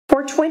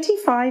For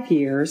 25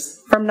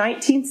 years, from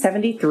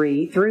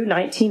 1973 through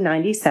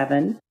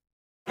 1997,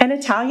 an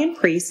Italian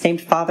priest named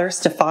Father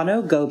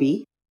Stefano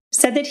Gobbi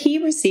said that he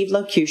received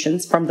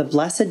locutions from the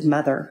Blessed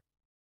Mother.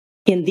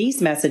 In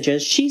these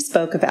messages, she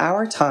spoke of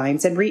our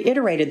times and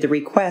reiterated the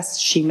requests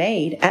she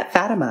made at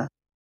Fatima.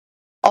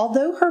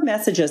 Although her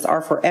messages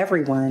are for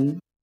everyone,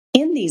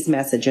 in these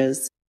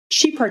messages,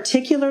 she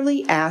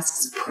particularly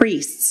asks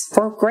priests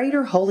for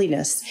greater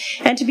holiness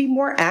and to be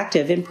more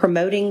active in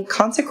promoting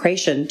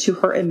consecration to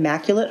her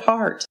Immaculate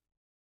Heart.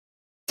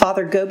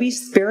 Father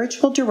Gobbi's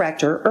spiritual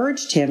director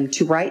urged him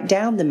to write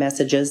down the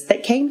messages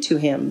that came to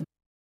him.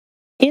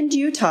 In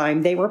due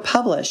time, they were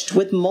published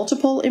with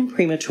multiple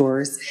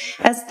imprimaturs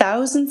as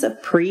thousands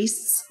of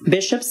priests,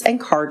 bishops, and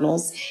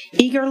cardinals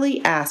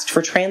eagerly asked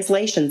for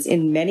translations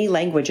in many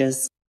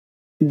languages.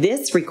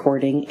 This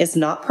recording is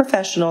not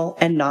professional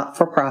and not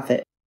for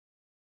profit.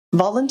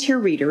 Volunteer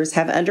readers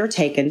have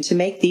undertaken to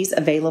make these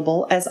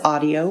available as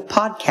audio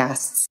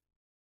podcasts.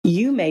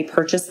 You may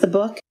purchase the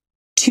book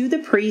To the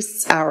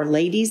Priests, Our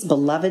Lady's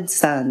Beloved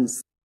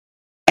Sons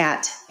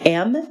at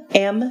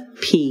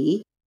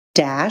mmpusa.net.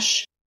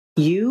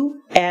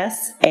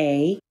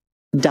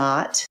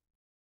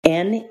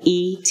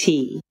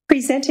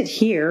 Presented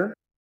here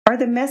are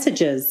the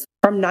messages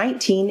from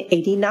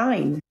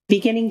 1989,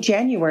 beginning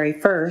January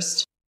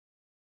 1st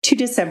to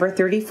December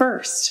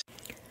 31st.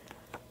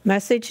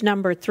 Message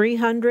number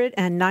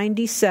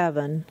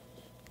 397.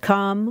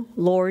 Come,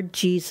 Lord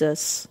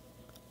Jesus.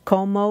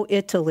 Como,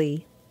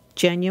 Italy,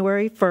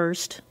 January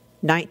 1st,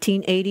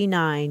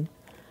 1989.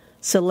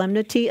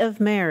 Solemnity of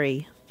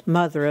Mary,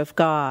 Mother of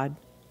God.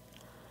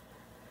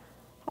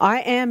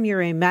 I am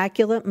your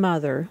Immaculate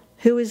Mother,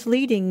 who is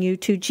leading you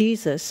to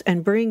Jesus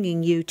and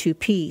bringing you to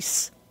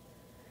peace.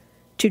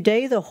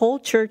 Today the whole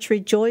Church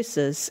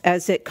rejoices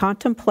as it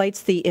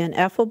contemplates the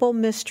ineffable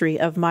mystery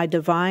of my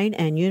divine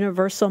and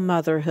universal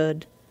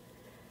motherhood.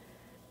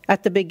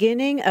 At the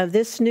beginning of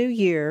this new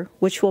year,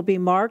 which will be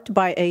marked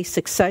by a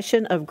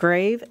succession of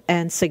grave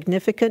and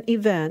significant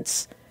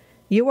events,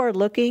 you are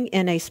looking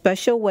in a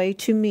special way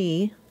to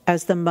me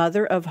as the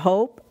Mother of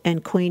Hope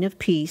and Queen of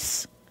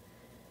Peace.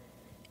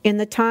 In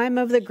the time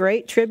of the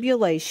great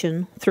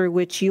tribulation through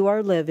which you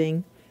are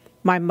living,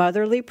 my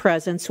motherly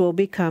presence will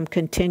become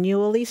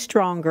continually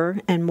stronger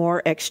and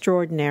more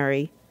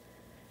extraordinary.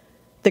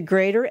 The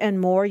greater and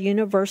more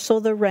universal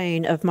the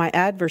reign of my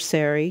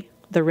adversary,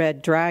 the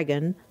red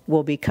dragon,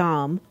 will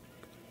become,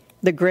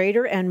 the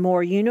greater and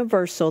more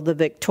universal the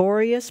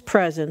victorious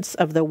presence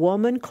of the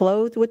woman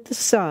clothed with the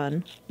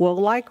sun will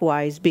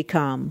likewise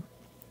become.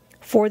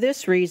 For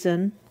this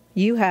reason,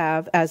 you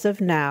have, as of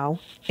now,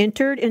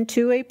 entered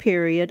into a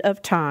period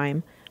of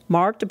time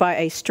marked by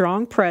a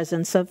strong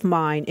presence of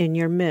mine in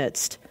your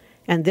midst,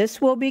 and this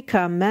will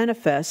become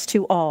manifest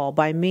to all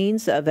by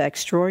means of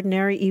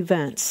extraordinary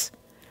events.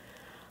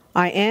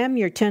 I am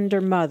your tender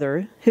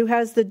mother, who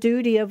has the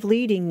duty of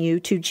leading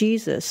you to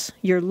Jesus,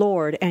 your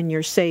Lord and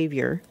your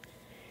Savior.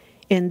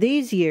 In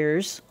these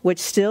years, which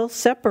still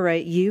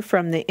separate you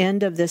from the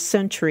end of this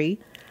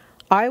century,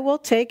 I will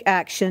take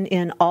action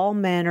in all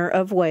manner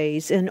of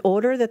ways in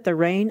order that the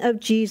reign of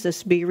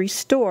Jesus be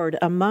restored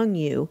among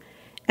you,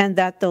 and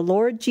that the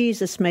Lord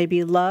Jesus may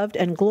be loved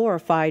and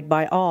glorified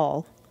by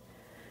all.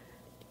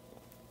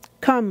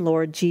 Come,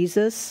 Lord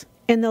Jesus,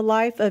 in the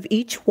life of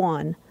each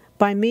one,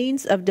 by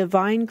means of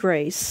divine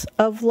grace,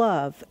 of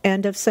love,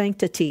 and of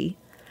sanctity.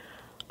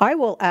 I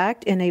will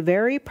act in a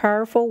very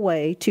powerful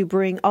way to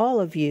bring all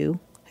of you,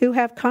 who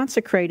have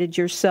consecrated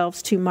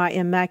yourselves to my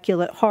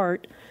Immaculate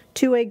Heart,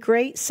 to a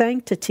great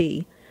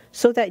sanctity,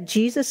 so that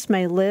Jesus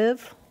may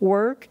live,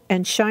 work,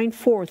 and shine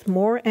forth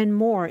more and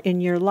more in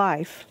your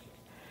life.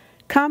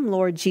 Come,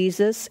 Lord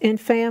Jesus, in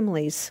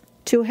families,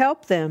 to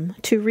help them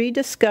to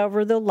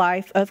rediscover the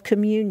life of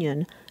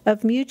communion,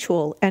 of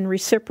mutual and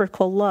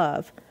reciprocal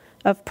love,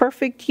 of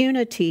perfect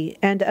unity,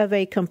 and of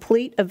a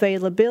complete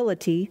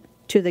availability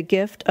to the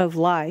gift of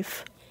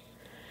life.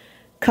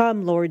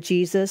 Come, Lord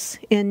Jesus,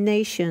 in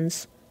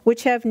nations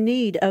which have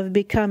need of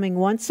becoming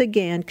once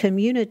again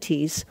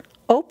communities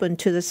open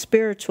to the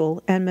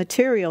spiritual and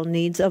material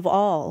needs of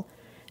all,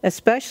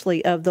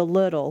 especially of the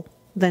little,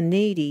 the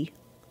needy,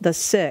 the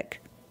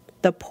sick,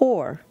 the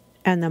poor,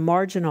 and the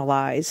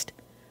marginalized.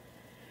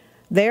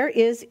 There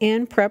is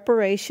in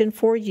preparation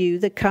for you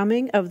the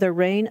coming of the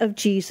reign of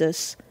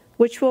Jesus,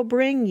 which will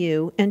bring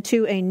you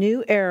into a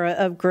new era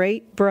of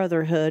great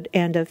brotherhood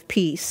and of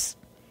peace.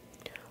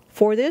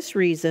 For this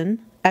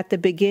reason, at the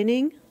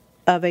beginning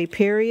of a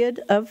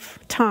period of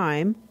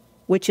time,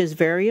 which is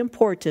very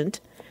important,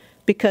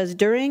 because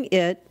during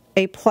it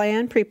a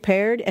plan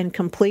prepared and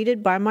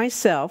completed by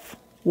myself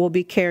will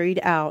be carried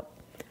out,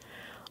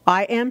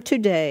 I am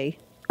today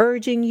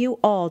urging you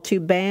all to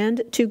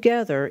band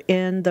together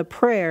in the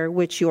prayer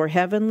which your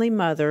Heavenly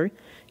Mother,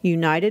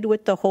 united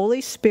with the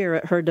Holy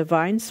Spirit, her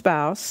divine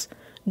spouse,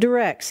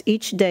 directs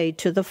each day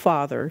to the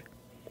Father.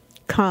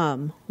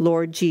 Come,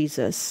 Lord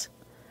Jesus.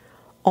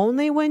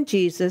 Only when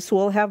Jesus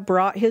will have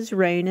brought his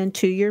reign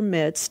into your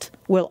midst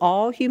will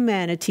all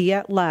humanity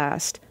at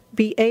last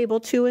be able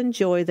to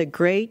enjoy the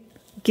great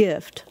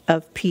gift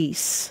of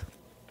peace.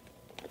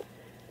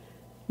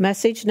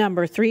 Message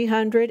number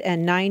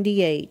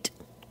 398.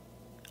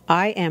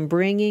 I am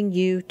bringing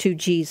you to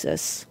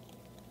Jesus.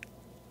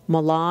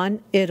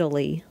 Milan,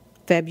 Italy,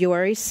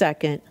 February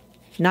 2nd,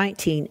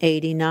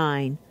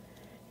 1989.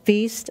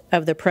 Feast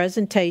of the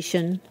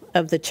Presentation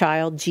of the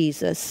Child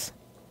Jesus.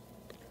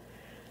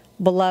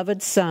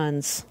 Beloved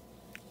sons,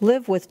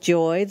 live with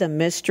joy the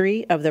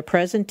mystery of the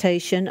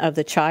presentation of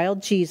the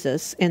child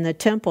Jesus in the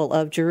Temple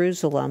of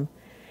Jerusalem,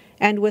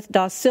 and with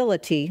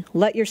docility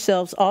let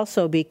yourselves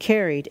also be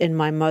carried in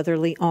my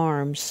motherly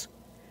arms.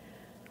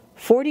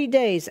 40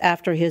 days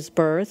after his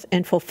birth,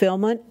 in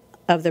fulfillment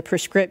of the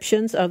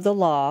prescriptions of the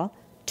law,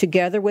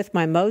 together with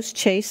my most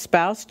chaste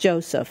spouse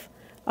Joseph,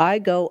 I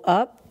go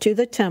up to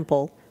the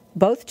temple,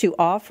 both to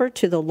offer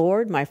to the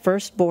Lord my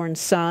firstborn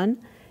son,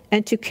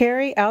 and to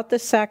carry out the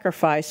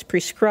sacrifice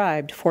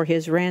prescribed for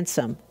his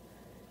ransom.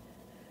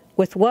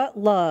 With what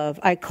love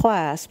I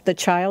clasp the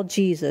child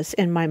Jesus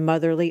in my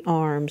motherly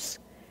arms,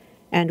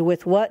 and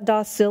with what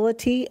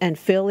docility and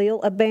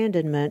filial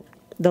abandonment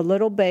the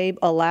little babe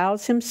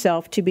allows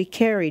himself to be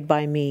carried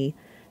by me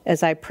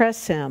as I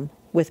press him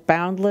with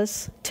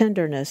boundless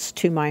tenderness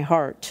to my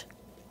heart.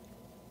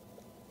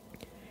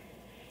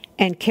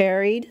 And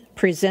carried,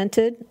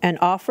 presented, and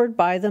offered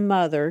by the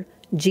mother,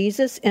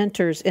 Jesus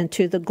enters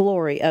into the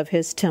glory of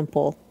his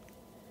temple.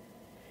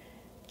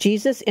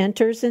 Jesus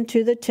enters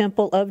into the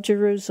temple of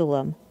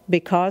Jerusalem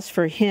because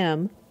for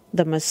him,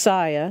 the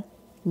Messiah,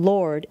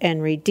 Lord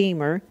and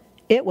Redeemer,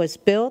 it was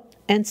built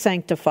and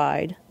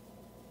sanctified.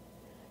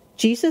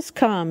 Jesus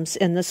comes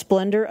in the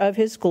splendor of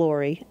his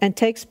glory and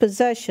takes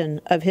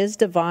possession of his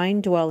divine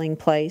dwelling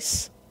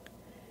place.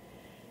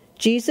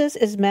 Jesus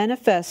is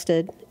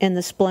manifested in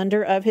the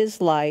splendor of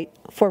his light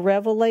for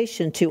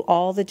revelation to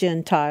all the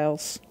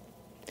Gentiles.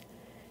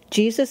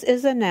 Jesus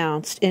is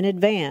announced in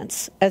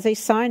advance as a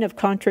sign of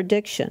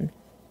contradiction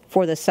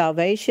for the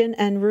salvation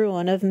and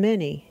ruin of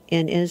many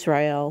in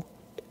Israel.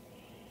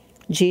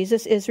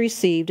 Jesus is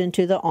received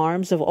into the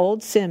arms of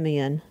old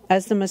Simeon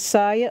as the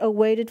Messiah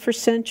awaited for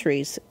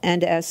centuries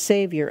and as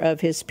Savior of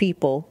his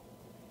people.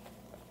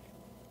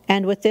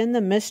 And within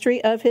the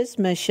mystery of his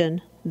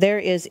mission, there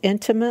is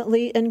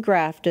intimately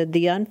engrafted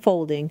the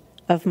unfolding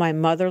of my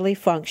motherly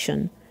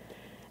function.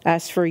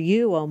 As for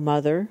you, O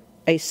Mother,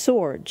 a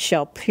sword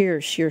shall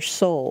pierce your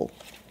soul.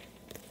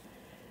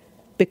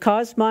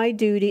 Because my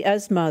duty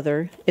as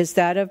mother is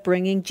that of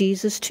bringing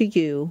Jesus to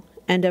you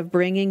and of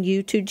bringing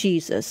you to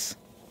Jesus,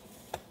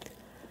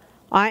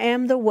 I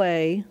am the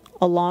way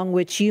along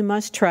which you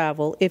must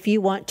travel if you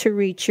want to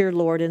reach your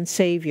Lord and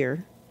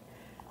Savior.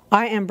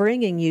 I am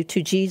bringing you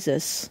to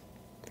Jesus.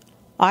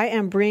 I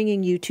am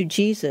bringing you to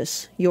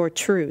Jesus, your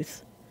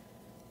truth.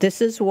 This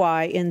is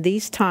why in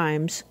these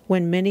times,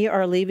 when many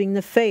are leaving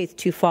the faith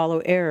to follow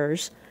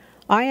errors,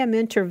 I am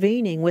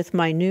intervening with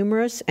my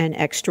numerous and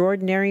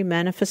extraordinary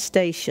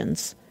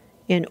manifestations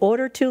in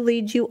order to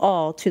lead you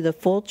all to the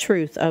full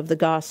truth of the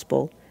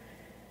gospel.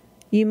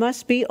 You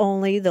must be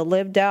only the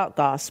lived-out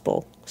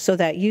gospel, so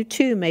that you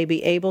too may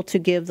be able to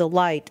give the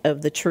light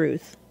of the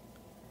truth.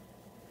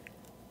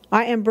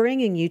 I am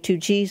bringing you to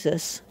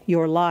Jesus,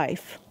 your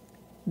life.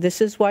 This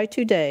is why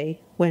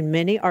today, when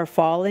many are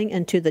falling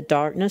into the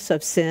darkness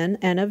of sin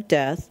and of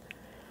death,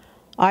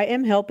 I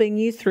am helping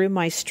you through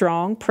my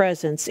strong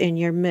presence in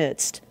your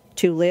midst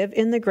to live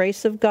in the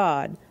grace of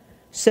God,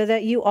 so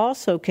that you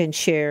also can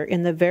share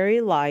in the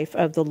very life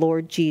of the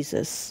Lord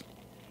Jesus.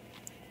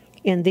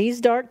 In these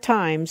dark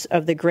times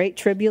of the great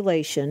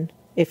tribulation,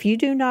 if you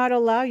do not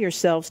allow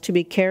yourselves to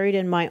be carried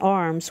in my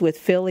arms with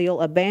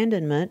filial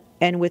abandonment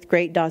and with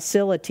great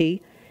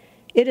docility,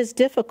 it is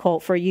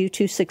difficult for you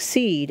to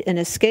succeed in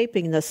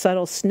escaping the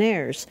subtle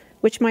snares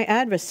which my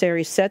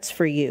adversary sets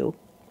for you.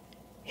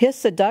 His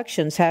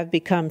seductions have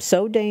become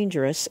so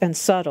dangerous and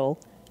subtle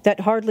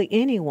that hardly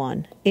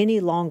anyone, any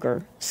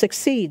longer,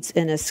 succeeds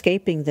in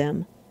escaping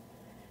them.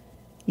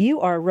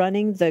 You are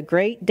running the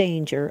great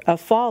danger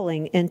of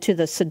falling into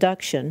the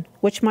seduction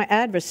which my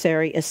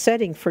adversary is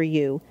setting for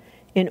you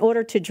in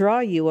order to draw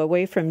you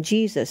away from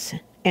Jesus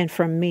and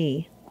from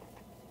me.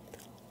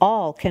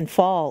 All can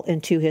fall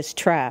into his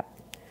trap.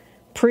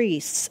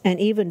 Priests and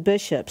even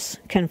bishops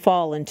can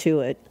fall into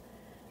it.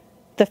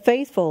 The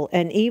faithful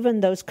and even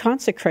those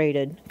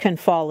consecrated can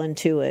fall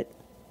into it.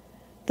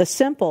 The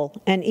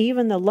simple and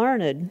even the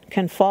learned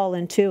can fall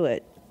into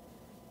it.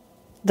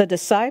 The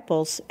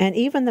disciples and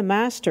even the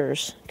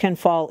masters can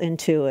fall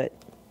into it.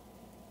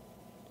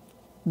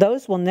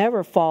 Those will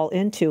never fall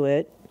into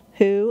it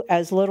who,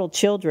 as little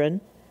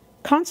children,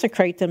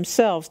 consecrate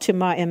themselves to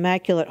my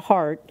Immaculate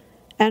Heart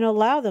and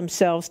allow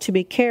themselves to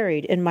be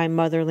carried in my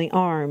motherly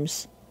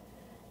arms.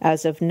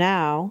 As of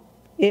now,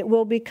 it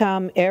will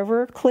become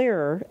ever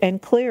clearer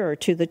and clearer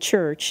to the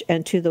Church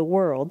and to the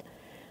world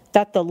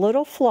that the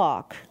little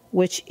flock,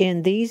 which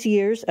in these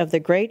years of the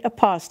great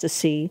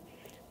apostasy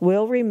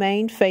will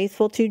remain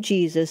faithful to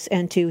Jesus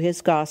and to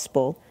his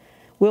gospel,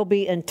 will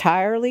be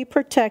entirely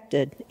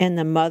protected in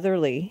the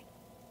motherly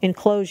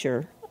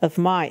enclosure of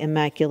my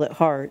Immaculate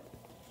Heart.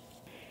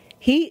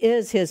 He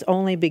is his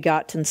only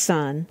begotten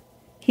Son.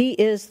 He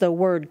is the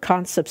Word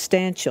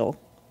consubstantial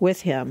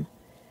with him.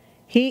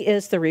 He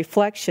is the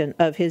reflection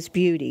of his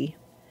beauty.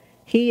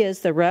 He is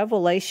the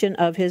revelation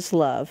of his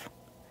love.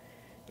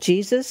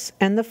 Jesus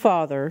and the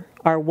Father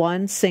are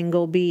one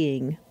single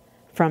being.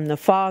 From the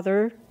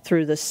Father,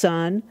 through the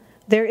Son,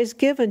 there is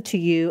given to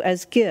you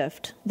as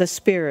gift the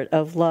Spirit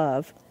of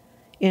love,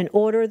 in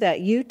order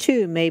that you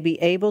too may be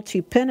able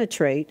to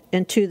penetrate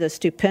into the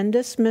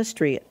stupendous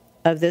mystery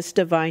of this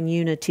divine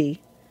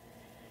unity.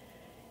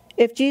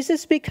 If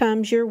Jesus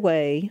becomes your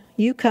way,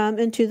 you come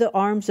into the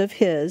arms of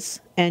his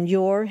and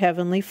your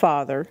heavenly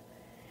Father.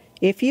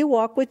 If you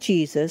walk with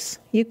Jesus,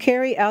 you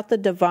carry out the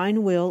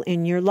divine will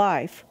in your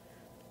life,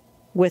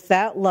 with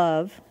that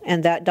love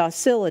and that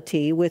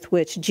docility with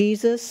which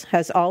Jesus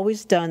has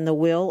always done the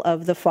will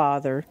of the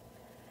Father.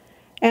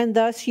 And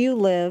thus you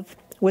live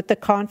with the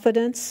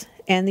confidence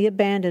and the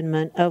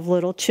abandonment of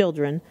little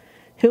children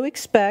who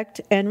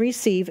expect and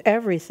receive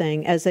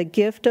everything as a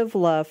gift of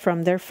love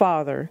from their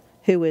Father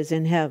who is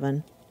in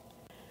heaven.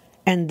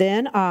 And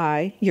then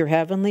I, your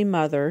heavenly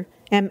Mother,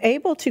 am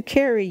able to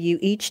carry you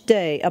each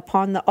day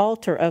upon the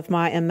altar of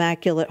my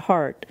Immaculate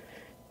Heart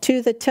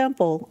to the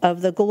temple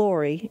of the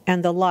glory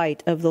and the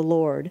light of the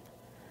Lord.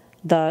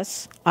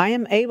 Thus, I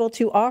am able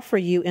to offer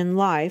you in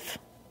life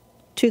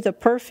to the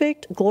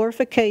perfect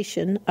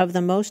glorification of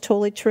the Most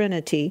Holy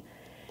Trinity,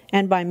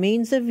 and by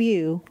means of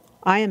you,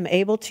 I am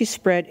able to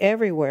spread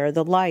everywhere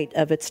the light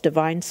of its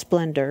divine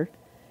splendor.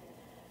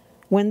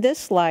 When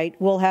this light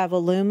will have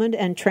illumined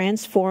and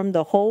transformed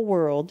the whole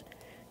world,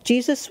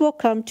 Jesus will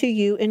come to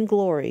you in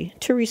glory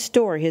to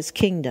restore his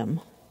kingdom.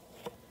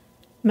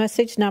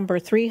 Message number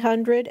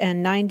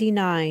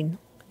 399.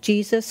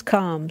 Jesus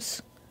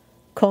Comes.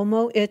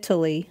 Como,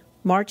 Italy,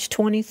 March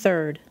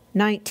 23,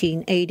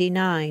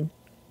 1989.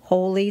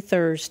 Holy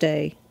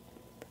Thursday.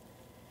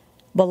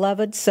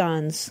 Beloved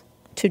sons,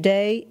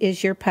 today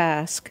is your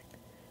Pasch.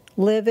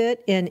 Live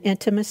it in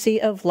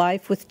intimacy of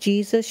life with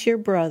Jesus, your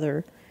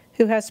brother,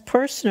 who has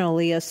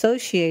personally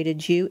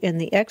associated you in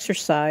the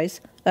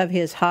exercise of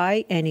his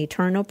high and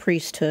eternal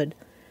priesthood.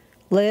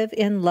 Live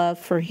in love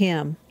for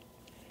him.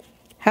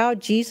 How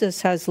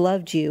Jesus has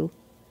loved you.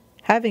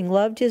 Having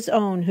loved his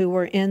own who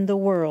were in the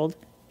world,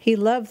 he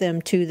loved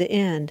them to the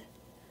end.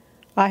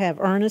 I have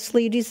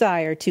earnestly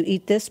desired to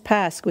eat this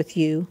Pasch with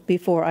you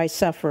before I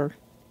suffer.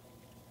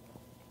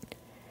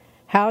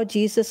 How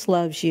Jesus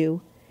loves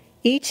you.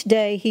 Each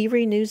day he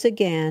renews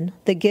again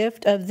the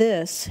gift of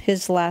this,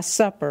 his Last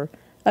Supper,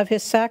 of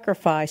his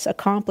sacrifice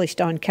accomplished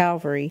on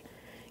Calvary.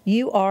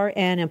 You are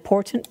an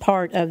important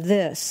part of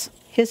this,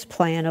 his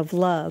plan of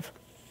love.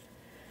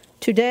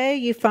 Today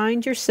you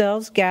find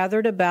yourselves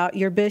gathered about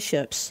your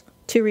bishops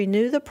to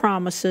renew the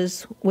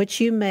promises which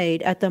you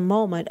made at the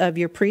moment of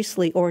your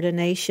priestly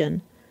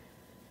ordination.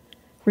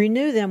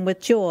 Renew them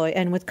with joy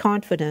and with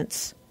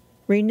confidence.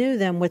 Renew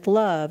them with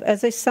love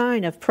as a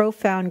sign of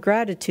profound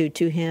gratitude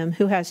to him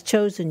who has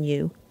chosen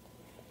you.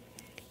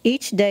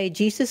 Each day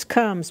Jesus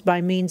comes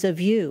by means of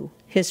you,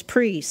 his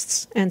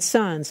priests and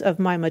sons of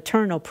my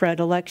maternal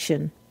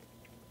predilection.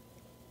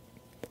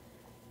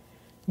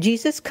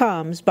 Jesus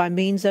comes by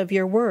means of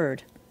your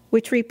word,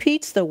 which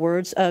repeats the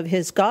words of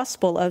his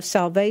gospel of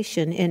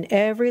salvation in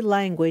every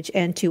language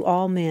and to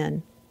all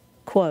men.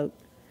 Quote,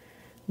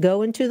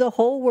 "Go into the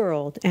whole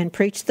world and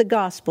preach the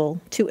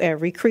gospel to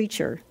every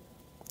creature."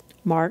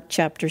 Mark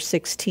chapter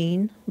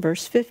 16,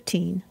 verse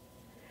 15.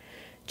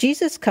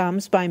 Jesus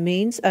comes by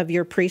means of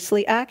your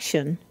priestly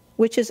action,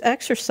 which is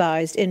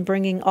exercised in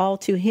bringing all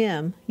to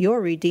him,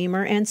 your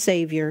Redeemer and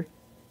Savior.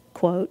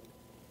 Quote,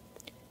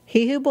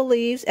 "He who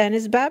believes and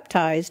is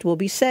baptized will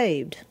be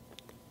saved."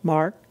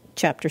 Mark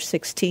chapter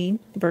 16,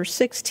 verse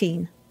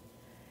 16.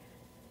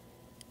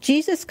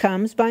 Jesus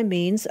comes by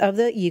means of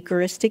the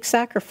Eucharistic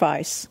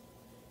sacrifice,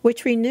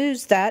 which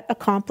renews that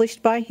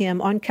accomplished by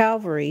him on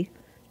Calvary,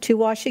 to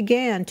wash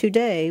again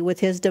today with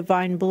his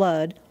divine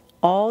blood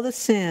all the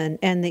sin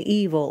and the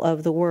evil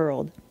of the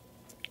world.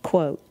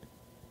 Quote,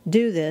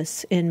 "Do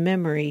this in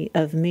memory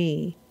of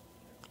me."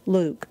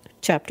 Luke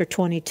chapter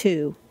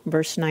 22,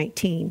 verse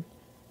 19.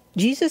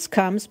 Jesus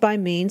comes by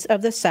means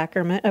of the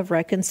sacrament of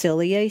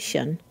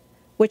reconciliation,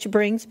 which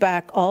brings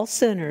back all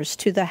sinners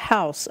to the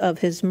house of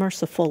his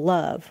merciful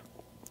love.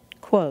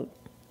 Quote,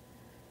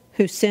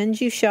 "Whose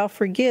sins you shall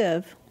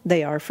forgive,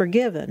 they are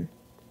forgiven."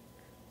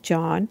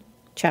 John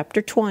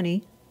chapter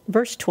 20,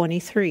 verse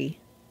 23.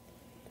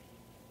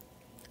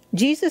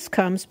 Jesus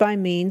comes by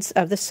means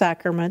of the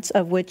sacraments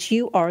of which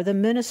you are the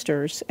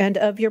ministers, and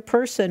of your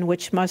person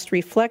which must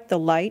reflect the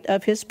light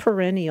of his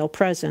perennial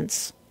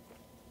presence.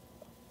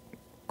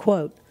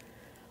 Quote,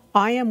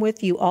 "I am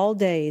with you all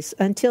days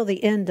until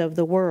the end of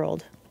the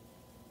world."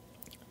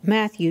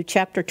 Matthew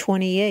chapter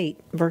 28,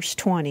 verse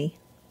 20.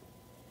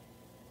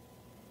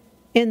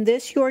 In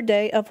this your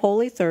day of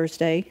Holy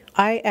Thursday,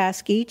 I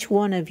ask each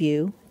one of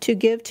you to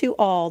give to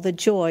all the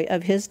joy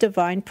of his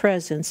divine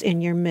presence in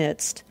your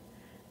midst.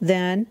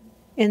 Then,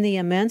 in the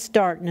immense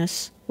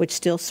darkness which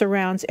still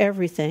surrounds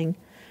everything,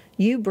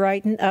 you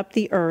brighten up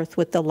the earth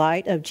with the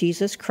light of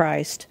Jesus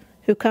Christ,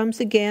 who comes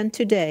again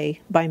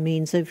today by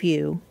means of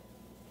you.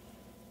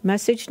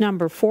 Message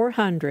number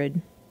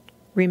 400.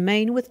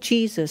 Remain with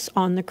Jesus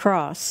on the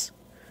cross.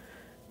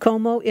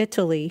 Como,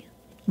 Italy,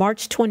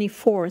 March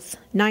 24th,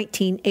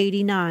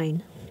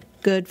 1989.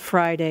 Good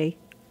Friday.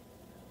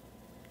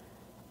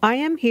 I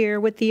am here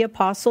with the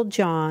Apostle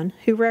John,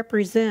 who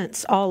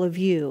represents all of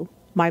you,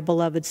 my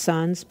beloved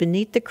sons,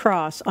 beneath the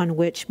cross on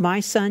which my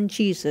son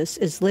Jesus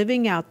is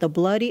living out the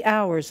bloody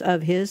hours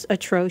of his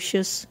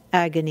atrocious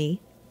agony.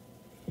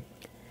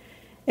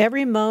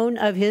 Every moan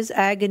of his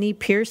agony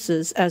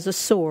pierces as a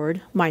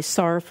sword my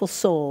sorrowful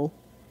soul.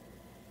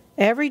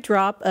 Every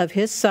drop of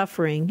his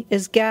suffering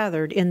is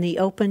gathered in the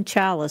open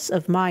chalice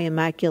of my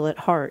Immaculate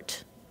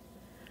Heart.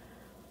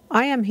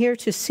 I am here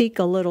to seek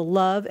a little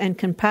love and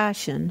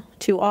compassion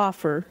to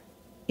offer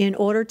in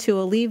order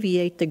to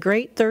alleviate the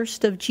great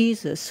thirst of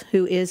Jesus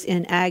who is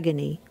in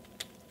agony.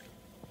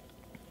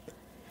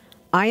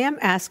 I am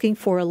asking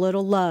for a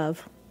little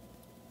love,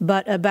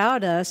 but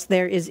about us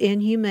there is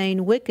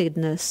inhumane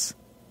wickedness,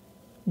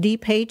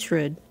 deep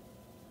hatred,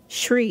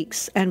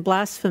 shrieks and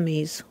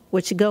blasphemies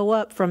which go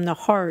up from the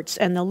hearts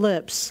and the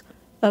lips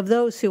of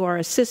those who are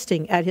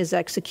assisting at his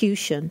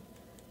execution.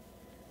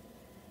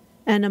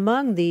 And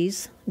among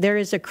these there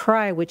is a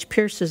cry which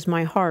pierces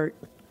my heart,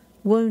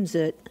 wounds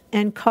it,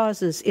 and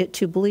causes it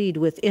to bleed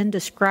with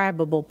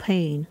indescribable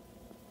pain.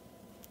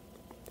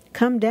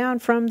 Come down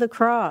from the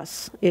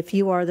cross, if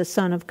you are the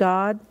Son of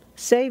God.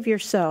 Save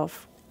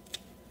yourself.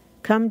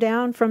 Come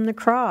down from the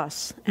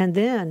cross, and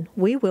then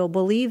we will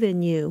believe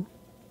in you.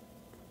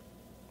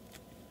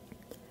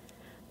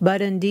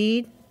 But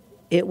indeed,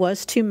 it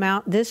was to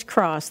mount this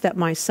cross that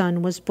my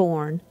son was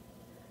born,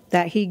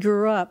 that he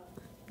grew up,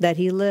 that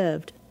he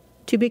lived,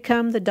 to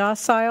become the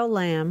docile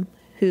lamb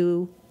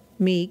who,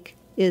 meek,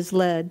 is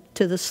led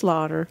to the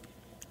slaughter.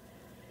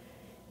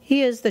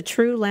 He is the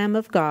true Lamb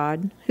of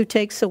God who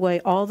takes away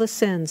all the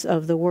sins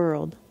of the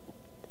world.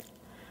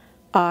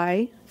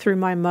 I, through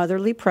my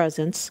motherly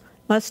presence,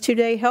 must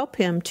today help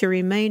him to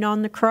remain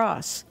on the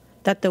cross,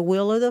 that the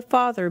will of the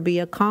Father be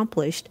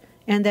accomplished,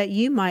 and that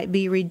you might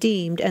be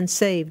redeemed and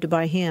saved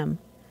by him.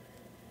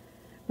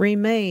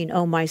 Remain,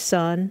 O my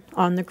son,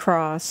 on the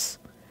cross.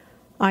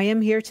 I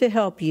am here to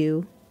help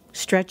you.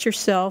 Stretch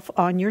yourself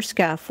on your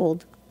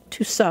scaffold,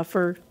 to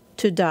suffer,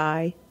 to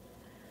die.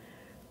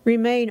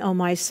 Remain, O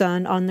my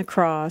son, on the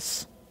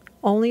cross.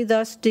 Only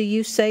thus do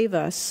you save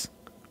us.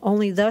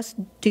 Only thus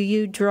do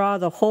you draw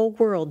the whole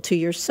world to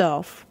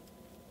yourself.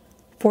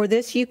 For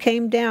this you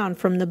came down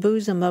from the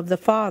bosom of the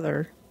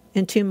Father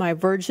into my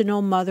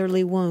virginal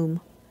motherly womb.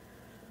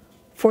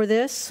 For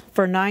this,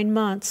 for 9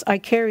 months, I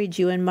carried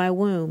you in my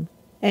womb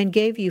and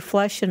gave you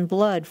flesh and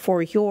blood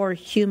for your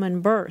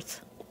human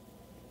birth.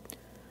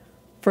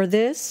 For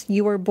this,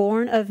 you were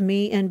born of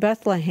me in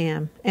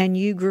Bethlehem, and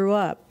you grew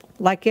up,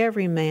 like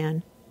every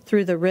man,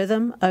 through the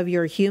rhythm of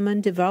your human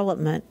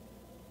development.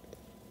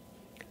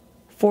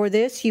 For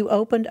this, you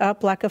opened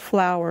up like a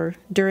flower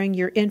during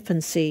your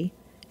infancy,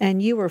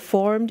 and you were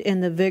formed in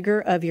the vigor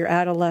of your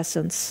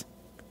adolescence.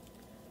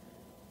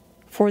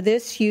 For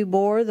this, you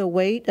bore the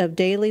weight of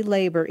daily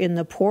labor in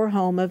the poor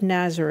home of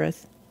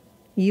Nazareth.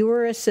 You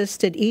were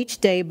assisted each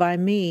day by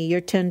me,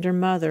 your tender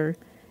mother,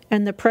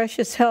 and the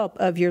precious help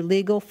of your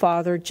legal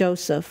father,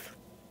 Joseph.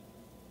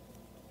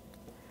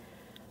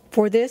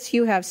 For this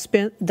you have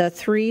spent the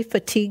 3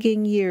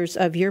 fatiguing years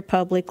of your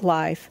public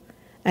life,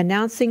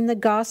 announcing the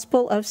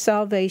gospel of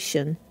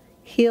salvation,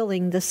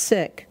 healing the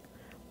sick,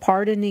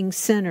 pardoning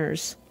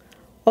sinners,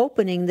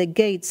 opening the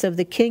gates of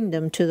the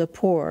kingdom to the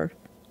poor,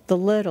 the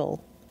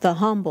little, the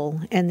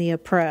humble, and the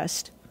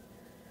oppressed.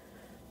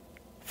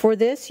 For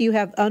this you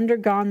have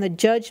undergone the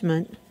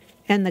judgment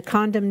and the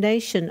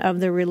condemnation of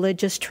the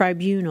religious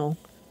tribunal,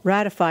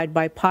 ratified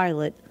by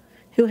Pilate,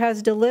 who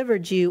has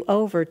delivered you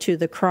over to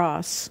the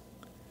cross.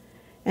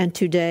 And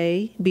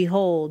today,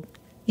 behold,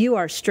 you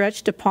are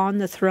stretched upon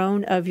the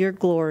throne of your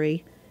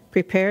glory,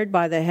 prepared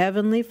by the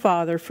heavenly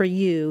Father for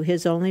you,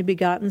 his only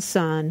begotten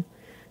Son,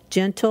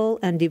 gentle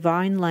and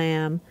divine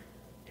Lamb,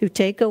 who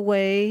take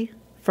away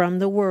from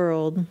the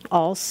world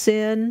all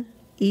sin,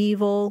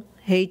 evil,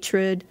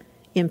 hatred,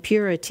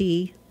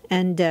 impurity,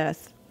 and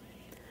death.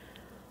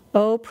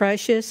 O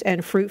precious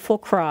and fruitful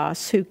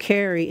cross, who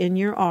carry in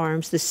your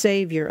arms the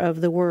Savior of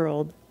the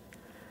world.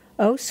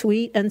 O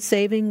sweet and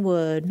saving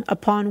wood,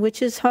 upon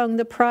which is hung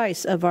the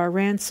price of our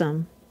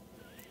ransom.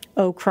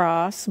 O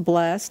cross,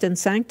 blessed and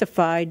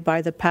sanctified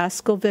by the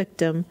Paschal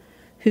victim,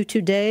 who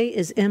today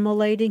is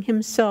immolating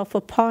himself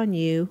upon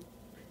you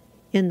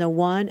in the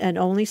one and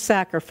only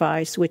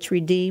sacrifice which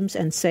redeems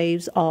and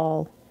saves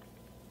all.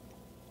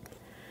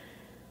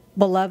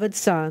 Beloved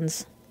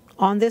sons,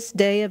 on this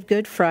day of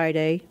Good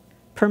Friday,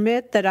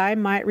 permit that I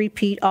might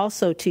repeat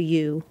also to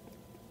you,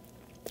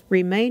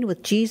 remain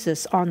with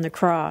Jesus on the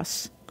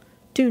cross.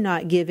 Do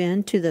not give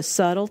in to the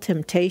subtle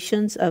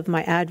temptations of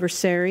my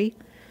adversary,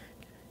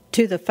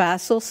 to the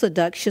facile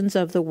seductions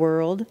of the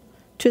world,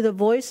 to the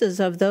voices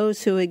of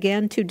those who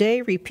again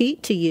today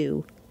repeat to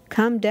you,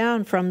 come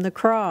down from the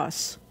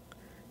cross.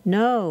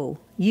 No,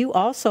 you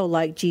also,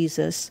 like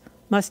Jesus,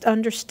 must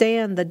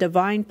understand the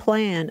divine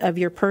plan of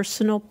your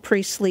personal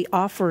priestly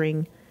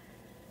offering.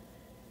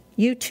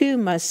 You too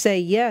must say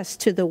yes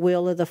to the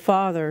will of the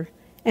Father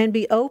and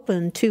be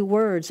open to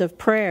words of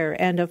prayer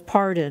and of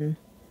pardon.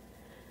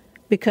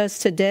 Because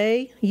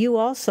today you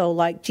also,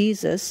 like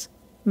Jesus,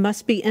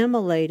 must be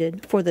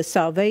immolated for the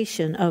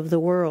salvation of the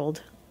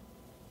world.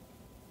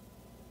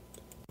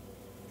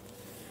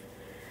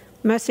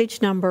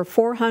 Message number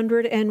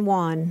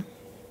 401.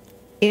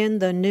 In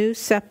the New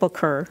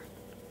Sepulchre.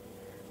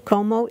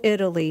 Como,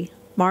 Italy,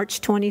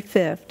 March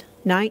 25th,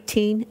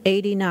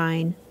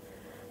 1989.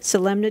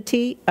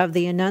 Solemnity of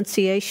the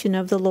Annunciation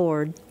of the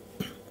Lord.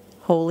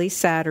 Holy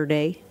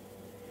Saturday.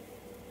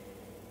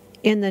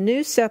 In the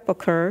New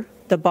Sepulchre,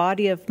 the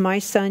body of my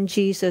Son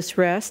Jesus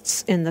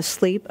rests in the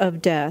sleep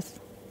of death.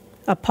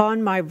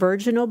 Upon my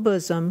virginal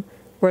bosom,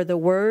 where the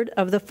Word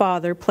of the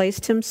Father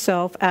placed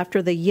himself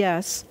after the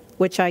yes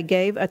which I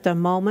gave at the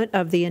moment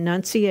of the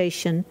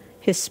Annunciation,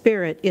 his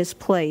Spirit is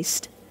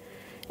placed.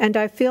 And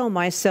I feel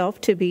myself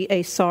to be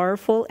a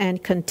sorrowful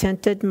and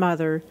contented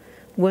mother,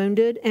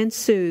 wounded and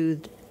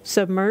soothed,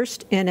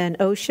 submersed in an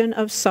ocean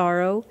of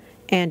sorrow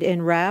and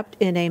enwrapped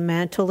in a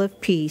mantle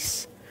of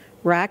peace,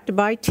 racked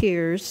by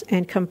tears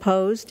and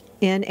composed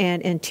in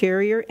an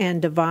interior and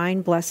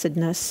divine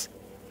blessedness.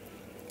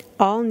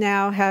 All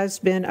now has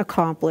been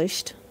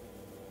accomplished.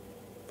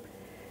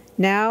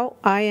 Now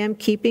I am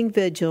keeping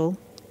vigil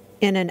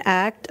in an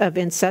act of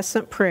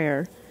incessant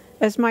prayer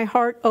as my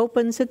heart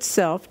opens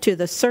itself to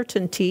the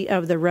certainty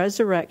of the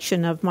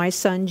resurrection of my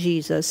Son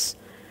Jesus.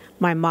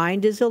 My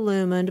mind is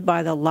illumined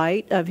by the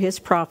light of his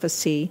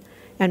prophecy,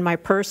 and my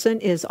person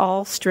is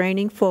all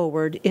straining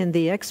forward in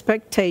the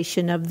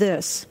expectation of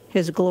this,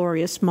 his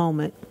glorious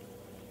moment.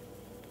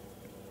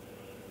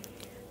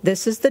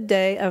 This is the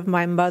day of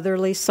my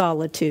motherly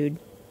solitude.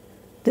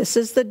 This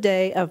is the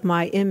day of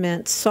my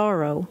immense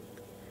sorrow.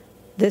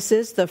 This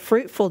is the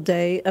fruitful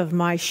day of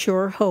my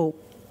sure hope.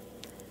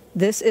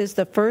 This is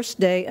the first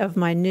day of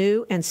my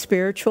new and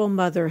spiritual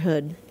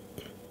motherhood.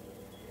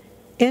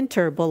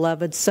 Enter,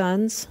 beloved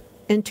sons,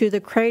 into the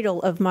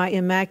cradle of my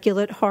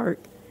Immaculate Heart,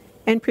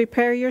 and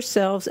prepare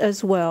yourselves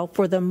as well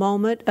for the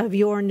moment of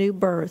your new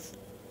birth.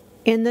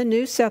 In the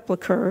New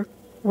Sepulchre,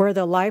 where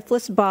the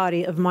lifeless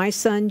body of my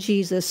Son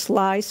Jesus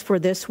lies for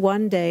this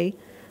one day,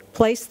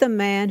 place the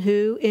man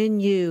who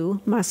in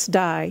you must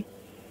die.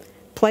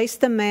 Place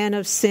the man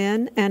of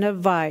sin and of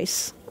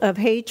vice, of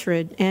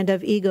hatred and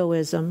of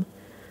egoism,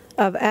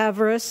 of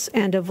avarice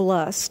and of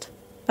lust,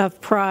 of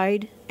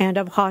pride and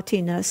of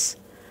haughtiness,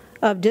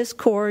 of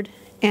discord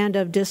and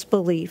of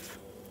disbelief.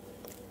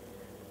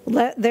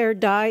 Let there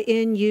die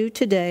in you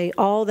today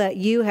all that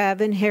you have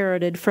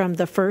inherited from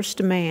the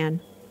first man,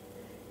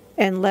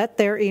 and let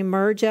there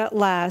emerge at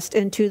last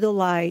into the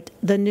light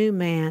the new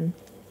man,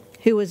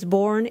 who is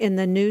born in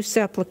the New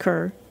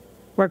Sepulchre,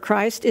 where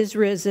Christ is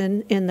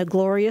risen in the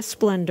glorious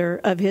splendor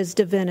of his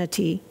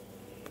divinity.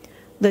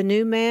 The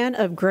new man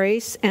of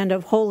grace and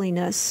of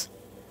holiness,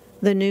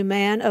 the new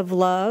man of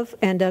love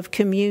and of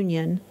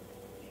communion,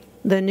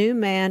 the new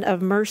man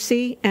of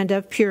mercy and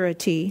of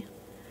purity,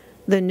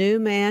 the new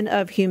man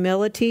of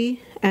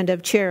humility and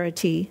of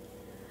charity,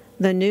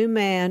 the new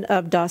man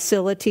of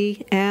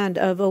docility and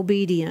of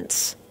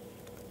obedience,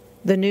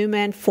 the new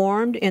man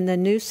formed in the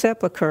New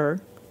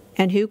Sepulchre,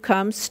 and who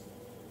comes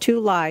to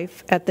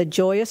life at the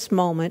joyous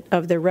moment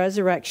of the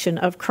resurrection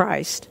of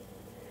Christ.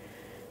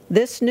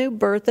 This new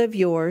birth of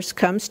yours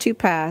comes to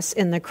pass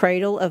in the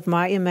cradle of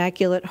my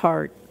Immaculate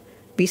Heart,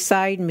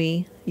 beside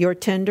me, your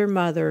tender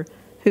mother,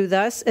 who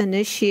thus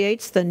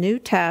initiates the new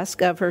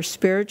task of her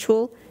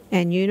spiritual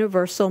and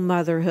universal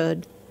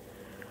motherhood.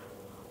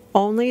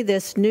 Only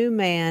this new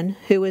man,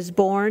 who is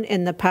born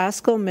in the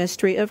paschal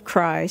mystery of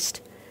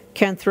Christ,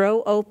 can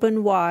throw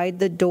open wide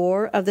the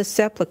door of the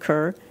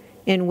sepulchre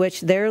in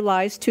which there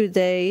lies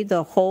today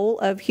the whole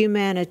of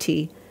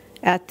humanity,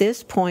 at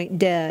this point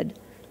dead,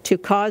 to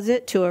cause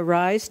it to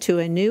arise to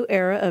a new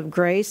era of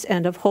grace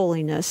and of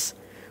holiness,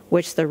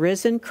 which the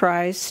risen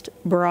Christ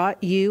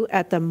brought you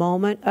at the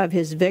moment of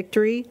his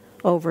victory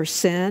over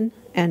sin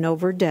and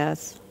over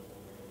death.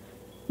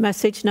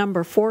 Message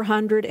number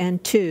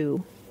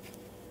 402.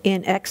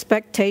 In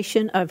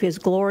expectation of his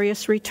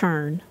glorious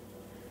return.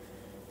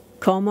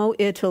 Como,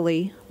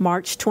 Italy,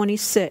 March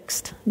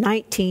 26,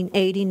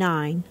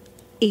 1989,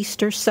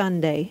 Easter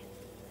Sunday.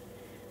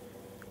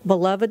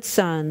 Beloved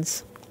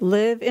sons,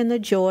 live in the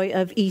joy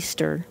of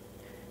Easter.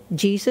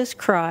 Jesus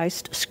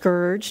Christ,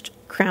 scourged,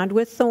 crowned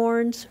with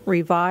thorns,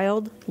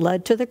 reviled,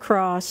 led to the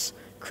cross,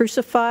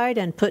 crucified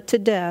and put to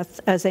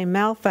death as a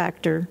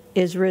malefactor,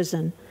 is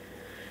risen.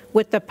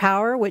 With the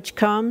power which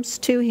comes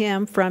to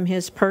him from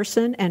his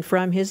person and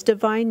from his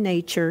divine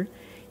nature,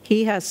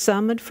 he has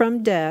summoned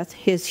from death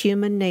his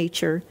human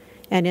nature,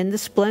 and in the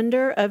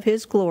splendor of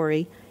his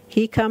glory,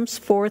 he comes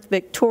forth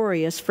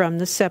victorious from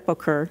the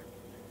sepulchre.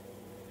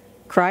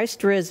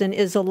 Christ risen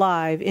is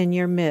alive in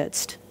your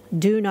midst.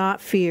 Do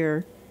not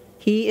fear.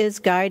 He is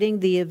guiding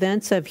the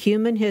events of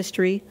human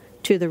history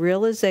to the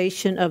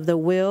realization of the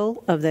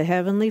will of the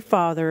Heavenly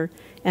Father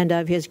and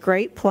of his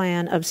great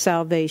plan of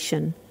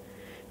salvation.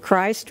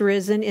 Christ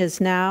risen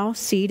is now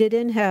seated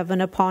in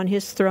heaven upon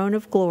his throne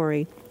of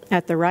glory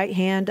at the right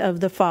hand of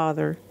the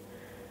Father.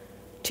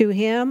 To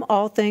him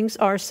all things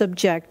are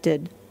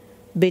subjected.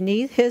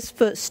 Beneath his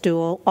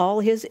footstool all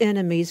his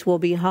enemies will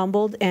be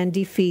humbled and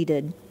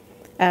defeated.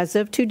 As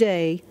of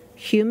today,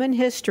 human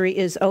history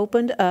is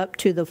opened up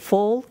to the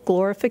full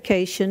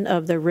glorification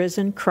of the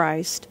risen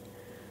Christ.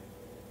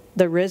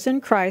 The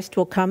risen Christ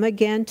will come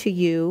again to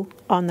you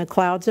on the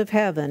clouds of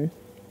heaven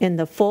in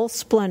the full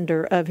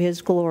splendor of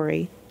his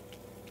glory.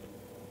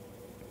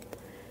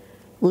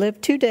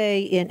 Live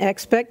today in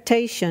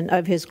expectation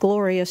of his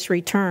glorious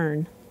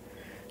return.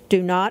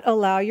 Do not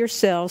allow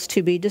yourselves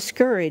to be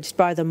discouraged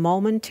by the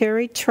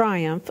momentary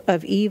triumph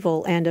of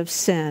evil and of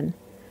sin.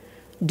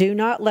 Do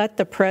not let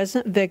the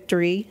present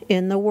victory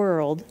in the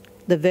world,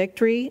 the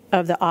victory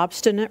of the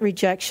obstinate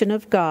rejection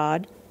of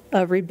God,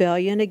 of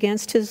rebellion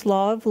against his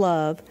law of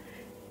love,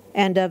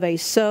 and of a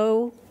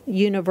so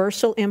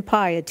universal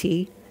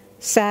impiety,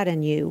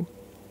 sadden you.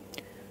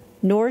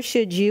 Nor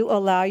should you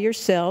allow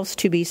yourselves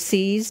to be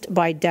seized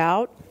by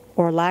doubt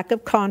or lack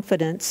of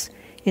confidence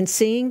in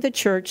seeing the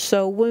church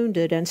so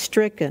wounded and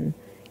stricken,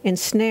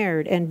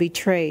 ensnared and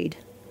betrayed.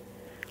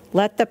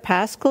 Let the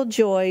paschal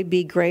joy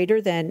be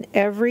greater than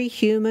every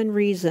human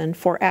reason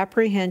for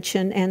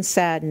apprehension and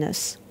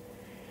sadness.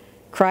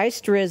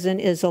 Christ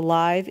risen is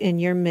alive in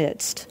your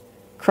midst.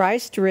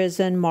 Christ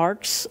risen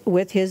marks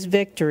with his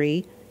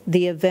victory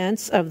the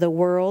events of the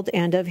world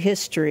and of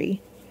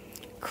history.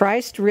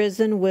 Christ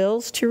risen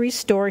wills to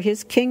restore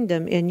his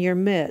kingdom in your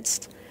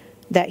midst,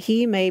 that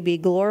he may be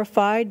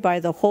glorified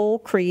by the whole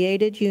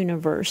created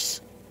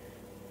universe.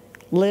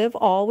 Live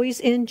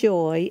always in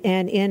joy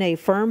and in a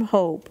firm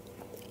hope,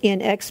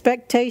 in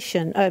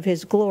expectation of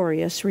his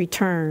glorious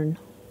return.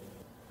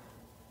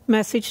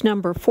 Message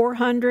number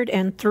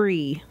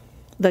 403,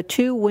 The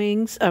Two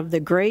Wings of the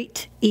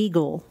Great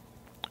Eagle,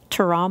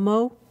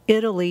 Teramo,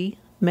 Italy,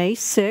 May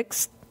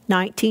 6,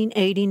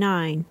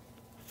 1989.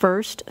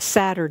 First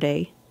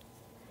Saturday.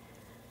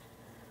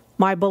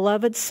 My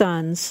beloved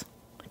sons,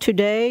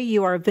 today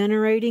you are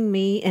venerating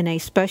me in a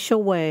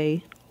special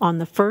way on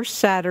the first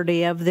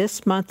Saturday of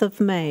this month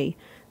of May,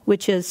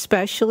 which is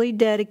specially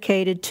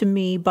dedicated to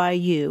me by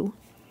you.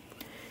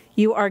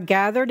 You are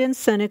gathered in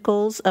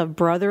cenacles of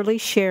brotherly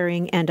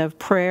sharing and of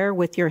prayer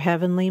with your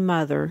Heavenly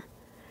Mother.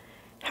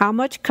 How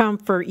much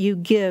comfort you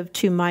give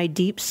to my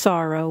deep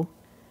sorrow,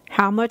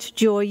 how much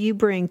joy you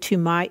bring to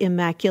my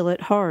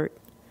Immaculate Heart.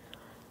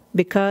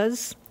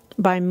 Because,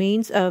 by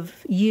means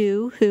of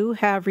you who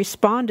have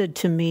responded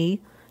to me,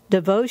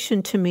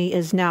 devotion to me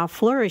is now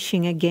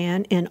flourishing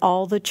again in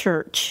all the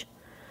Church.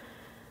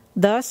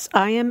 Thus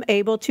I am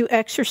able to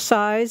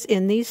exercise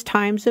in these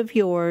times of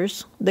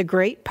yours the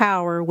great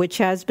power which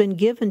has been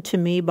given to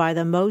me by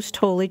the Most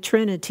Holy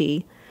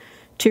Trinity,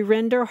 to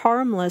render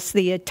harmless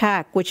the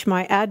attack which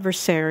my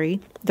adversary,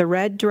 the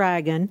Red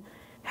Dragon,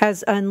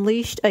 has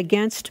unleashed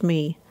against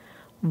me,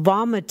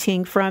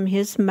 vomiting from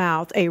his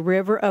mouth a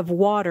river of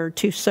water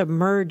to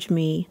submerge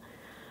me.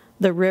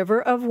 The river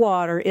of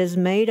water is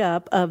made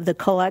up of the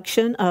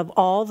collection of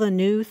all the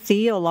new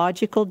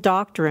theological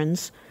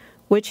doctrines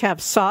which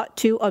have sought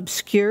to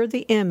obscure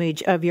the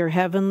image of your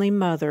Heavenly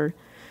Mother,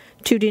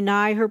 to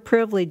deny her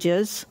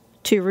privileges,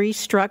 to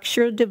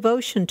restructure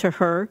devotion to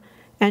her,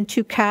 and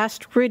to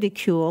cast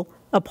ridicule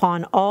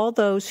upon all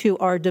those who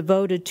are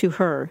devoted to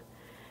her.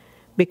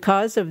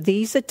 Because of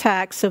these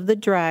attacks of the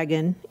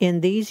dragon in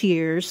these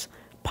years,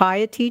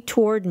 piety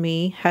toward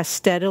me has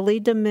steadily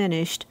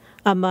diminished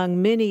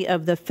among many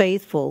of the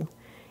faithful,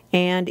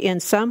 and in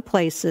some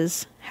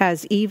places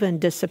has even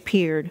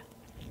disappeared.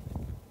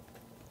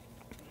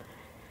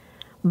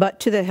 But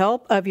to the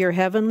help of your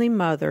Heavenly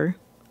Mother,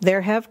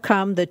 there have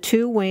come the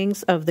two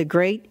wings of the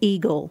great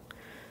eagle.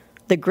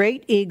 The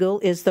great eagle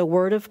is the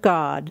Word of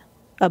God,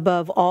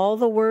 above all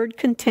the word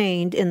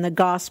contained in the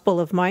gospel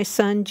of my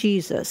Son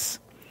Jesus.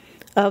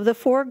 Of the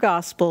four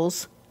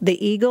Gospels,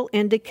 the eagle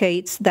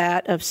indicates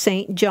that of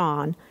St.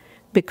 John,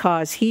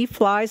 because he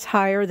flies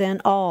higher than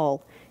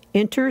all,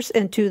 enters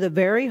into the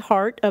very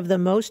heart of the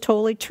Most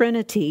Holy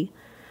Trinity,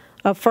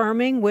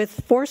 affirming with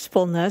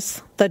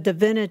forcefulness the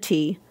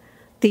divinity,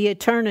 the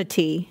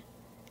eternity,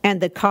 and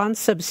the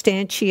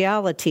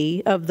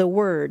consubstantiality of the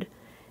Word,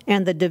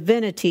 and the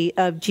divinity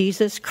of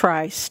Jesus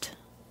Christ.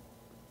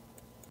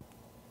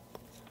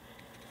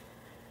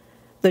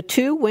 The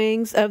two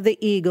wings of the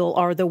eagle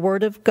are the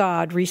Word of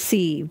God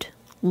received,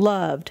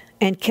 loved,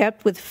 and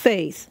kept with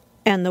faith,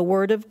 and the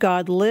Word of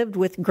God lived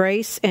with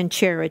grace and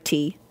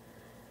charity.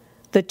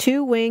 The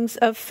two wings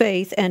of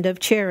faith and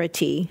of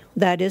charity,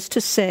 that is to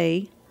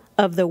say,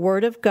 of the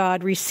Word of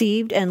God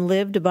received and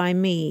lived by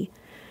me,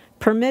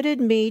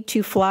 permitted me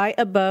to fly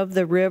above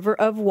the river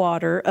of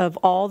water of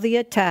all the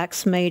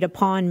attacks made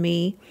upon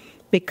me,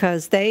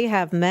 because they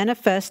have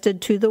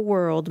manifested to the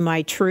world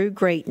my true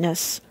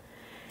greatness.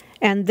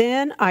 And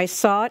then I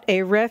sought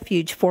a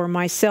refuge for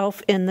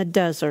myself in the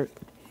desert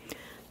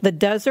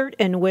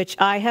in which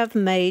I have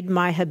made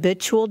my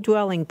habitual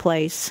dwelling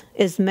place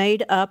is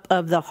made up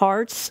of the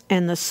hearts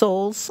and the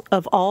souls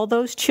of all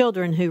those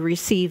children who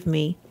receive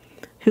me,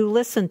 who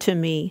listen to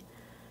me,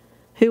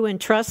 who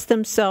entrust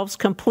themselves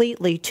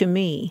completely to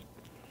me,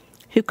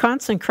 who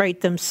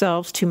consecrate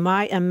themselves to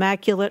my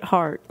Immaculate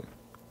Heart.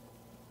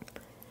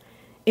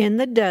 In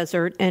the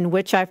desert in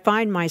which I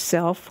find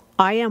myself,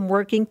 I am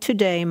working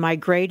today my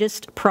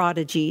greatest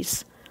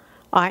prodigies.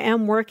 I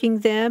am working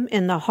them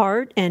in the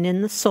heart and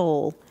in the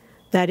soul,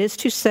 that is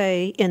to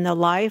say, in the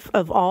life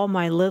of all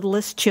my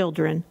littlest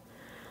children.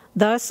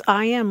 Thus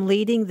I am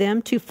leading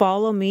them to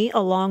follow me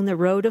along the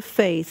road of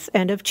faith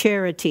and of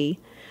charity,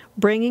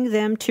 bringing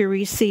them to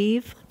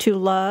receive, to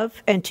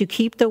love, and to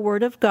keep the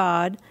Word of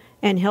God,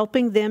 and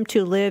helping them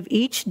to live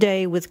each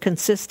day with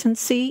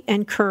consistency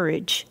and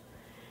courage.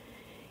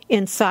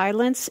 In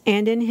silence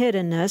and in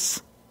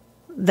hiddenness,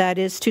 that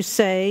is to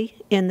say,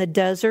 in the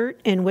desert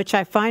in which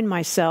I find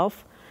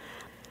myself,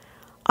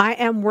 I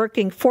am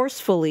working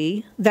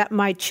forcefully that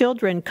my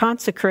children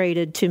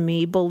consecrated to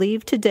me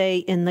believe today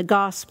in the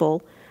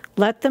gospel,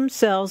 let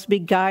themselves be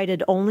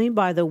guided only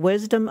by the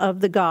wisdom of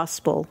the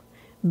gospel.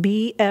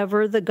 Be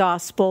ever the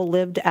gospel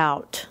lived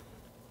out.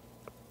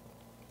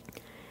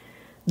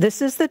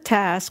 This is the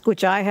task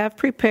which I have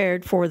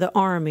prepared for the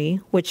army,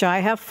 which I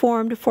have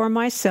formed for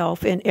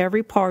myself in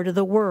every part of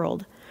the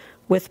world,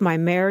 with my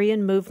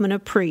Marian movement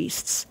of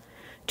priests,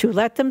 to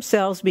let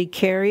themselves be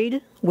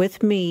carried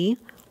with me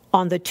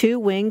on the two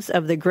wings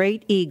of the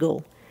great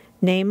eagle,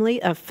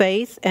 namely of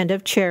faith and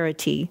of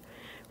charity,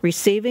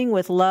 receiving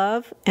with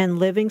love and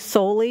living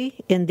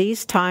solely in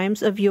these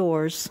times of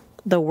yours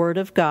the Word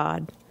of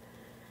God.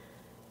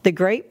 The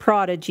great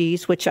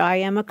prodigies which I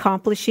am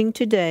accomplishing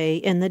today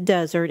in the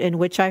desert in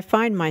which I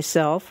find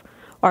myself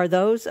are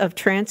those of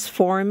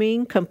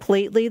transforming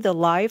completely the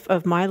life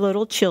of my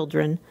little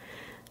children,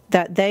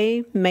 that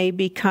they may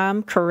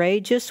become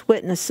courageous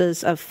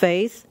witnesses of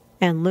faith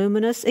and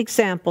luminous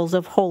examples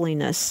of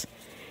holiness.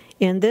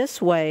 In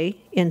this way,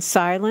 in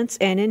silence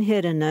and in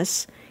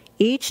hiddenness,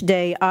 each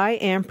day I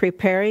am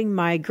preparing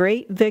my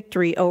great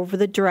victory over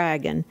the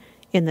dragon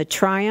in the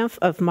triumph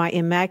of my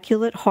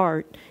Immaculate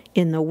Heart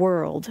in the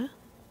world.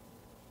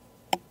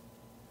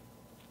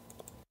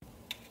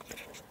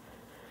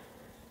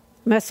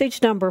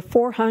 Message number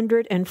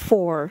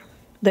 404,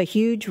 The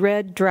Huge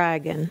Red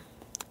Dragon,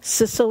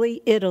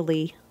 Sicily,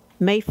 Italy,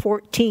 May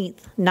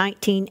 14th,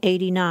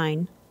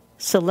 1989,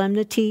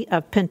 Solemnity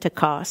of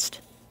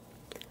Pentecost.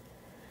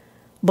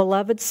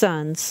 Beloved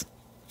sons,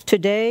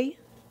 today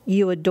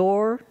you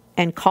adore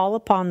and call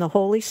upon the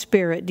Holy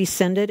Spirit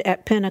descended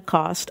at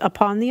Pentecost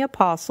upon the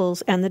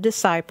apostles and the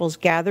disciples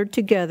gathered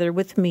together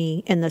with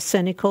me in the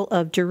Cenacle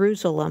of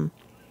Jerusalem.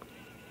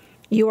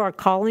 You are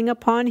calling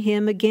upon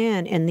him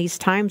again in these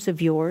times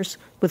of yours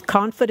with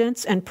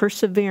confidence and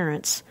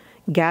perseverance,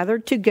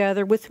 gathered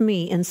together with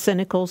me in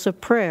cenacles of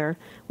prayer,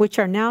 which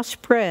are now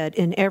spread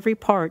in every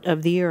part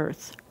of the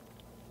earth.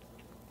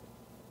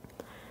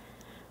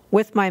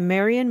 With my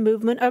Marian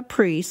movement of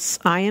priests,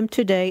 I am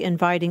today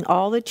inviting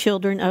all the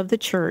children of the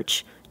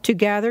Church to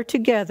gather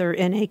together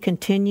in a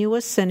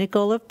continuous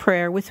cenacle of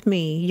prayer with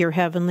me, your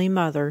Heavenly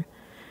Mother.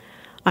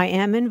 I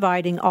am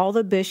inviting all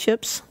the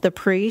bishops, the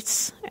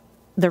priests,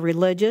 the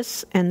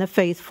religious, and the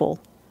faithful.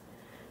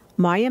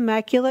 My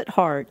Immaculate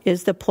Heart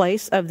is the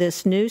place of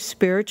this new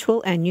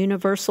spiritual and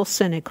universal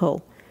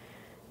cenacle.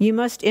 You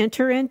must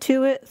enter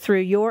into it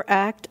through your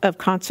act of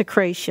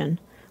consecration,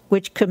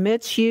 which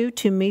commits you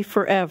to me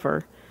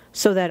forever,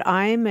 so that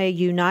I may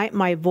unite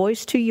my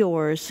voice to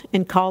yours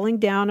in calling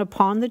down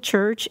upon the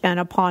Church and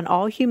upon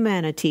all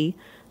humanity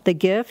the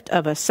gift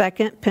of a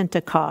second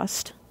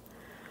Pentecost.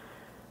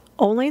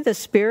 Only the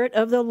Spirit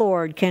of the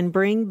Lord can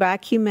bring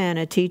back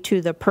humanity to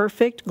the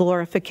perfect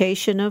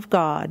glorification of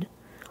God.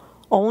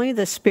 Only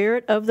the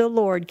Spirit of the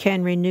Lord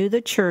can renew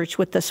the Church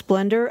with the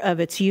splendor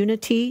of its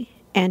unity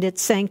and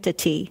its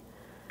sanctity.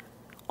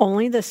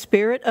 Only the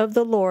Spirit of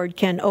the Lord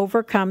can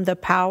overcome the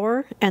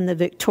power and the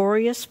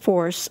victorious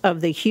force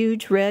of the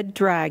huge red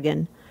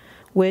dragon,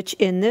 which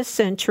in this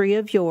century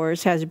of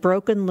yours has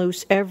broken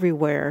loose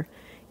everywhere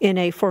in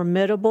a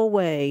formidable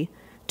way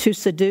to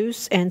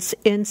seduce and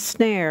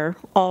ensnare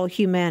all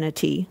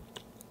humanity.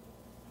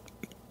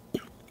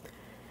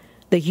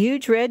 The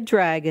huge red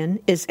dragon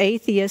is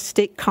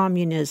atheistic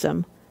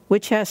communism,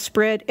 which has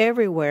spread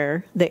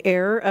everywhere the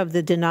error of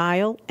the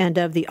denial and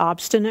of the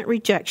obstinate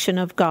rejection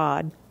of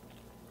God.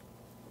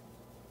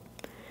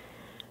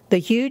 The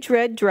huge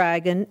red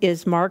dragon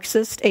is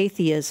Marxist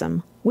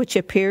atheism, which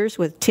appears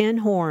with 10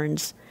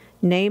 horns,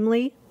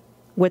 namely,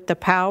 with the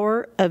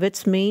power of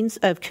its means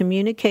of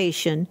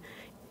communication,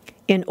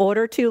 in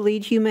order to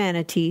lead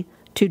humanity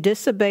to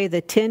disobey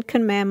the 10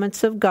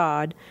 commandments of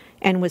God,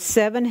 and with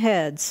 7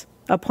 heads,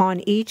 upon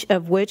each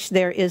of which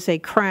there is a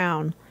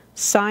crown,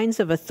 signs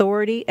of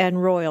authority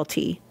and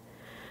royalty.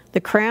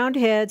 The crowned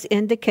heads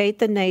indicate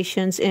the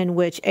nations in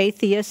which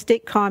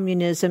atheistic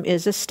communism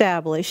is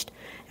established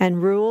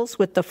and rules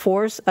with the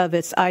force of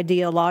its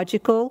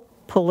ideological,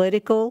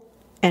 political,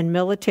 and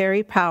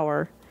military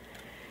power.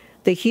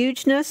 The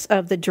hugeness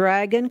of the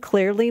dragon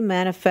clearly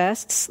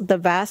manifests the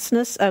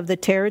vastness of the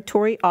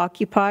territory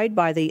occupied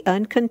by the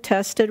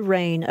uncontested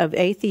reign of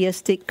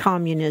atheistic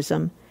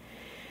communism.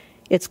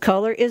 Its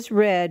color is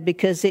red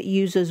because it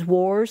uses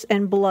wars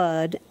and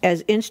blood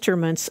as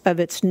instruments of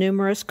its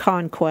numerous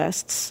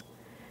conquests.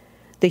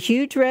 The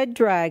huge red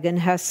dragon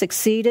has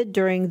succeeded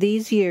during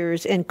these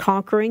years in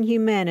conquering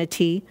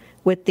humanity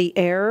with the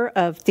error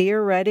of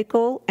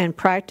theoretical and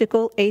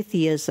practical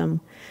atheism,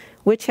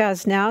 which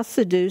has now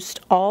seduced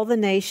all the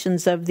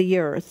nations of the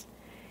earth.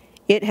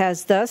 It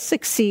has thus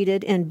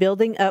succeeded in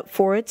building up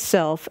for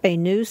itself a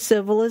new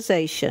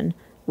civilization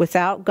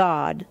without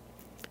God,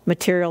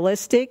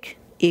 materialistic,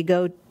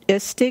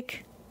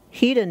 egoistic,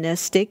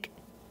 hedonistic,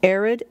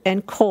 arid,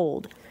 and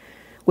cold,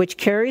 which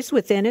carries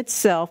within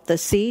itself the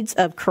seeds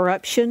of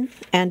corruption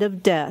and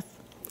of death.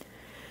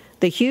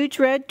 The huge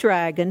red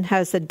dragon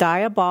has the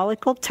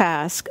diabolical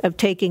task of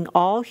taking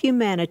all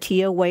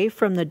humanity away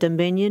from the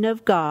dominion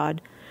of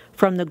God,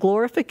 from the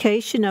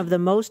glorification of the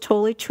Most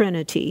Holy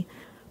Trinity,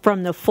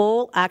 from the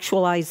full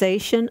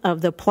actualization of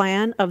the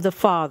plan of the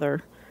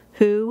Father,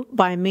 who,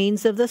 by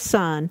means of the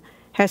Son,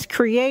 has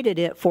created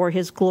it for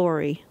His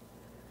glory.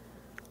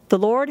 The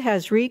Lord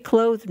has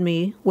reclothed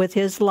me with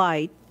His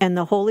light, and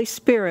the Holy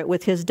Spirit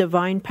with His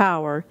divine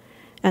power,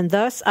 and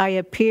thus I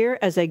appear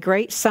as a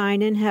great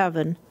sign in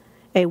heaven,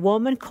 a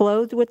woman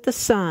clothed with the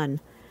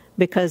sun,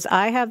 because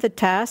I have the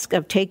task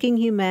of taking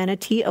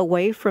humanity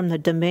away from the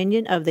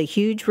dominion of the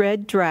huge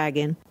red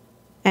dragon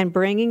and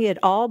bringing it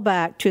all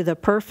back to the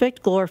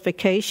perfect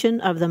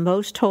glorification of the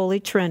Most Holy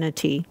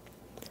Trinity.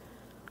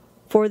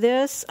 For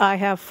this I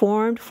have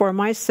formed for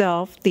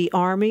myself the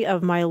army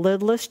of my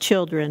lidless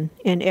children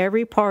in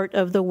every part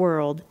of the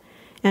world,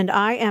 and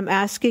I am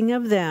asking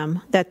of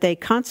them that they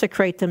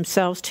consecrate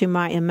themselves to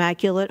my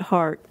Immaculate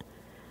Heart.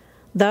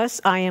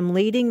 Thus I am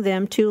leading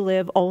them to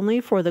live only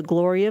for the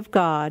glory of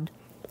God,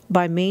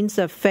 by means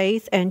of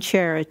faith and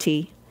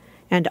charity,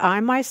 and I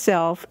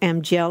myself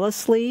am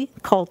jealously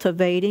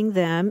cultivating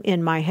them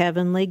in my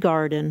heavenly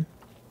garden.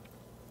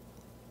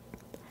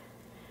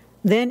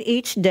 Then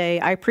each day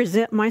I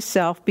present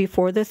myself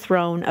before the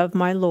throne of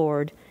my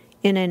Lord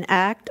in an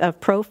act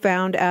of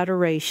profound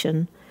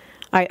adoration.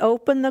 I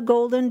open the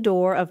golden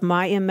door of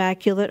my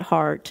Immaculate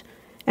Heart,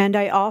 and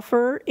I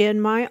offer in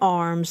my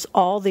arms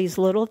all these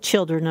little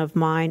children of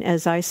mine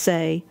as I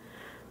say,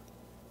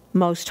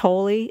 Most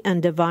Holy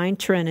and Divine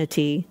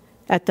Trinity,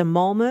 at the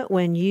moment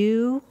when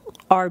you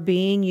are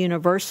being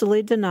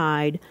universally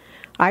denied,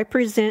 I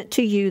present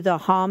to you the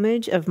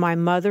homage of my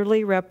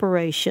motherly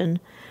reparation,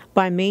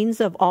 by means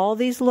of all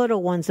these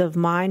little ones of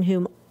mine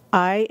whom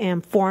I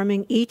am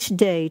forming each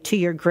day to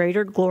your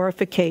greater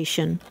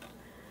glorification.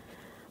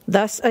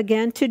 Thus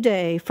again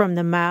today, from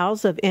the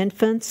mouths of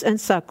infants and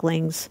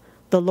sucklings,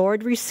 the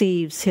Lord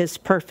receives His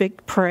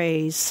perfect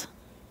praise.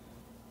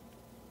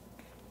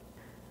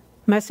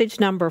 Message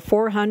number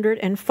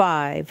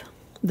 405,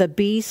 The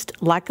Beast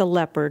Like a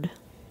Leopard.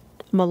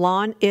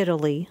 Milan,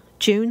 Italy,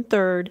 June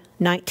 3rd,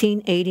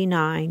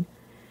 1989.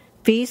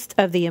 Feast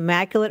of the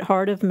Immaculate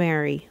Heart of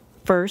Mary.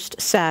 First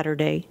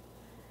Saturday.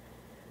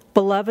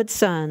 Beloved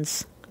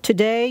sons,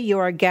 today you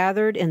are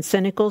gathered in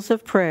cenacles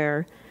of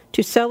prayer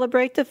to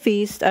celebrate the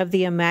feast of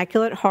the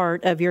Immaculate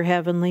Heart of your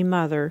Heavenly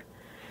Mother.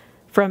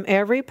 From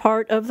every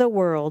part of the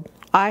world,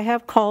 I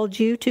have called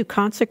you to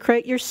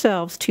consecrate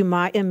yourselves to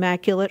my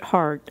Immaculate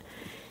Heart,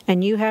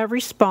 and you have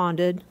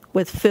responded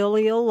with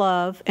filial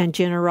love and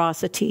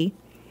generosity.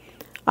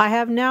 I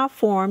have now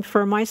formed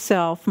for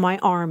myself my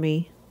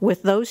army,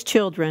 with those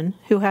children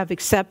who have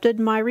accepted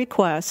my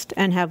request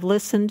and have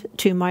listened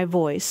to my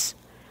voice.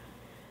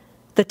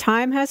 The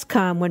time has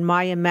come when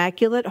my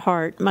Immaculate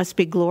Heart must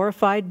be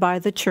glorified by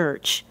the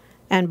Church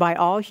and by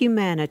all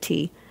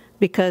humanity,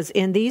 because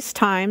in these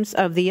times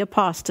of the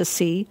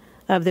apostasy,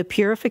 of the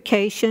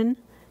purification,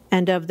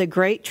 and of the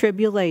great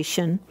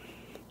tribulation,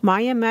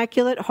 my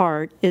Immaculate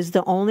Heart is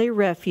the only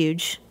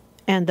refuge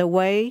and the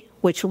way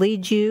which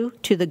leads you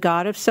to the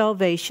God of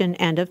salvation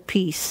and of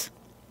peace.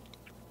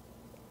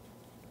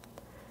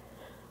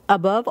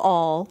 Above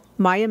all,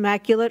 my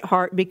Immaculate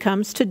Heart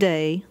becomes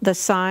today the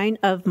sign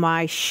of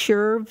my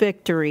sure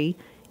victory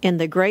in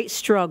the great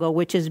struggle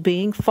which is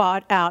being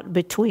fought out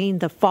between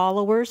the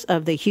followers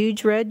of the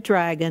huge red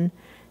dragon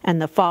and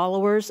the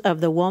followers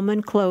of the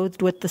woman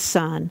clothed with the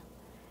sun.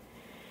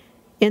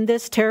 In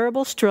this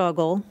terrible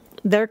struggle,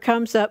 there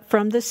comes up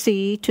from the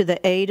sea to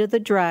the aid of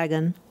the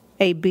dragon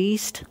a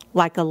beast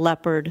like a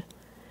leopard.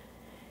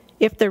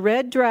 If the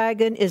red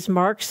dragon is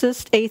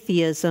Marxist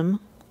atheism,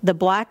 the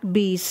black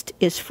beast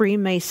is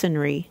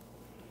Freemasonry.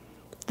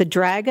 The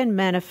dragon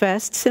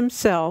manifests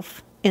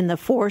himself in the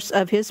force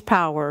of his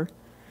power.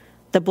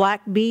 The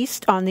black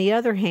beast, on the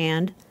other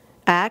hand,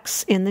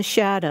 acts in the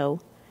shadow,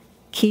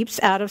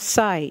 keeps out of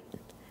sight,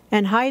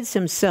 and hides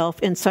himself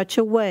in such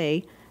a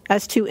way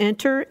as to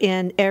enter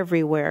in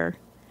everywhere.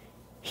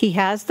 He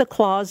has the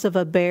claws of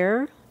a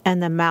bear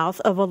and the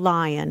mouth of a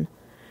lion,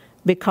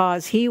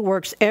 because he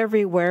works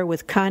everywhere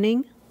with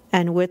cunning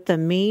and with the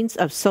means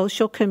of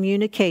social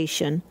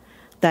communication,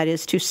 that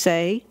is to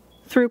say,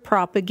 through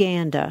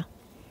propaganda.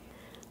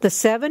 The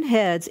 7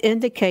 heads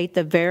indicate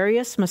the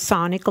various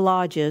Masonic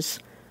lodges,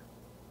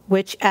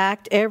 which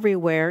act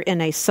everywhere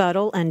in a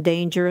subtle and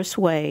dangerous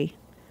way.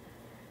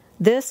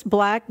 This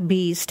black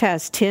beast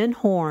has 10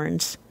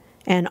 horns,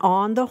 and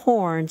on the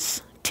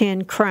horns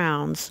 10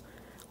 crowns,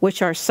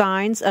 which are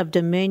signs of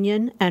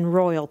dominion and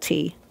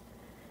royalty.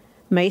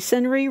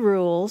 Masonry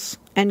rules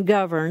and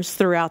governs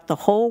throughout the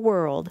whole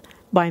world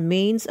by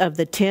means of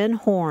the 10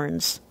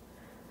 horns.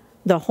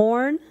 The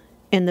horn,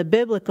 in the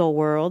biblical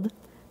world,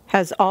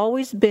 has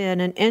always been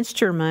an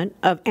instrument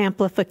of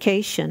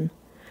amplification,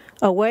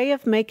 a way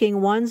of making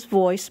one's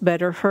voice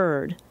better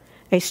heard,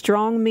 a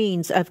strong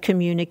means of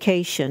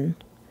communication.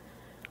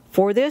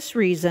 For this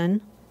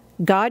reason,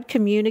 God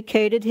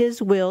communicated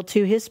His will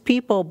to His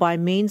people by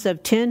means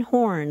of 10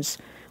 horns,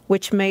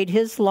 which made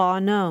His law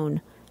known,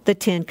 the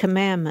 10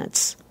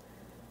 Commandments.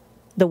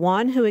 The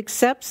one who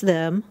accepts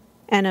them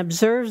and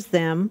observes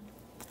them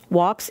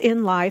walks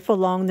in life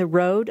along the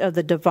road of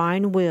the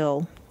divine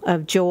will,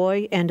 of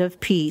joy and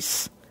of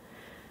peace.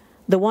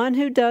 The one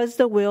who does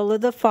the will of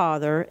the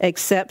Father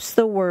accepts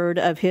the word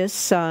of His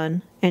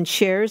Son and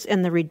shares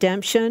in the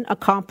redemption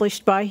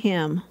accomplished by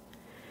Him.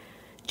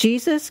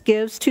 Jesus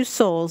gives to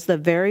souls the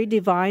very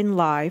divine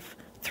life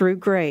through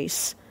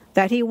grace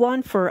that He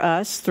won for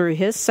us through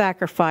His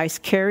sacrifice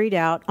carried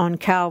out on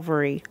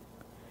Calvary.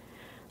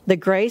 The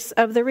grace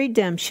of the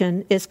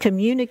redemption is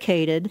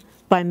communicated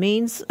by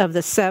means of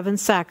the 7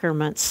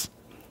 sacraments.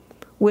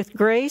 With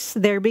grace,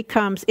 there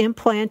becomes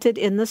implanted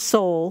in the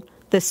soul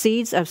the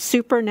seeds of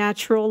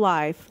supernatural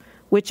life,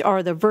 which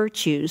are the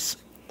virtues.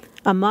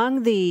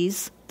 Among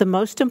these, the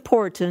most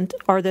important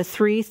are the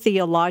 3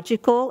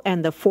 theological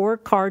and the 4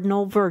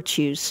 cardinal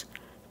virtues: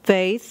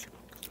 faith,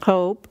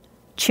 hope,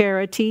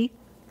 charity,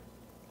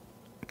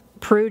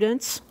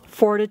 prudence,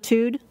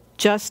 fortitude,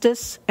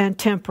 justice, and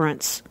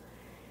temperance.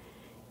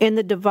 In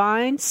the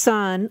divine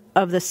Son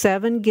of the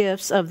 7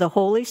 gifts of the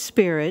Holy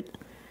Spirit,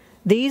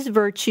 these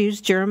virtues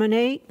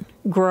germinate,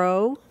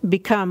 grow,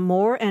 become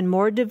more and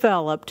more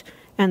developed,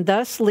 and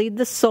thus lead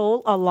the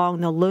soul along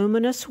the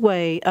luminous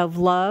way of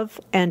love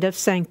and of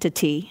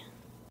sanctity.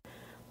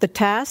 The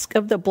task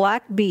of the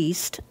black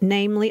beast,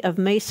 namely of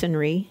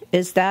Masonry,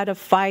 is that of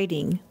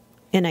fighting,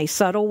 in a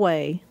subtle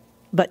way,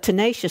 but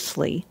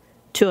tenaciously,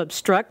 to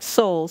obstruct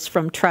souls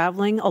from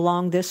traveling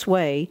along this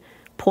way,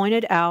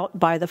 pointed out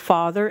by the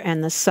Father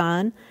and the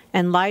Son,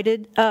 and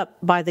lighted up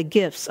by the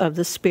gifts of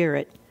the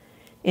Spirit.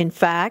 In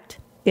fact,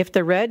 if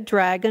the red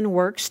dragon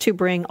works to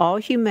bring all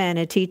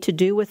humanity to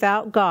do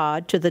without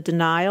God, to the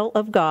denial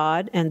of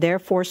God, and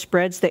therefore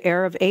spreads the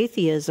air of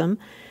atheism,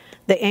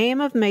 the aim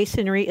of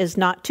Masonry is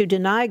not to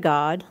deny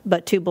God,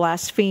 but to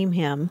blaspheme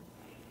Him.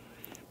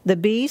 The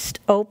beast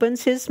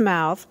opens his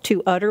mouth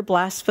to utter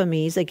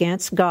blasphemies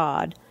against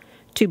God,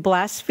 to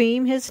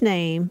blaspheme His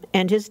name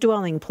and His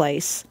dwelling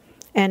place,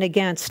 and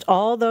against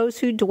all those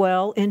who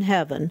dwell in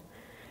heaven.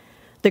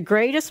 The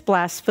greatest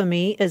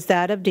blasphemy is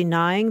that of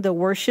denying the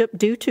worship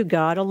due to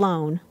God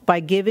alone by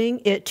giving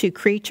it to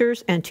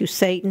creatures and to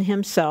Satan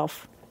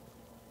himself.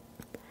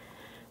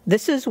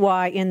 This is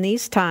why in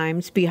these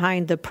times,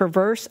 behind the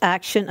perverse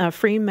action of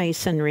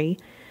Freemasonry,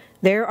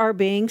 there are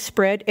being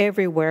spread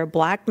everywhere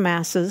black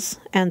masses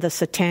and the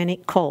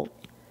satanic cult.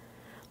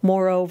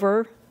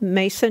 Moreover,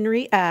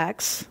 Masonry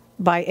acts,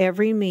 by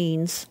every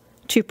means,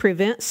 to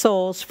prevent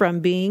souls from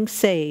being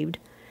saved,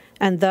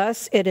 and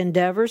thus it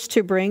endeavors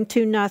to bring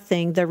to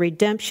nothing the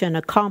redemption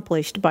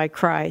accomplished by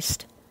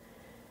Christ.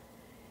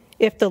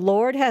 If the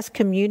Lord has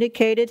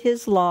communicated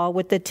His law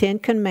with the 10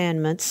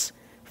 Commandments,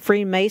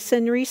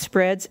 Freemasonry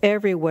spreads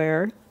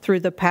everywhere,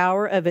 through the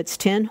power of its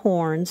 10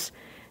 horns,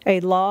 a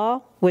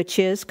law which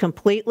is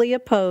completely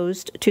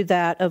opposed to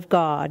that of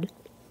God.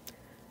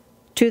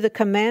 To the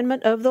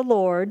commandment of the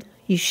Lord,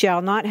 "You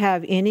shall not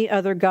have any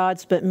other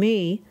gods but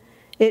me,"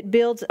 it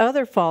builds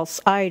other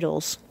false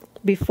idols,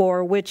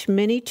 before which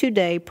many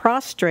today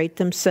prostrate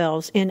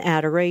themselves in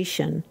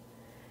adoration.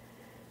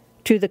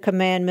 To the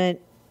commandment,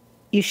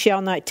 "You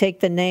shall not take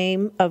the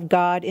name of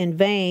God in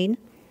vain,"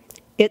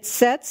 it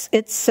sets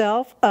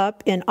itself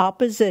up in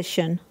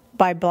opposition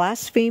by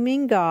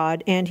blaspheming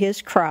God and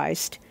His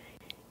Christ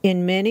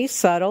in many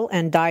subtle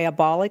and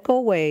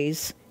diabolical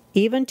ways,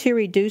 even to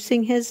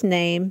reducing His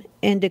name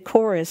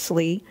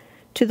indecorously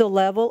to the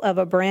level of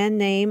a brand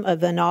name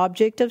of an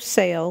object of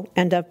sale,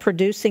 and of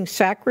producing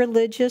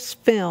sacrilegious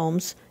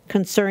films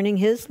concerning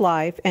His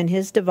life and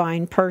His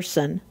divine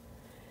person.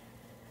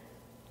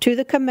 To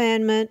the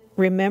commandment,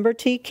 "Remember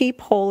to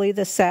keep holy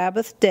the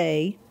Sabbath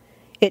day,"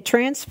 it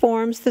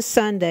transforms the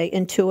Sunday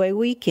into a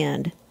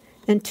weekend,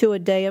 into a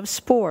day of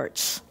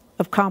sports,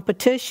 of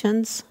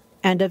competitions,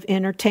 and of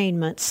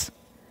entertainments.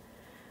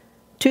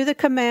 To the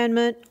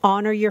commandment,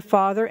 "Honor your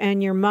father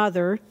and your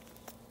mother,"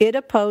 it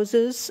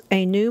opposes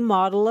a new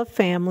model of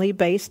family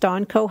based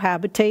on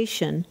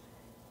cohabitation,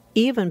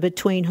 even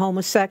between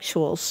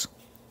homosexuals.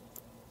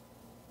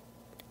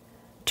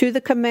 To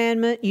the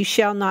commandment, "You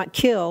shall not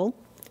kill,"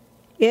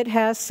 it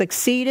has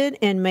succeeded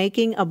in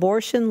making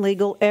abortion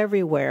legal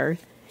everywhere,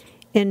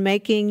 in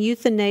making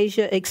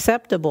euthanasia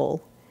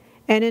acceptable,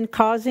 and in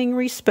causing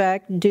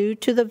respect due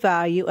to the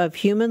value of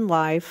human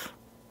life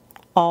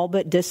all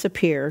but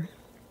disappear.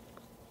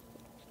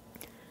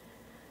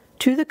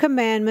 To the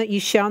commandment, you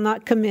shall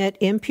not commit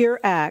impure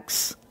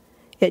acts,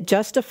 it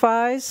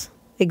justifies,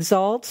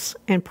 exalts,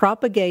 and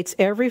propagates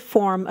every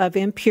form of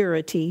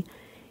impurity,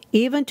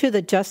 even to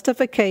the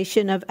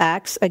justification of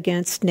acts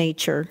against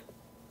nature.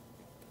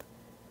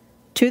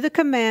 To the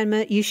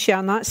commandment, you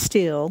shall not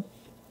steal,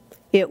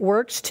 it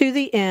works to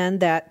the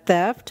end that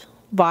theft,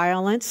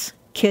 violence,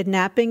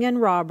 kidnapping,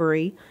 and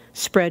robbery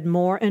spread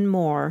more and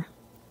more.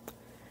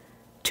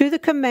 To the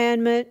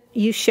commandment,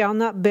 you shall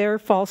not bear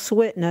false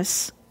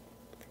witness,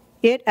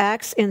 it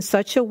acts in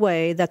such a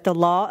way that the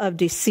law of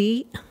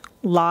deceit,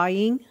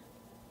 lying,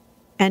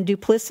 and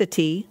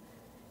duplicity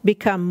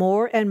become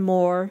more and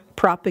more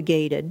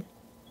propagated.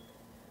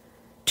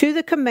 To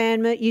the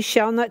commandment, you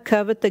shall not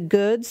covet the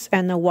goods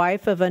and the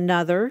wife of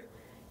another.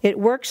 It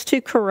works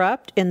to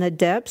corrupt in the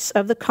depths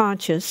of the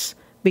conscience,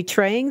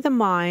 betraying the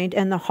mind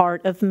and the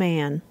heart of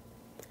man.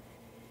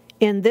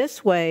 In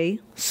this way,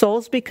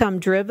 souls become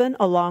driven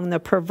along the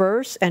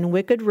perverse and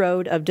wicked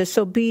road of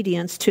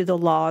disobedience to the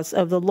laws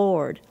of the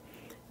Lord,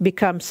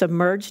 become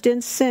submerged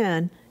in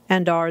sin,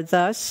 and are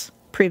thus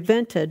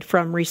prevented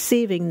from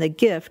receiving the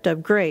gift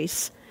of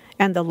grace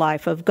and the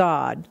life of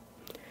God.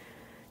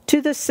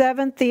 To the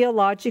 7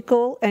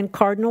 theological and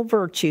cardinal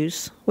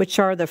virtues, which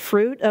are the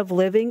fruit of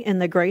living in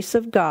the grace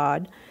of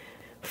God,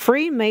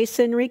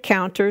 Freemasonry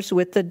counters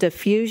with the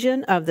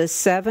diffusion of the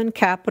 7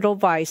 capital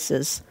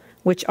vices,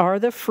 which are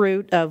the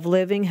fruit of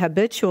living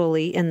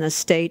habitually in the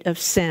state of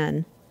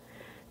sin.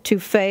 To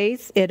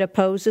faith, it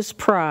opposes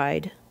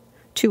pride.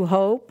 To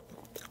hope,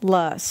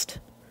 lust.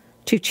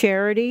 To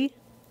charity,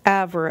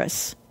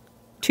 avarice.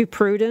 To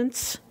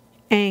prudence,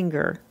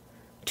 anger.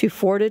 To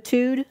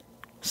fortitude,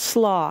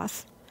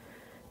 sloth.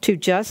 To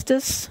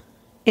justice,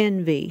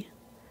 envy.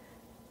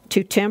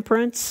 To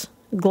temperance,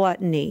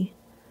 gluttony.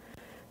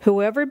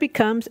 Whoever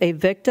becomes a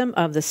victim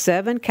of the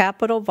 7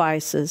 capital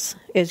vices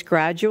is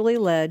gradually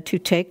led to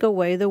take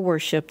away the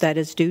worship that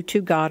is due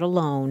to God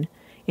alone,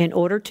 in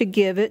order to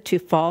give it to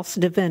false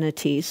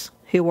divinities,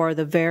 who are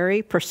the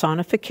very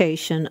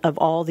personification of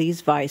all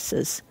these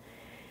vices.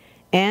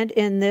 And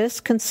in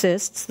this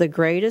consists the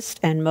greatest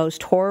and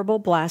most horrible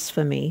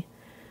blasphemy.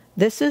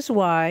 This is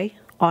why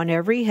on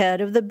every head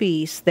of the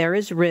beast there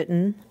is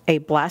written a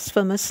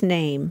blasphemous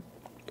name.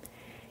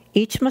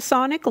 Each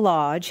Masonic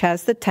lodge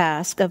has the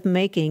task of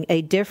making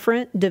a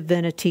different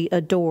divinity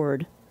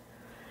adored.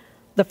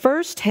 The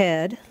first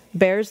head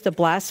bears the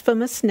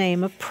blasphemous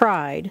name of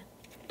pride,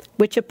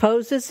 which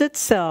opposes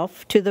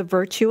itself to the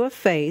virtue of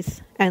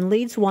faith and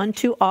leads one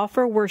to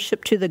offer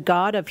worship to the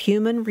God of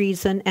human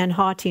reason and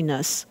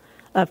haughtiness,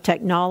 of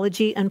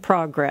technology and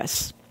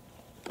progress.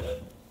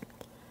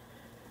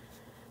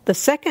 The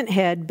second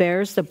head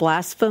bears the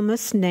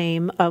blasphemous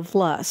name of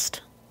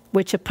lust,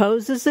 which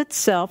opposes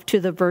itself to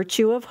the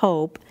virtue of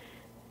hope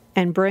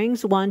and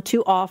brings one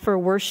to offer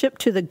worship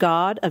to the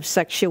god of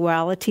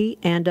sexuality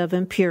and of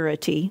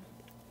impurity.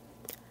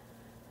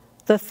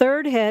 The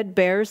third head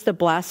bears the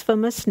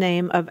blasphemous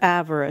name of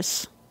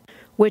avarice,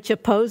 which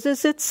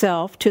opposes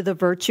itself to the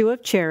virtue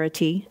of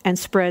charity and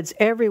spreads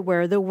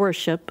everywhere the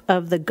worship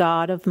of the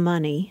god of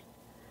money.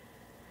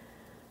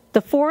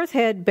 The fourth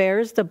head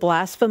bears the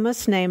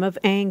blasphemous name of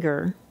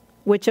anger,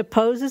 which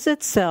opposes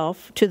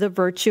itself to the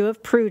virtue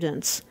of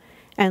prudence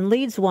and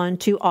leads one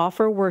to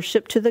offer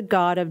worship to the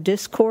god of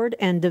discord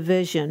and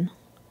division.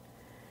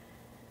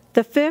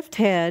 The fifth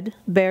head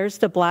bears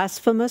the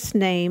blasphemous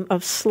name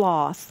of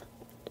sloth,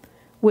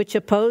 which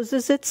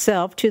opposes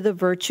itself to the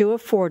virtue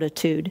of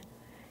fortitude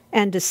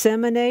and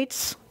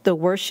disseminates the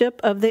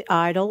worship of the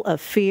idol of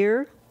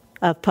fear,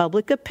 of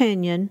public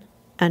opinion,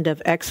 and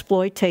of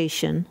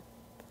exploitation.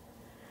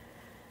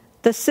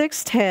 The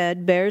sixth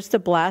head bears the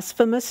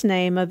blasphemous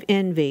name of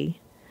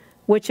envy,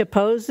 which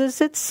opposes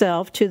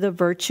itself to the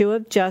virtue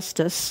of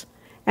justice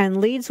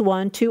and leads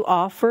one to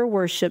offer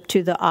worship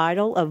to the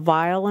idol of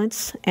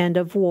violence and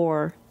of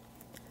war.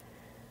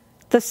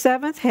 The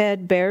seventh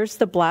head bears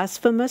the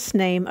blasphemous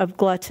name of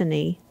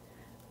gluttony,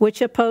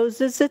 which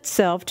opposes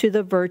itself to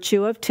the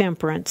virtue of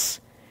temperance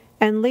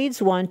and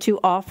leads one to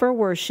offer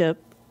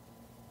worship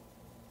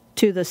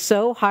to the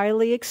so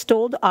highly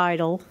extolled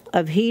idol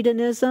of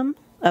hedonism,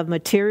 of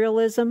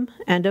materialism,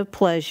 and of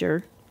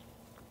pleasure.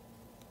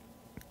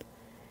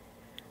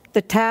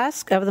 The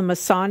task of the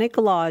Masonic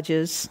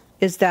lodges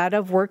is that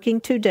of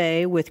working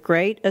today with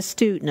great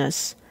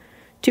astuteness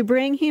to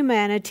bring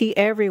humanity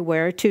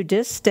everywhere to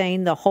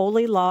disdain the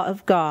holy law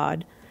of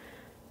God,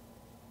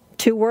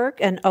 to work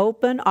an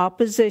open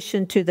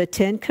opposition to the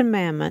 10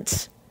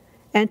 Commandments,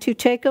 and to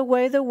take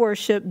away the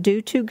worship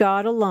due to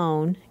God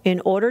alone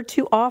in order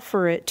to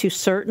offer it to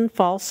certain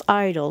false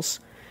idols,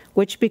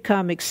 which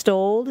become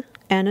extolled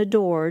and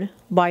adored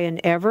by an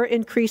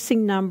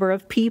ever-increasing number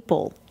of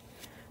people: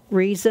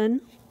 reason,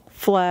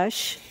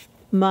 flesh,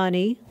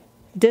 money,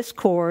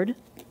 discord,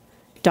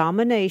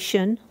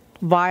 domination,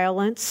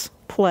 violence,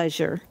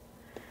 pleasure.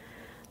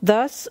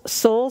 Thus,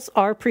 souls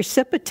are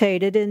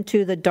precipitated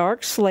into the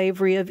dark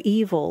slavery of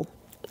evil,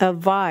 of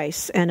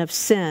vice, and of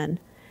sin,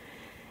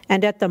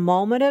 and at the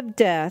moment of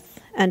death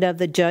and of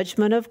the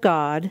judgment of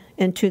God,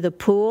 into the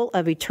pool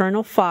of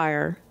eternal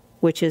fire,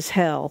 which is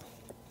hell.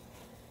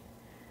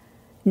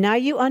 Now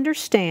you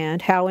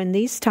understand how in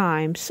these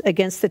times,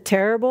 against the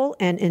terrible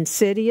and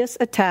insidious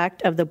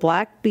attack of the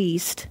black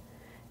beast,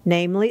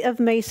 namely of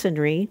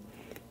Masonry,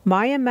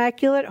 my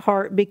Immaculate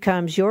Heart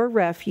becomes your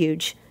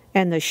refuge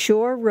and the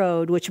sure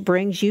road which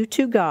brings you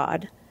to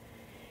God.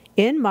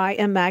 In my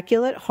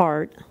Immaculate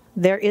Heart,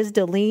 there is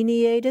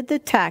delineated the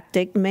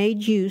tactic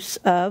made use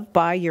of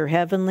by your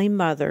Heavenly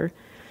Mother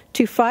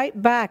to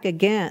fight back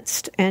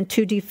against and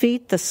to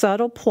defeat the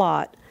subtle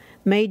plot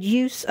made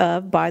use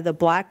of by the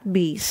black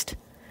beast.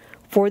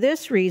 For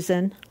this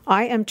reason,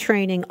 I am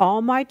training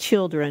all my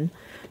children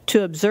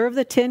to observe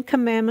the 10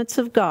 Commandments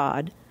of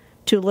God,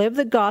 to live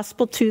the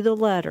gospel to the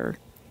letter,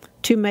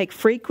 to make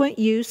frequent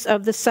use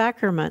of the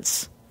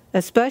sacraments,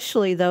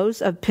 especially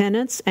those of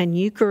penance and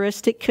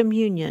Eucharistic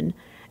communion,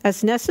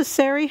 as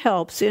necessary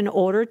helps in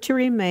order to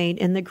remain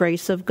in the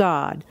grace of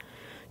God,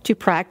 to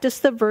practice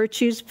the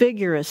virtues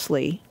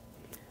vigorously,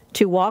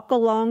 to walk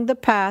along the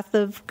path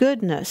of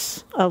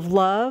goodness, of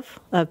love,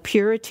 of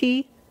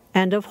purity,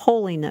 and of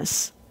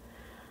holiness.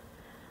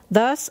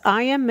 Thus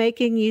I am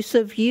making use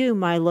of you,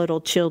 my little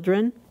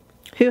children,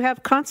 who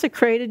have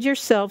consecrated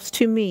yourselves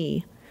to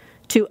me,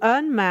 to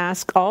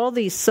unmask all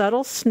these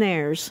subtle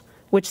snares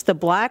which the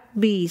black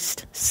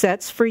beast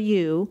sets for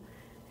you,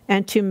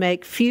 and to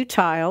make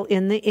futile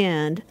in the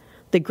end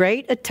the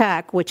great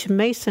attack which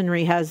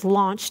Masonry has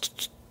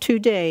launched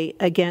today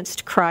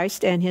against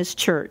Christ and his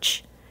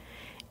Church.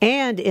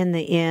 And in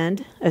the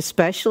end,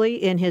 especially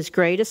in his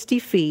greatest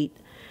defeat,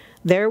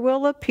 there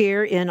will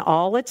appear in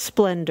all its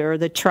splendor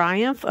the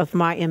triumph of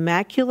my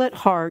Immaculate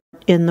Heart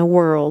in the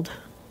world.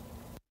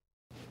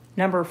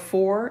 Number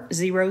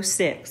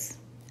 406,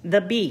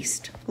 The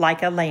Beast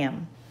Like a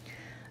Lamb.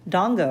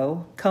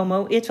 Dongo,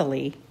 Como,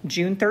 Italy,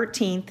 June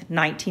 13,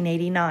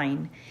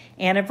 1989,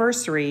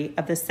 anniversary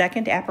of the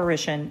second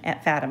apparition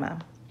at Fatima.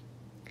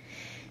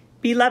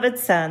 Beloved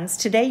sons,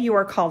 today you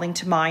are calling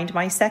to mind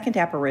my second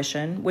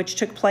apparition, which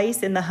took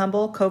place in the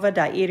humble Cova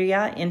da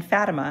Iria in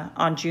Fatima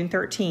on June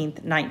 13,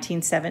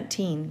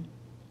 1917.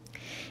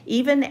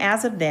 Even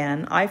as of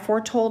then, I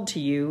foretold to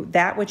you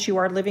that which you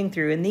are living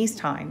through in these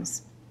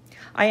times.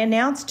 I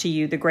announced to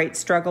you the great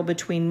struggle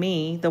between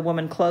me, the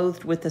woman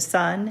clothed with the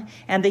sun,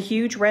 and the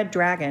huge red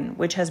dragon,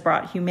 which has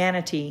brought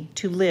humanity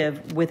to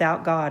live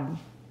without God.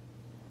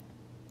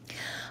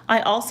 I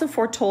also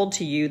foretold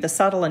to you the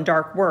subtle and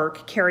dark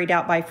work carried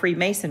out by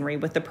Freemasonry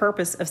with the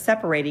purpose of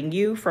separating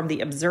you from the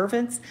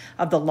observance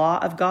of the law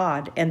of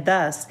God, and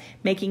thus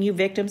making you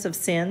victims of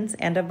sins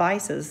and of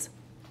vices.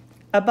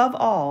 Above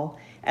all,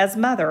 as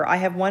mother, I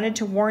have wanted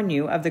to warn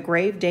you of the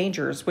grave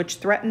dangers which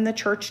threaten the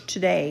Church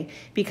today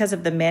because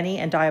of the many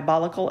and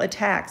diabolical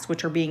attacks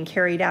which are being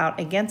carried out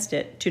against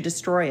it to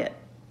destroy it.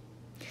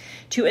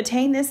 To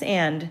attain this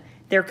end,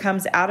 there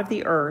comes out of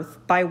the earth,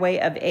 by way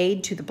of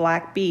aid to the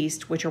black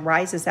beast which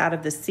arises out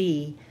of the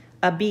sea,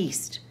 a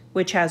beast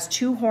which has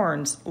 2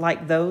 horns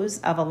like those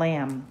of a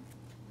lamb.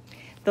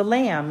 The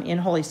lamb in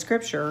Holy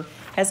Scripture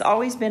has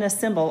always been a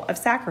symbol of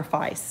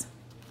sacrifice.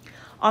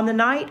 On the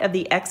night of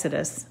the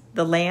Exodus,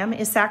 the lamb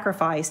is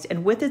sacrificed,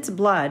 and with its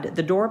blood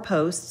the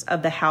doorposts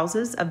of the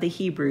houses of the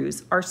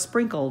Hebrews are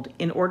sprinkled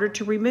in order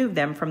to remove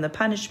them from the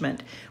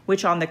punishment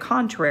which, on the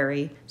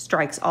contrary,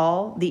 strikes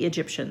all the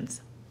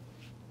Egyptians.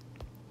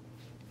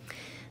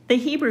 The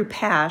Hebrew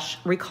Pasch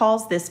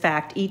recalls this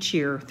fact each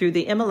year through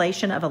the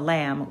immolation of a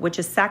lamb which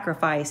is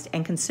sacrificed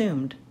and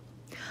consumed.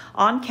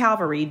 On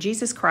Calvary,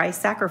 Jesus Christ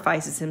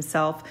sacrifices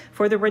himself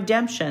for the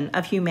redemption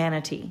of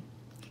humanity.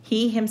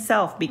 He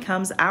himself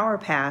becomes our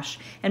Pasch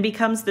and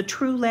becomes the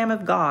true Lamb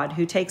of God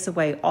who takes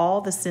away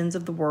all the sins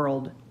of the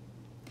world.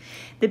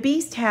 The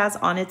beast has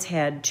on its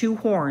head 2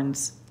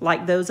 horns,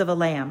 like those of a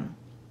lamb.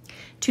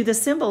 To the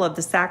symbol of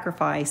the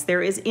sacrifice,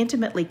 there is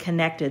intimately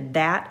connected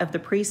that of the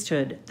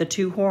priesthood, the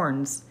 2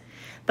 horns.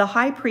 The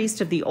high priest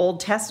of the Old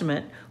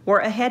Testament wore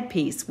a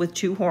headpiece with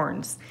 2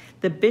 horns.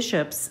 The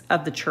bishops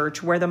of the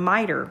church wear the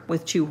mitre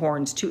with 2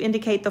 horns to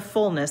indicate the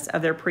fullness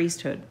of their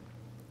priesthood.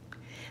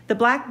 The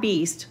black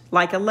beast,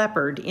 like a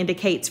leopard,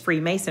 indicates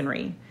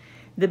Freemasonry.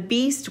 The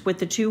beast with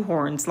the 2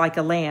 horns, like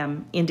a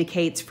lamb,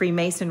 indicates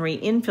Freemasonry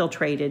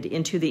infiltrated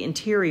into the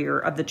interior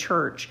of the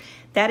church,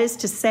 that is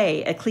to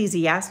say,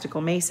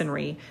 ecclesiastical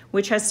Masonry,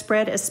 which has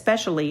spread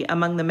especially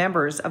among the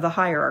members of the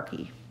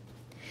hierarchy.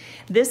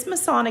 This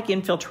Masonic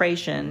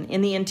infiltration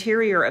in the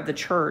interior of the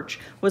church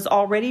was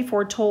already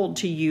foretold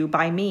to you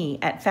by me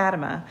at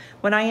Fatima,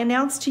 when I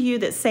announced to you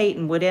that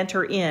Satan would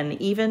enter in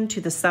even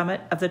to the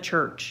summit of the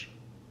church.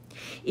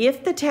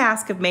 If the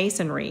task of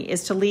Masonry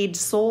is to lead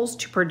souls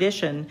to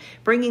perdition,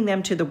 bringing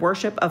them to the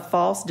worship of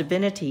false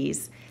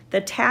divinities,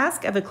 the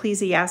task of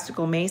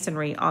ecclesiastical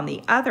Masonry, on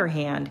the other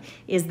hand,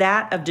 is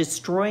that of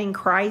destroying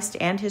Christ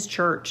and his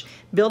church,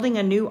 building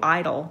a new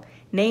idol,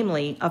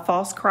 namely a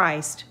false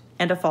Christ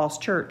and a false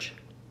church.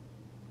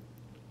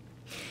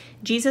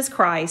 Jesus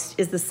Christ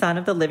is the Son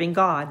of the living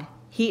God.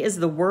 He is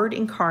the Word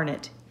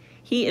incarnate.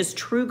 He is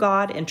true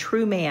God and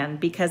true man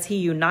because he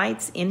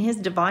unites in his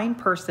divine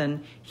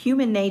person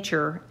human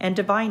nature and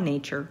divine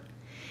nature.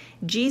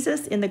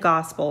 Jesus in the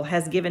Gospel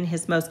has given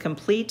his most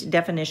complete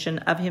definition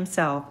of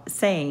himself,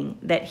 saying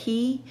that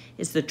he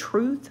is the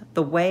truth,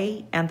 the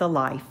way, and the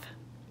life.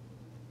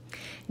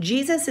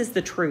 Jesus is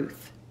the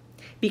truth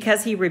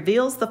because he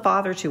reveals the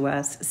Father to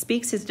us,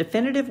 speaks his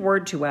definitive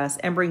word to us,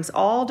 and brings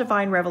all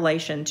divine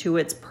revelation to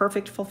its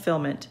perfect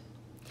fulfillment.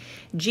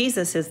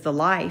 Jesus is the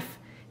life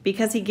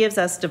because he gives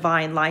us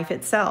divine life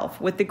itself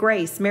with the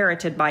grace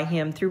merited by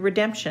him through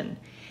redemption,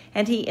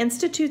 and he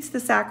institutes the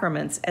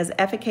sacraments as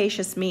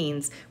efficacious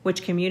means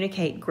which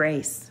communicate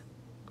grace.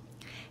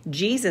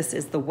 Jesus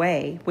is the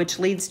way which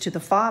leads to the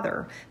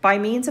Father by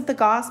means of the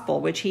gospel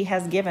which he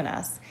has given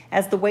us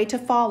as the way to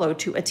follow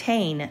to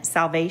attain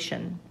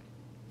salvation.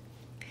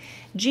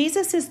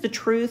 Jesus is the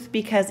truth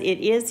because it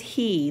is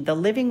he, the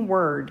living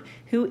Word,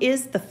 who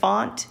is the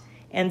font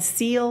and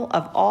seal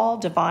of all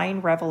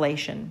divine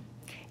revelation.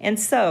 And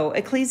so,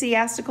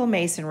 ecclesiastical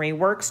Masonry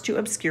works to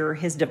obscure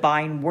his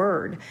divine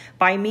word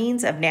by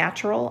means of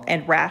natural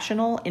and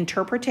rational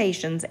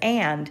interpretations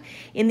and,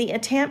 in the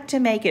attempt to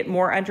make it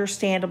more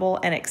understandable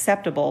and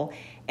acceptable,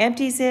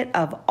 empties it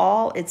of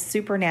all its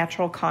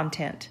supernatural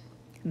content.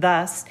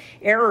 Thus,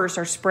 errors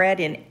are spread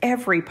in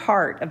every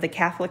part of the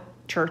Catholic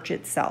Church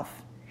itself.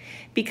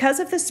 Because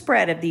of the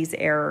spread of these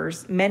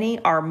errors, many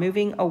are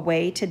moving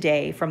away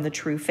today from the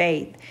true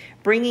faith,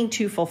 bringing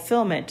to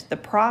fulfillment the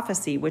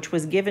prophecy which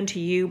was given to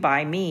you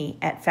by me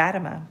at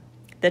Fatima.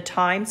 The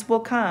times will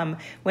come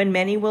when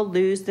many will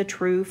lose the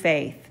true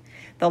faith.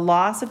 The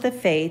loss of the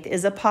faith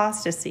is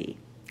apostasy.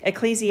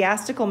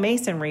 Ecclesiastical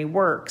Masonry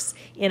works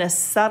in a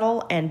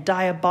subtle and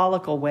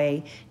diabolical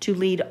way to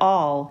lead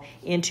all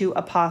into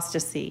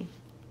apostasy.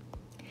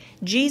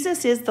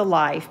 Jesus is the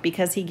life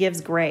because he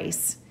gives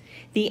grace.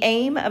 The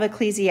aim of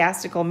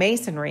ecclesiastical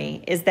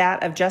Masonry is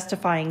that of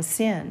justifying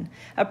sin,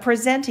 of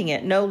presenting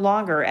it no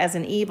longer as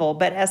an evil,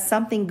 but as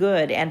something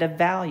good and of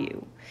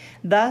value.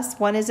 Thus,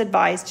 one is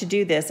advised to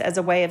do this as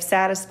a way of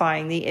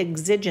satisfying the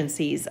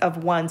exigencies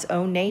of one's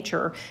own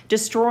nature,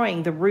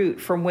 destroying the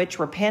root from which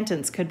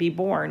repentance could be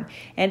born,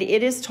 and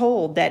it is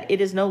told that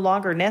it is no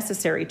longer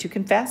necessary to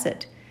confess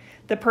it.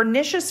 The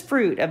pernicious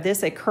fruit of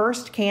this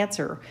accursed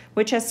cancer,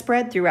 which has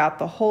spread throughout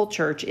the whole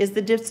church, is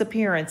the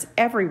disappearance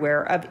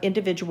everywhere of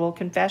individual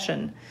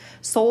confession.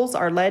 Souls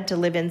are led to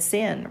live in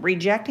sin,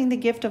 rejecting the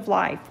gift of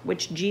life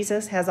which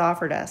Jesus has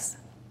offered us.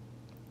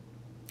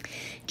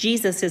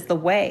 Jesus is the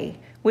way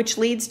which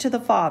leads to the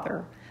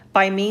Father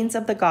by means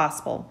of the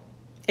gospel.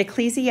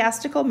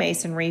 Ecclesiastical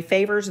Masonry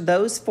favors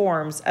those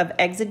forms of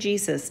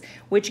exegesis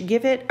which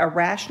give it a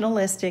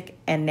rationalistic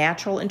and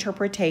natural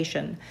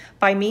interpretation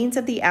by means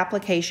of the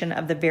application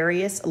of the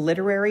various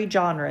literary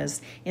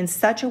genres in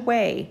such a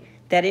way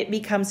that it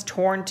becomes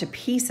torn to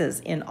pieces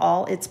in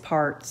all its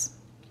parts.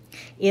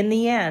 In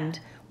the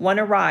end, one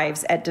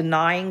arrives at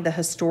denying the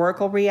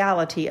historical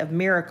reality of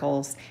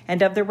miracles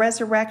and of the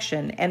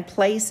resurrection and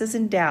places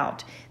in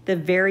doubt the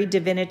very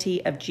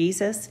divinity of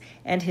Jesus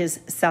and his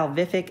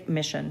salvific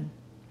mission.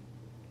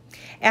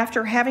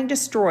 After having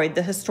destroyed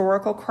the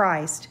historical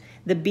Christ,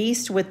 the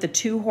beast with the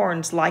two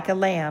horns like a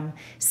lamb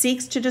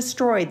seeks to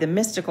destroy the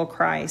mystical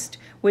Christ,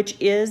 which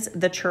is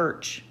the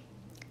Church.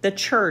 The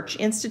Church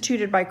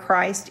instituted by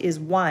Christ is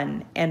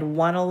one and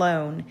one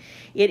alone.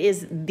 It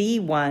is the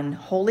one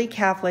Holy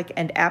Catholic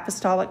and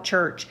Apostolic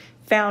Church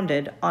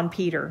founded on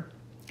Peter.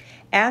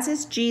 As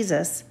is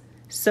Jesus,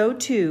 so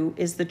too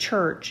is the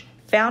Church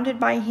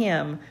founded by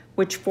him,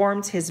 which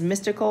forms his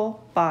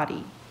mystical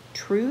body,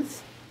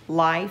 truth,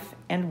 life,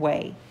 and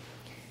way.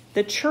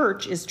 The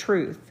Church is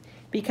truth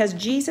because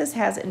Jesus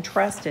has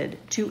entrusted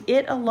to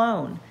it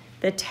alone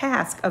the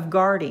task of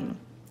guarding,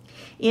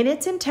 in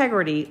its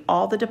integrity,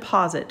 all the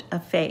deposit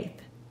of faith.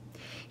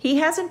 He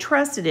has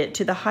entrusted it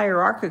to the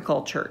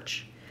hierarchical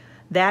Church,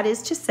 that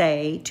is to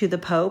say, to the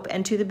Pope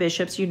and to the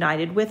bishops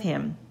united with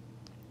him.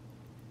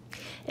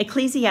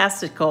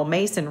 Ecclesiastical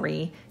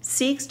Masonry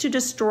seeks to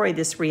destroy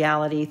this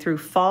reality through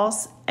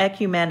false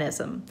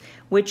ecumenism,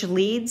 which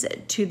leads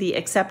to the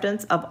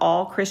acceptance of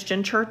all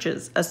Christian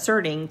churches,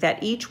 asserting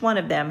that each one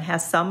of them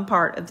has some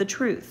part of the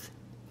truth.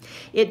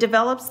 It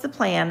develops the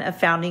plan of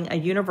founding a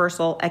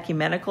universal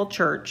ecumenical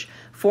church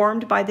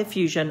formed by the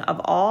fusion of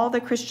all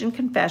the Christian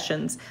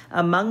confessions,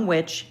 among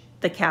which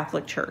the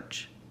Catholic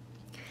Church.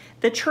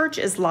 The Church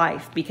is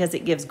life because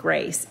it gives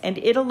grace, and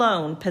it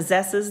alone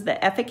possesses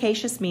the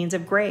efficacious means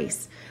of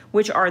grace,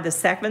 which are the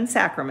 7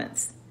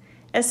 sacraments.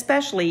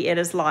 Especially it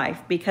is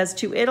life because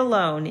to it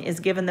alone is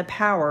given the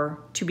power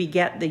to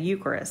beget the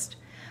Eucharist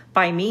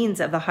by means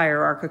of the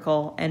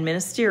hierarchical and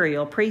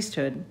ministerial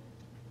priesthood.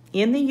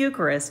 In the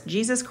Eucharist,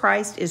 Jesus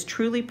Christ is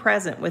truly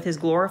present with his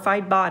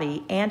glorified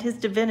body and his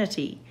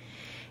divinity.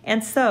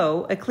 And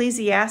so,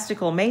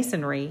 ecclesiastical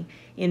Masonry,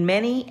 in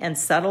many and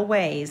subtle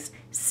ways,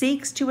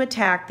 seeks to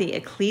attack the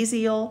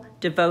ecclesial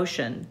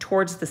devotion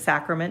towards the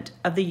sacrament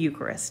of the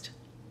Eucharist.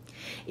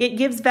 It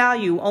gives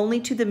value only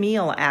to the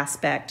meal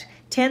aspect,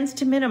 tends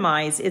to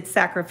minimize its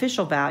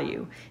sacrificial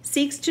value,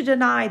 seeks to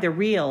deny the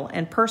real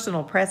and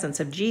personal presence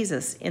of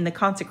Jesus in the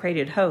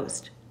consecrated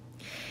host.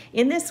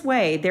 In this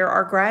way, there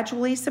are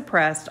gradually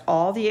suppressed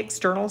all the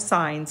external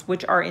signs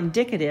which are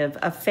indicative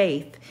of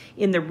faith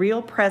in the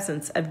real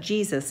presence of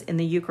Jesus in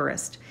the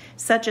Eucharist,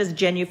 such as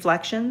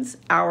genuflections,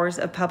 hours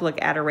of public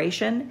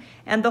adoration,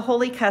 and the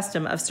holy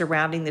custom of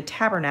surrounding the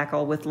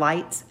tabernacle with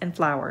lights and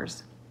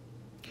flowers.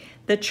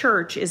 The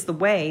Church is the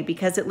way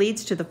because it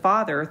leads to the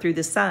Father through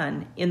the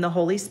Son in the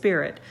Holy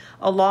Spirit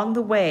along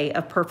the way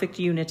of perfect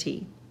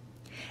unity.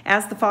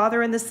 As the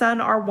Father and the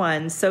Son are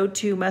one, so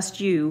too must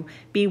you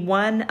be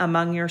one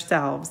among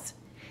yourselves.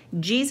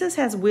 Jesus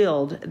has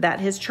willed that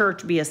his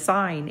church be a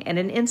sign and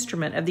an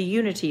instrument of the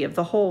unity of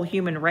the whole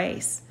human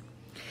race.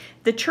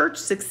 The church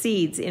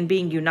succeeds in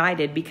being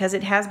united because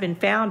it has been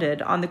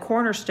founded on the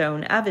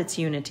cornerstone of its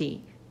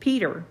unity,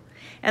 Peter,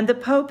 and the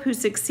Pope who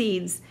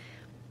succeeds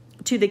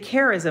to the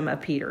charism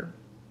of Peter.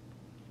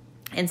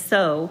 And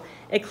so,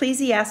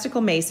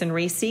 ecclesiastical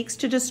masonry seeks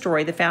to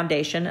destroy the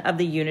foundation of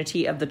the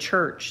unity of the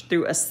Church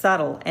through a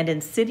subtle and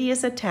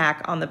insidious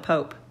attack on the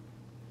Pope.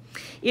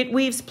 It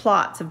weaves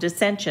plots of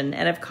dissension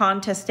and of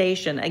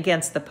contestation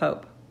against the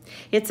Pope.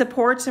 It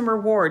supports and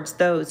rewards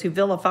those who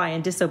vilify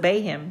and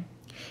disobey him.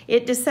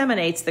 It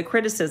disseminates the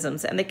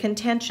criticisms and the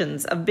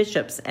contentions of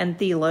bishops and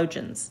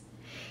theologians.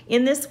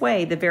 In this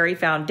way, the very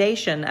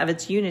foundation of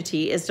its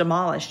unity is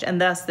demolished,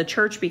 and thus the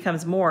Church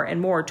becomes more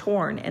and more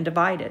torn and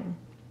divided.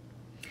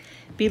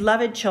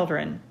 Beloved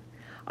children,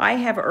 I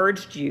have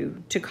urged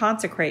you to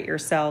consecrate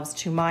yourselves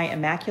to my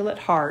Immaculate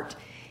Heart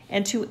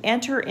and to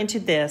enter into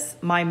this,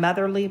 my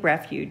motherly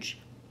refuge,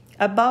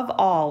 above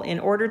all, in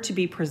order to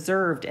be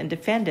preserved and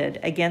defended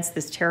against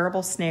this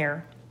terrible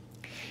snare.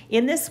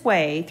 In this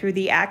way, through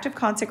the act of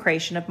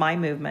consecration of my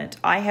movement,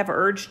 I have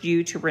urged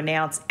you to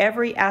renounce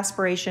every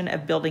aspiration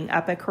of building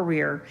up a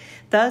career.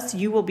 Thus,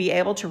 you will be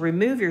able to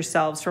remove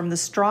yourselves from the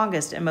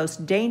strongest and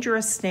most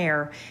dangerous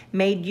snare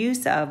made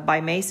use of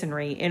by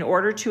Masonry in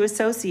order to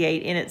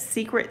associate in its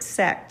secret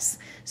sects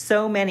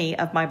so many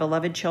of my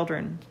beloved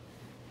children.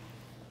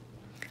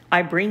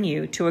 I bring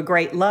you to a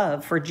great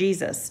love for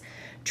Jesus,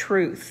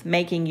 truth,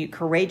 making you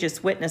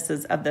courageous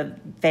witnesses of the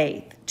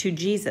faith, to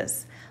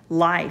Jesus,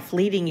 life,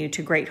 leading you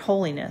to great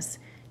holiness,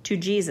 to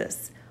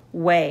Jesus,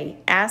 way,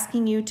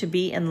 asking you to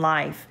be in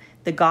life,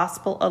 the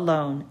gospel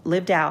alone,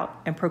 lived out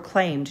and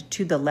proclaimed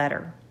to the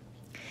letter.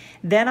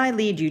 Then I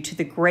lead you to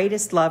the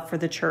greatest love for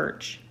the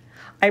Church.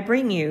 I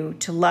bring you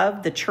to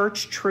love the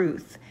Church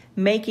truth,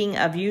 making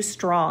of you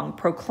strong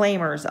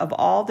proclaimers of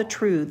all the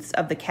truths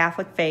of the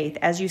Catholic faith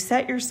as you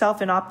set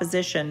yourself in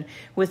opposition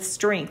with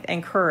strength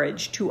and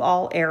courage to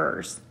all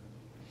errors.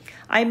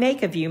 I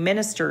make of you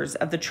ministers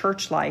of the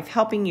church life,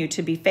 helping you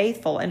to be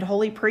faithful and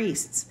holy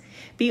priests.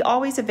 Be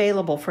always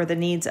available for the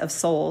needs of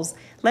souls.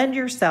 Lend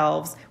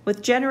yourselves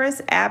with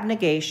generous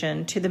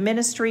abnegation to the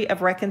ministry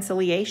of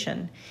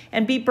reconciliation,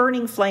 and be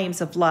burning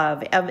flames of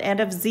love and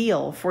of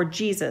zeal for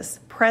Jesus,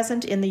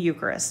 present in the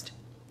Eucharist.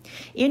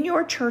 In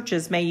your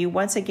churches may you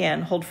once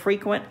again hold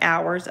frequent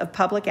hours of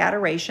public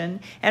adoration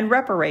and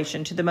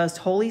reparation to the most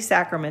holy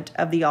sacrament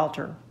of the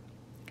altar.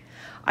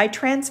 I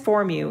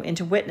transform you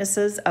into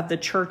witnesses of the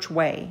Church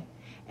way,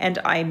 and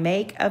I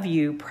make of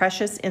you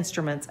precious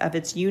instruments of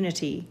its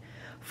unity.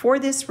 For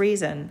this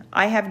reason,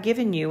 I have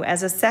given you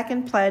as a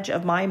second pledge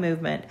of my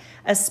movement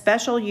a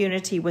special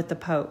unity with the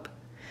Pope.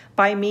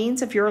 By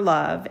means of your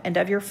love and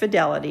of your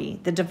fidelity,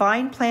 the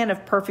divine plan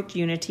of perfect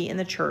unity in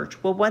the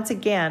Church will once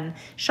again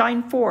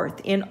shine forth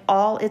in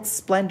all its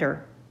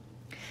splendor.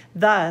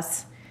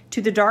 Thus,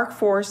 to the dark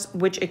force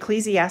which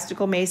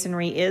ecclesiastical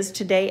masonry is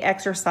today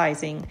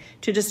exercising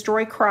to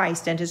destroy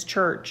Christ and his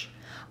Church,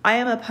 I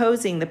am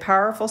opposing the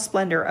powerful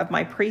splendor of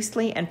my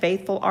priestly and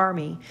faithful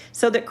army,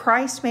 so that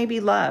Christ may be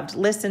loved,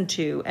 listened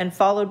to, and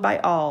followed by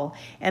all,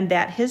 and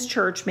that his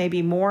Church may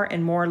be more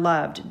and more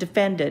loved,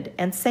 defended,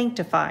 and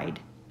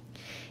sanctified.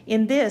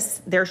 In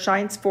this there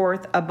shines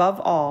forth above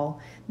all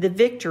the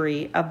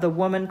victory of the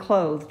woman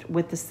clothed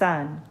with the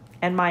sun,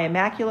 and my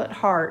Immaculate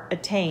Heart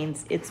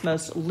attains its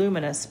most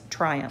luminous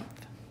triumph.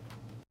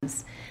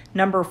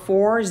 Number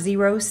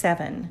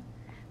 407,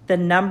 the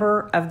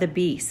number of the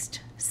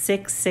beast,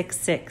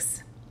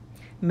 666.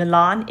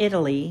 Milan,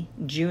 Italy,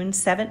 June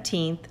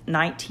 17,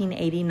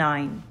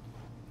 1989.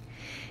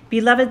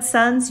 Beloved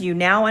sons, you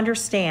now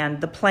understand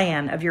the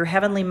plan of your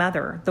Heavenly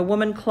Mother, the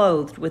woman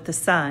clothed with the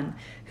sun,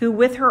 who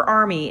with her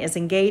army is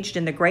engaged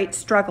in the great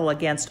struggle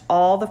against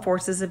all the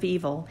forces of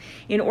evil,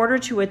 in order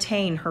to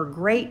attain her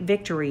great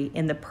victory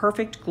in the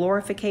perfect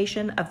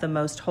glorification of the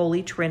most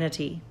holy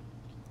Trinity.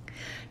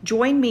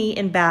 Join me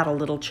in battle,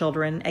 little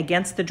children,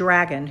 against the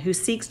dragon who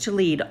seeks to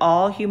lead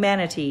all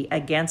humanity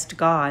against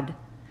God.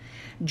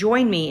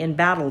 Join me in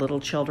battle, little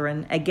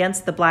children,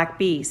 against the black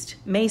beast,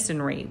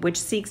 Masonry, which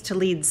seeks to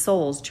lead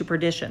souls to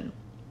perdition.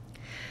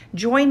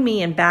 Join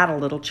me in battle,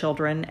 little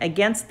children,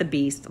 against the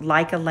beast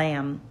like a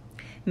lamb,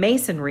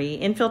 Masonry,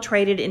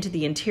 infiltrated into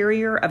the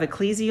interior of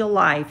ecclesial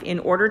life in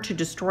order to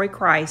destroy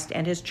Christ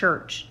and his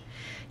Church.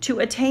 To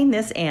attain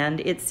this end,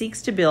 it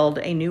seeks to build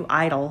a new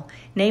idol,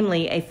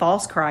 namely a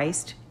false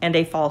Christ and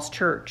a false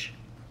Church.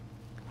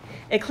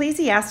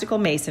 Ecclesiastical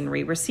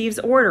Masonry receives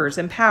orders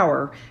and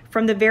power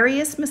from the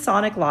various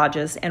Masonic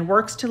lodges and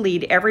works to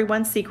lead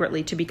everyone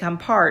secretly to become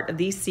part of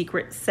these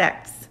secret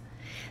sects.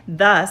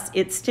 Thus,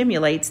 it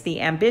stimulates the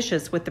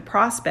ambitious with the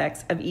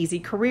prospects of easy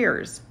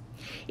careers.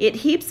 It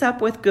heaps up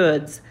with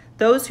goods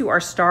those who are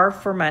starved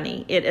for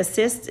money. It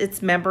assists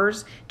its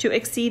members to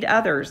exceed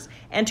others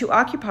and to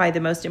occupy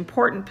the most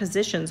important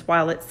positions,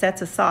 while it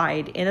sets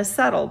aside, in a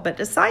subtle but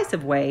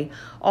decisive way,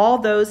 all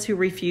those who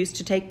refuse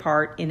to take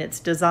part in its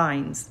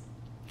designs.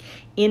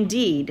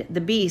 Indeed,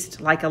 the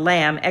beast, like a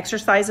lamb,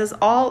 exercises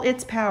all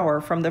its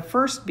power from the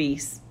first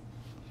beast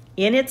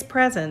in its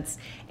presence,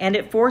 and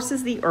it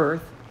forces the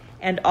earth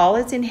and all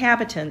its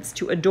inhabitants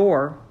to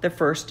adore the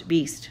first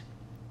beast.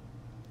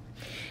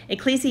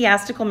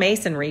 Ecclesiastical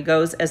Masonry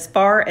goes as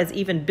far as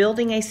even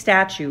building a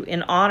statue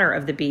in honor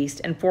of the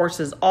beast and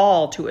forces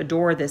all to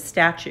adore this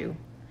statue.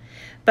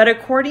 But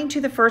according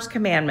to the first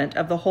commandment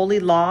of the holy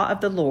law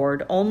of the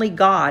Lord, only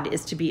God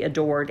is to be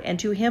adored, and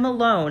to him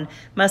alone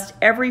must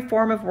every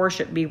form of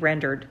worship be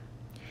rendered.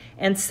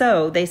 And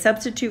so they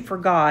substitute for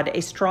God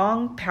a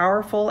strong,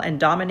 powerful, and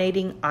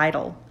dominating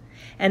idol,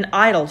 an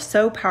idol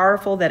so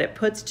powerful that it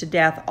puts to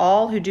death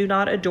all who do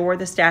not adore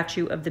the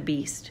statue of the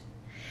beast.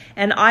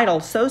 An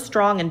idol so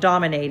strong and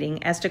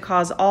dominating as to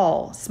cause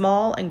all,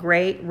 small and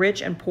great, rich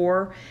and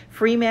poor,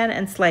 free men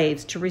and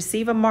slaves, to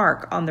receive a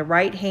mark on the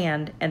right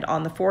hand and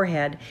on the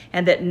forehead,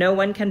 and that no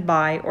one can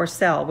buy or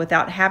sell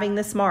without having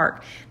this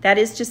mark, that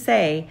is to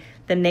say,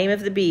 the name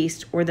of the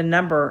beast or the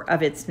number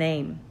of its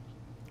name.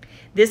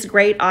 This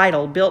great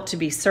idol, built to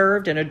be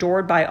served and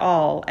adored by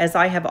all, as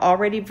I have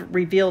already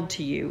revealed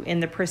to you in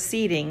the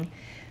preceding.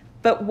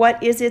 But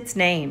what is its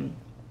name?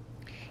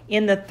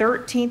 In the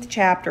 13th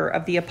chapter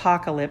of the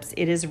Apocalypse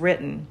it is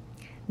written,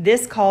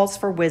 "This calls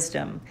for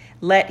wisdom.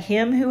 Let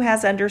him who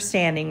has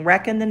understanding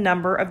reckon the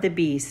number of the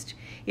beast.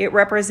 It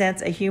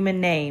represents a human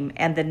name,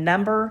 and the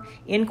number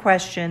in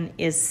question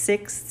is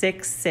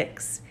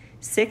 666,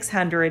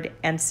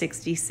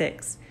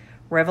 666.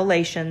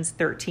 Revelations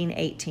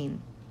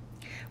 13:18.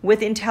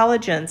 With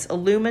intelligence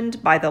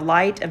illumined by the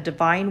light of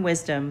divine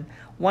wisdom,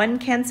 one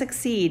can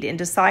succeed in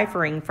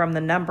deciphering from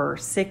the number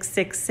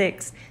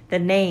 666 the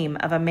name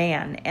of a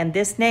man, and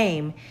this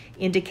name,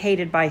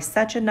 indicated by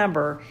such a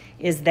number,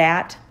 is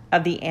that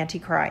of the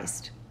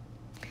Antichrist.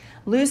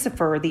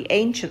 Lucifer, the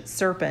ancient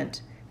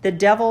serpent, the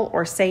devil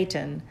or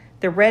Satan,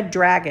 the red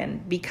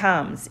dragon,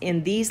 becomes,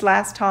 in these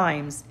last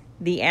times,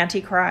 the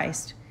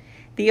Antichrist.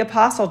 The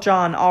Apostle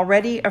John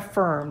already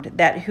affirmed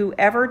that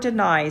whoever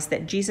denies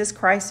that Jesus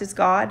Christ is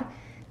God,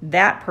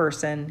 that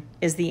person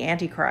is the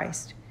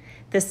Antichrist.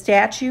 The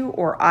statue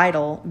or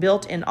idol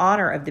built in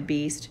honor of the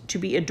beast, to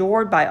be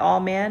adored by all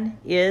men,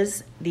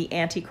 is the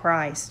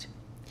Antichrist.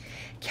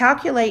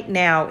 Calculate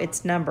now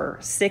its number,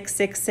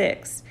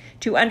 666,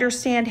 to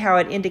understand how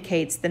it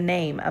indicates the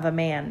name of a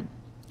man.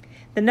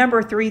 The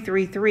number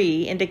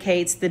 333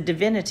 indicates the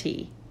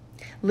divinity.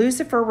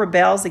 Lucifer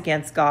rebels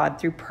against God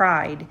through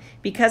pride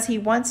because he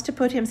wants to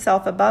put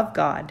himself above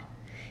God.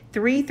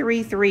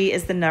 333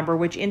 is the number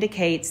which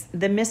indicates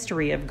the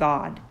mystery of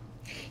God.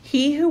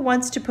 He who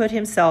wants to put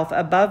himself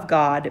above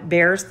God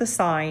bears the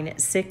sign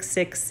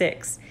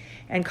 666,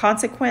 and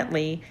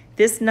consequently,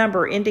 this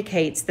number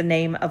indicates the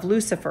name of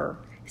Lucifer,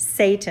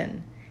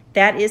 Satan,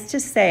 that is to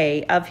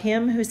say, of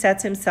him who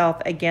sets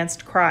himself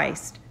against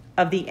Christ,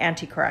 of the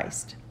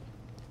Antichrist.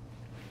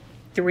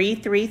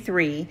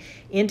 333,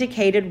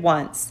 indicated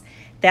once,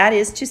 that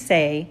is to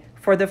say,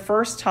 for the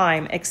first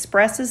time,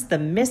 expresses the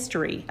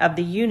mystery of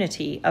the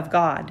unity of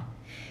God.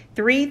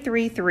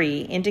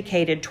 333,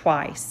 indicated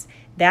twice,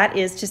 that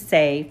is to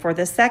say, for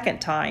the second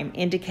time,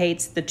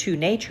 indicates the two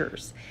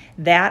natures,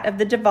 that of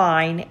the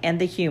divine and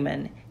the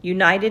human,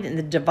 united in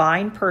the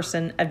divine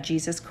person of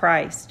Jesus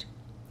Christ.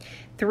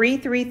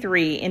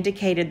 333,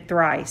 indicated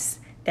thrice,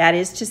 that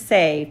is to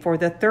say, for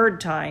the third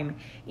time,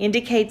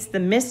 indicates the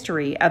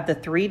mystery of the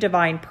three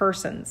divine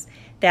persons,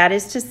 that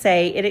is to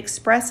say, it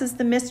expresses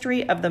the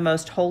mystery of the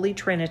most holy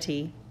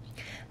Trinity.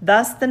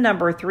 Thus, the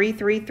number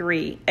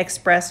 333,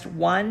 expressed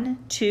 1,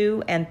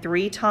 2, and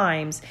 3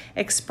 times,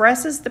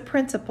 expresses the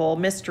principal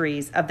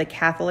mysteries of the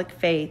Catholic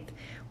faith,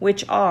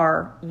 which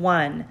are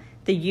 1,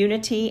 the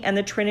unity and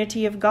the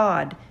Trinity of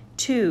God,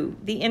 2,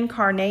 the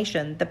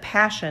incarnation, the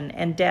passion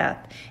and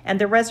death, and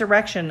the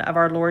resurrection of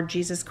our Lord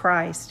Jesus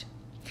Christ.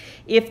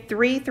 If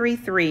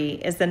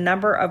 333 is the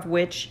number of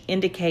which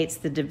indicates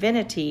the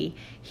divinity,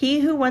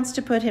 he who wants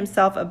to put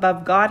himself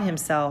above God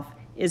himself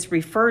is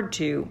referred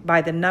to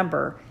by the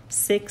number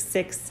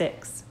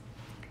 666.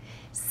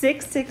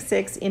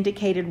 666,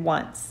 indicated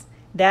once,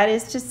 that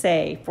is to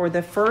say, for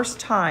the first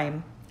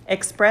time,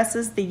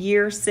 expresses the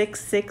year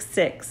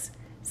 666,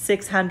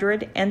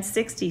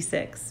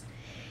 666.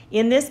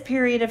 In this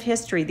period of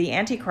history, the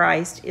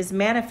Antichrist is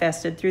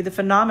manifested through the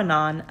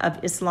phenomenon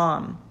of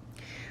Islam,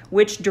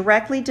 which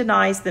directly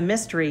denies the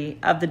mystery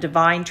of the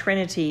divine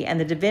Trinity and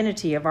the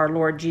divinity of our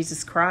Lord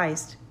Jesus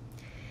Christ.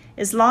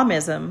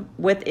 Islamism,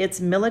 with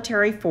its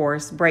military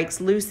force,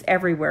 breaks loose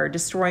everywhere,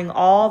 destroying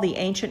all the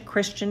ancient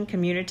Christian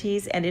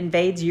communities and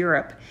invades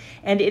Europe.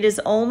 And it is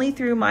only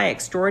through my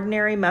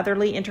extraordinary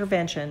motherly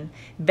intervention,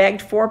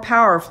 begged for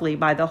powerfully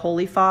by the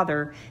Holy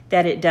Father,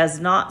 that it does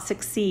not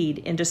succeed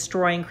in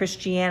destroying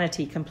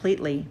Christianity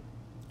completely.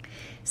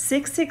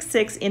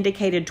 666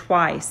 indicated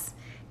twice,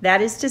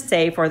 that is to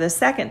say, for the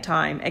second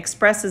time,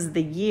 expresses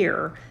the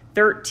year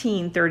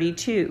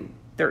 1332,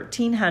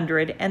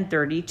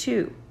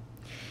 1332.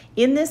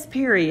 In this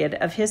period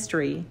of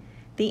history,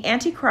 the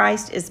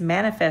Antichrist is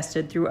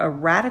manifested through a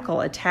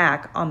radical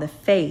attack on the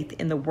faith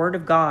in the Word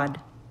of God.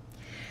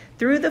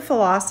 Through the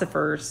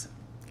philosophers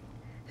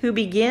who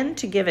begin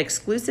to give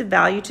exclusive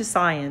value to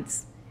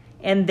science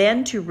and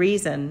then to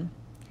reason,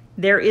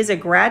 there is a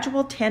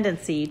gradual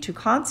tendency to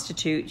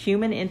constitute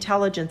human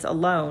intelligence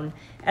alone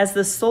as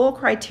the sole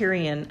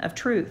criterion of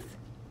truth.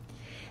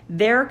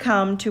 There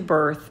come to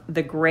birth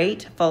the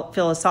great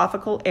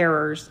philosophical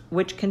errors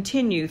which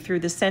continue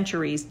through the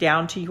centuries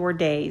down to your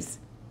days.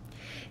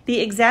 The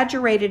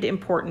exaggerated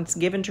importance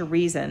given to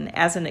reason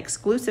as an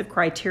exclusive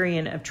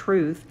criterion of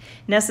truth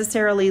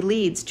necessarily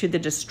leads to the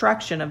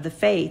destruction of the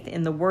faith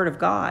in the Word of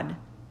God.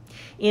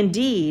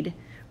 Indeed,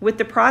 with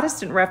the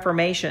Protestant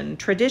Reformation,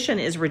 tradition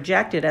is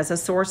rejected as a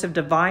source of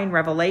divine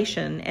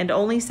revelation, and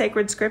only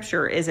sacred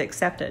scripture is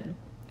accepted.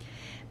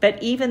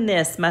 But even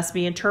this must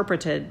be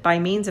interpreted by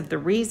means of the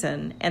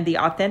reason and the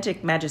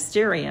authentic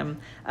magisterium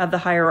of the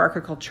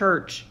hierarchical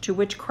church, to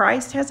which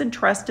Christ has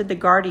entrusted the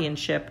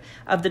guardianship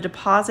of the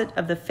deposit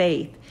of the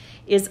faith,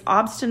 is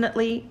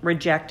obstinately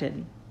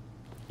rejected.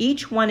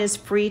 Each one is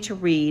free to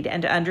read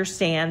and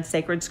understand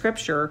sacred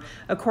scripture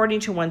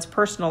according to one's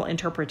personal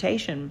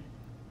interpretation.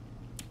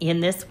 In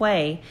this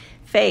way,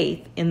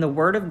 faith in the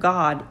Word of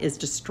God is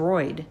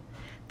destroyed.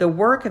 The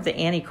work of the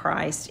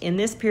Antichrist in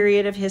this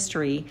period of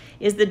history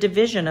is the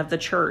division of the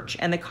church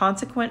and the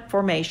consequent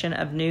formation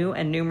of new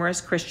and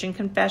numerous Christian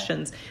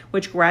confessions,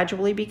 which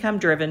gradually become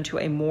driven to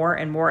a more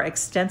and more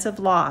extensive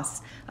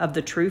loss of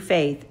the true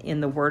faith in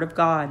the Word of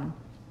God.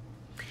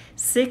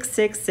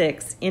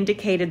 666,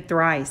 indicated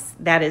thrice,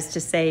 that is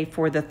to say,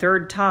 for the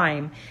third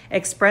time,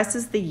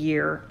 expresses the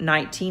year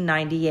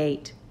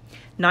 1998.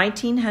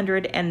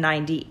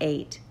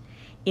 1998.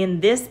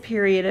 In this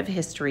period of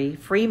history,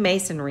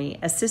 Freemasonry,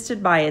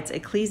 assisted by its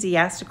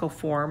ecclesiastical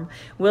form,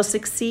 will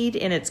succeed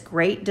in its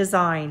great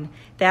design,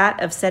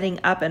 that of setting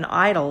up an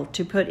idol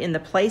to put in the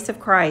place of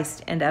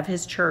Christ and of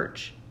his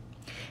church.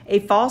 A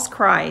false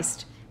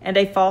Christ and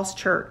a false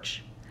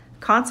church.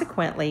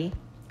 Consequently,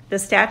 the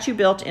statue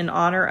built in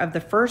honor of the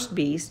first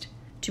beast,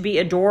 to be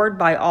adored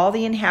by all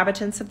the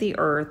inhabitants of the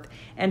earth,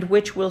 and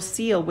which will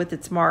seal with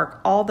its mark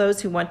all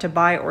those who want to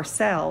buy or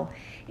sell,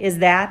 is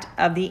that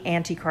of the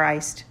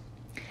Antichrist.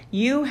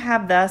 You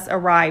have thus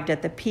arrived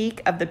at the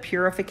peak of the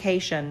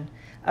purification,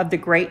 of the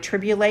great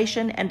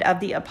tribulation, and of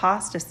the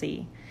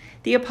apostasy.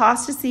 The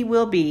apostasy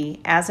will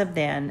be, as of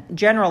then,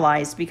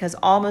 generalized because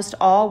almost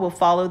all will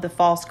follow the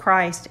false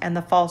Christ and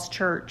the false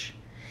church.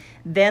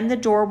 Then the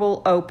door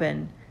will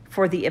open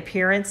for the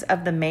appearance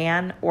of the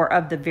man or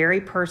of the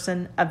very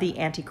person of the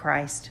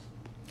Antichrist.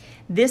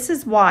 This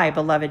is why,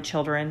 beloved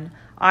children,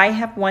 I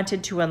have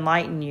wanted to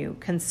enlighten you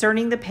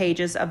concerning the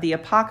pages of the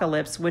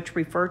Apocalypse which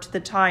refer to the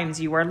times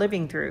you are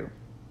living through.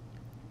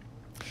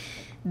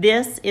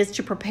 This is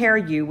to prepare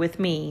you with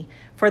me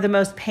for the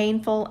most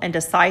painful and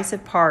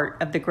decisive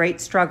part of the great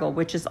struggle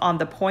which is on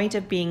the point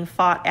of being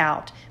fought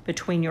out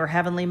between your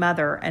Heavenly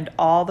Mother and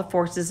all the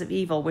forces of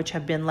evil which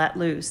have been let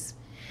loose.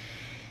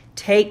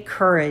 Take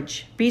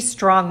courage. Be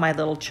strong, my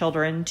little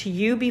children. To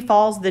you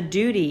befalls the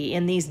duty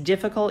in these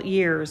difficult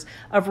years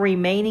of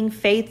remaining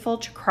faithful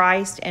to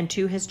Christ and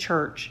to his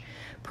church,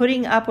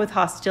 putting up with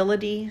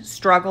hostility,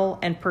 struggle,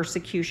 and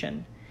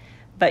persecution.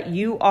 But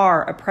you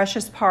are a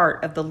precious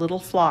part of the little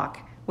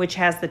flock which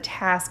has the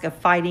task of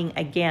fighting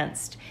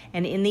against,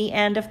 and in the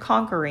end of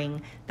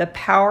conquering, the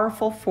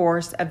powerful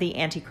force of the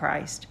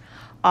Antichrist.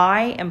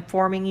 I am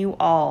forming you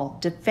all,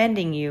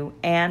 defending you,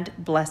 and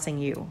blessing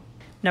you.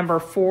 Number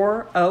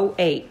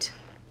 408,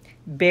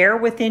 bear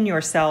within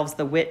yourselves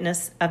the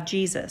witness of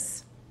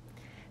Jesus.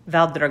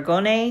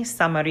 Valdragone,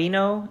 San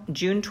Marino,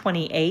 June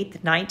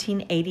 28,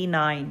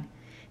 1989.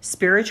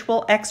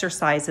 Spiritual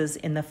exercises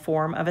in the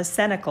form of a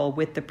cenacle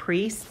with the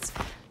priests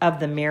of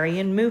the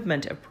Marian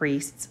movement of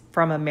priests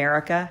from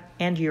America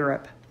and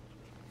Europe.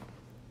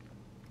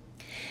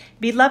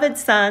 Beloved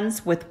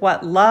sons, with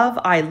what love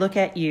I look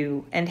at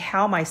you, and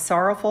how my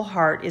sorrowful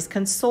heart is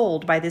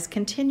consoled by this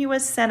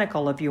continuous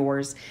cenacle of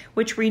yours,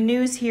 which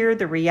renews here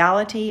the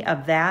reality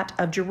of that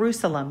of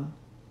Jerusalem.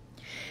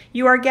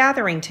 You are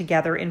gathering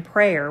together in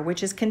prayer,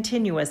 which is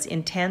continuous,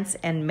 intense,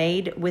 and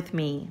made with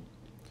me.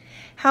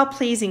 How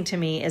pleasing to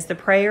me is the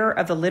prayer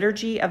of the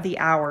Liturgy of the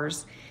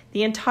Hours,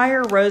 the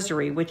entire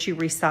rosary which you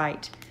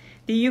recite,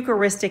 the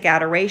Eucharistic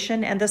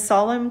adoration, and the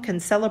solemn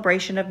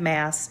concelebration of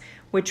Mass,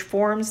 which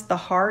forms the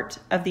heart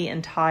of the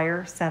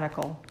entire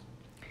cenacle.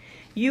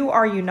 You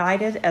are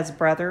united as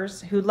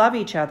brothers who love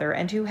each other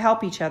and who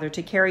help each other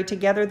to carry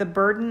together the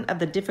burden of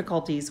the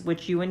difficulties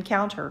which you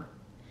encounter.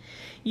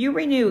 You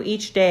renew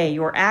each day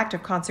your act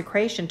of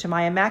consecration to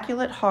my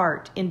Immaculate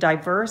Heart in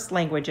diverse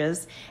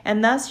languages,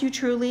 and thus you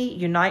truly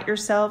unite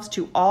yourselves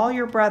to all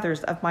your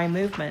brothers of my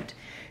movement,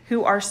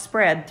 who are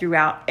spread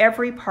throughout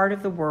every part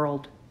of the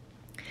world.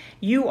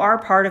 You are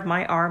part of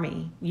my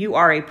army. You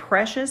are a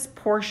precious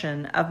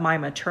portion of my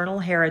maternal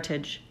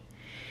heritage.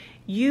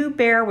 You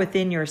bear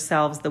within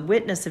yourselves the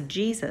witness of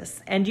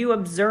Jesus, and you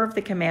observe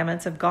the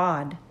commandments of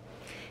God.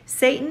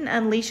 Satan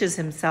unleashes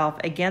himself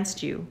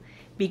against you.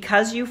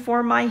 Because you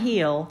form my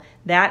heel,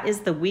 that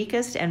is the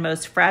weakest and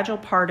most fragile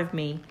part of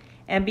me,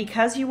 and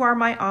because you are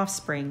my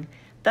offspring,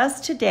 thus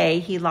today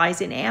he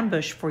lies in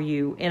ambush for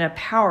you in a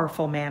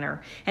powerful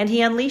manner, and he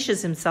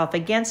unleashes himself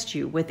against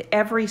you with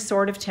every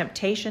sort of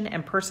temptation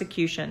and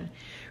persecution.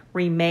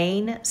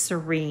 Remain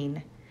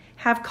serene.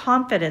 Have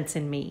confidence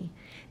in me.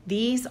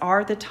 These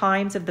are the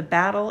times of the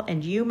battle,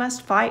 and you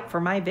must fight for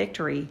my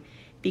victory.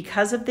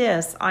 Because of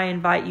this, I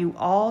invite you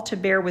all to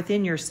bear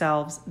within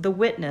yourselves the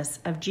witness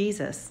of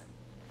Jesus.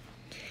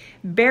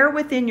 Bear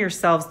within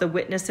yourselves the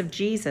witness of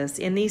Jesus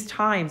in these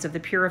times of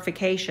the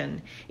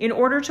purification, in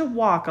order to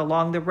walk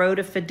along the road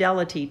of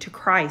fidelity to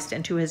Christ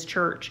and to his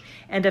church,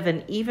 and of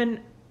an even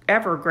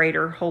ever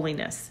greater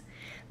holiness.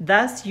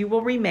 Thus you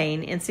will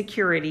remain in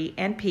security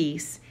and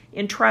peace,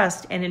 in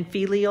trust and in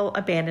filial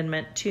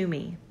abandonment to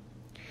me.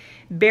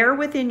 Bear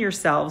within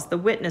yourselves the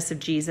witness of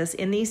Jesus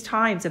in these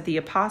times of the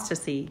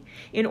apostasy,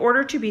 in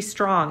order to be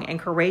strong and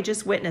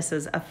courageous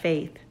witnesses of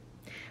faith.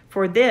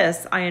 For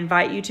this, I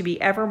invite you to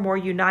be ever more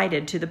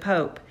united to the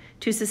Pope,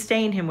 to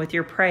sustain him with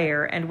your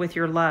prayer and with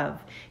your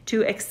love,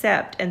 to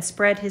accept and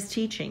spread his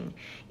teaching.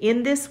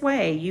 In this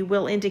way, you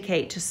will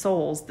indicate to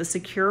souls the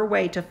secure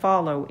way to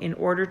follow in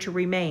order to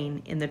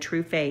remain in the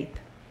true faith.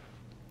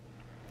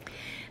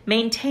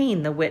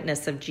 Maintain the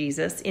witness of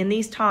Jesus in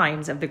these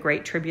times of the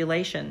Great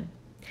Tribulation.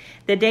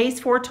 The days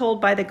foretold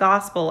by the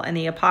Gospel and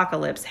the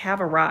Apocalypse have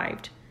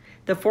arrived.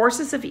 The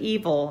forces of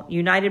evil,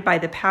 united by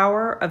the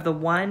power of the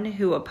one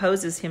who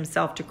opposes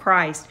himself to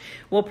Christ,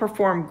 will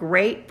perform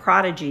great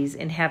prodigies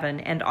in heaven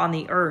and on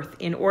the earth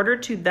in order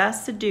to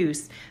thus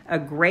seduce a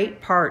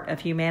great part of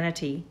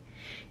humanity.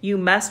 You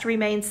must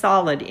remain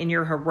solid in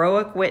your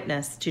heroic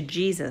witness to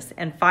Jesus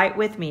and fight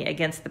with me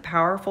against the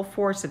powerful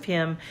force of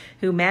him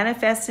who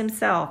manifests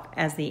himself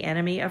as the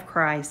enemy of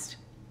Christ.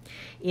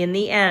 In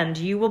the end,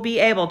 you will be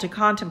able to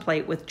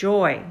contemplate with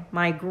joy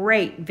my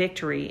great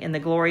victory in the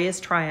glorious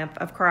triumph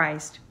of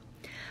Christ.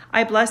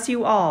 I bless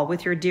you all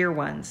with your dear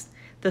ones,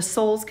 the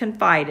souls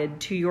confided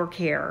to your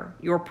care,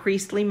 your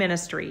priestly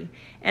ministry,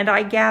 and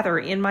I gather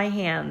in my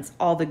hands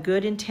all the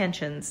good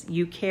intentions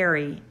you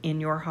carry in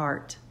your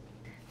heart.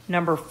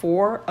 Number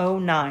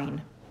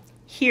 409.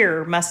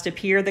 Here must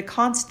appear the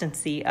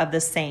constancy of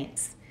the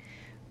saints.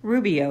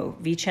 Rubio,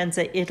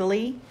 Vicenza,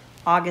 Italy,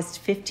 August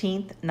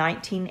 15,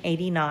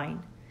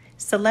 1989.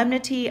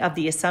 Solemnity of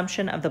the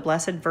Assumption of the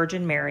Blessed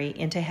Virgin Mary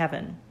into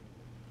Heaven.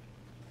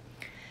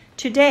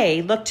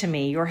 Today look to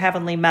me, your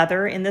heavenly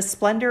Mother, in the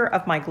splendor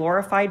of my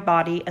glorified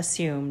body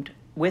assumed,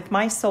 with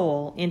my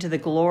soul, into the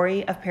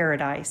glory of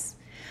paradise.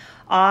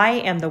 I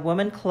am the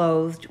woman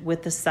clothed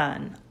with the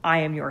sun. I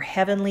am your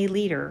heavenly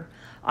leader.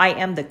 I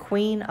am the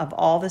queen of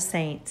all the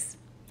saints.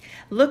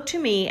 Look to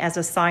me as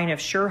a sign of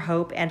sure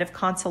hope and of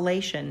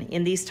consolation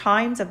in these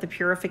times of the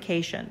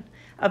purification,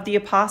 of the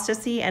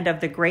apostasy, and of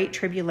the great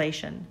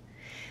tribulation.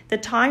 The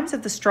times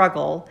of the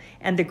struggle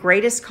and the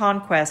greatest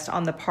conquest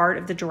on the part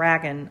of the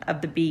dragon,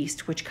 of the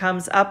beast which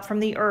comes up from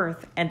the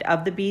earth, and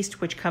of the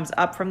beast which comes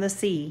up from the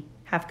sea,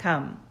 have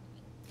come.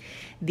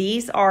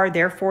 These are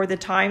therefore the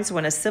times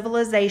when a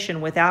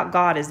civilization without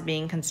God is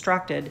being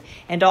constructed,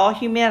 and all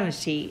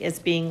humanity is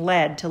being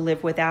led to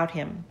live without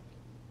him.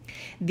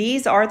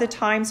 These are the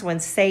times when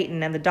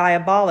Satan and the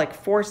diabolic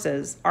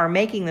forces are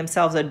making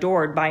themselves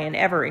adored by an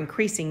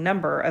ever-increasing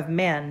number of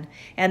men,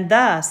 and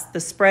thus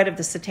the spread of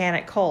the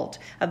satanic cult,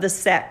 of the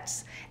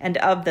sects, and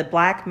of the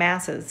black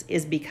masses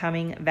is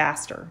becoming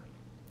vaster.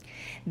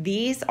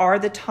 These are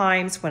the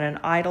times when an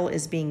idol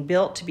is being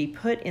built to be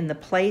put in the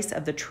place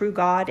of the true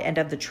God and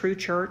of the true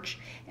church,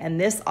 and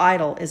this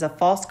idol is a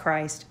false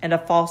Christ and a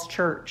false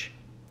church.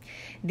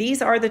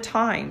 These are the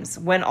times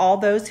when all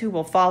those who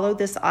will follow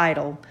this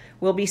idol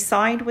will be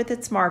signed with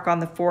its mark on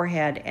the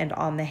forehead and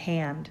on the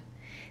hand.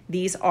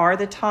 These are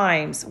the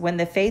times when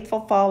the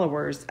faithful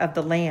followers of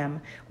the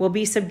Lamb will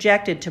be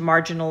subjected to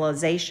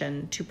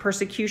marginalization, to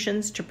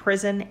persecutions, to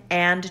prison,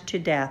 and to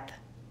death.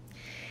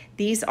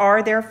 These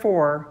are,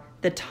 therefore,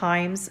 the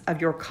times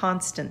of your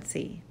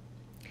constancy.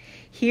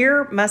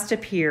 Here must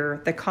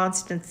appear the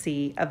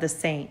constancy of the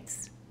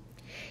saints.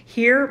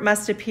 Here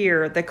must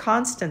appear the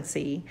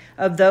constancy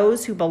of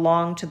those who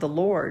belong to the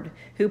Lord,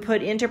 who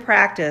put into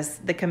practice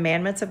the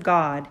commandments of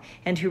God,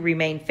 and who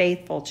remain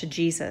faithful to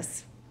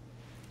Jesus.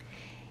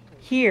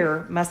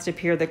 Here must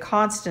appear the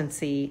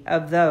constancy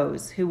of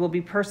those who will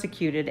be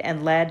persecuted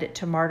and led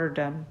to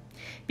martyrdom,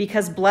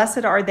 because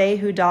blessed are they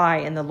who die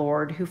in the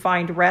Lord, who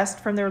find rest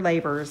from their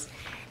labors,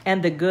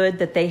 and the good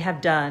that they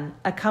have done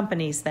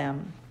accompanies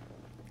them.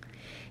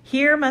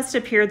 Here must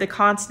appear the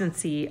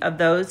constancy of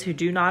those who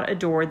do not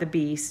adore the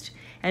beast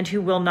and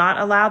who will not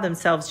allow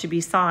themselves to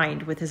be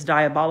signed with his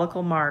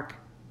diabolical mark.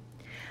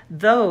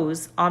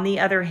 Those, on the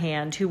other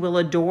hand, who will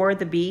adore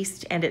the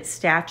beast and its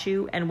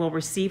statue and will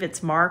receive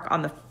its mark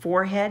on the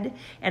forehead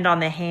and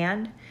on the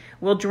hand,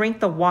 will drink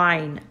the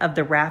wine of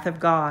the wrath of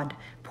God,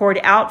 poured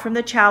out from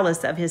the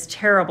chalice of his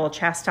terrible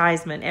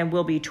chastisement, and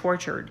will be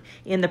tortured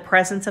in the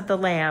presence of the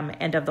Lamb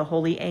and of the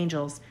holy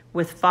angels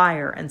with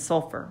fire and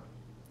sulfur.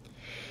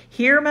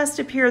 Here must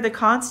appear the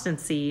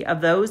constancy of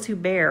those who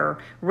bear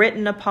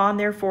written upon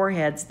their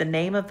foreheads the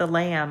name of the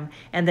Lamb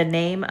and the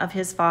name of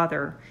his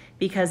Father,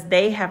 because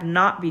they have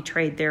not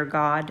betrayed their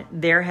God.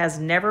 There has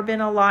never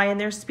been a lie in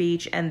their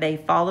speech, and they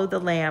follow the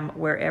Lamb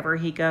wherever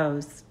he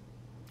goes.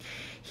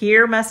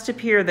 Here must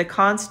appear the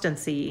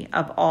constancy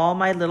of all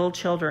my little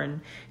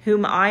children,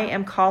 whom I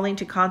am calling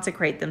to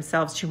consecrate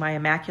themselves to my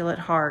Immaculate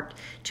Heart,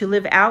 to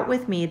live out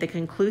with me the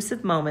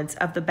conclusive moments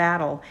of the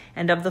battle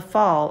and of the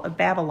fall of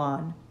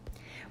Babylon,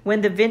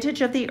 when the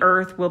vintage of the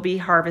earth will be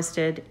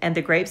harvested and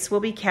the grapes will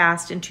be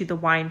cast into the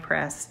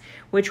winepress,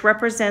 which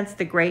represents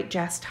the great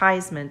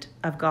chastisement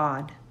of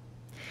God.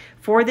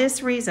 For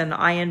this reason,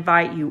 I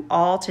invite you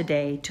all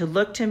today to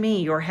look to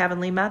me, your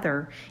heavenly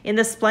Mother, in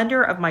the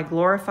splendor of my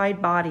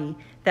glorified body,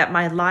 that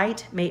my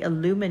light may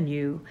illumine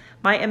you,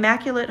 my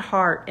Immaculate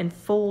Heart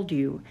enfold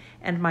you,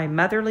 and my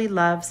motherly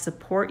love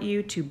support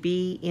you to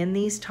be, in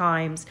these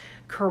times,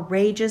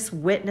 courageous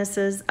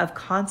witnesses of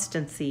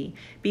constancy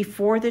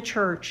before the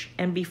Church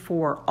and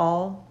before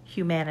all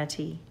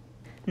humanity.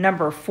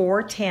 Number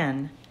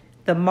 410,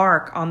 the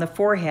mark on the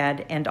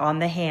forehead and on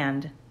the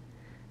hand.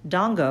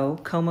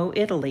 Dongo, Como,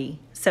 Italy,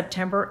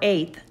 September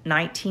 8,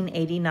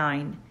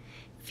 1989.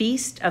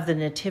 Feast of the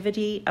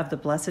Nativity of the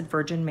Blessed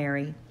Virgin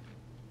Mary.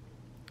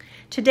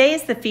 Today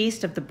is the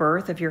feast of the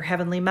birth of your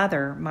Heavenly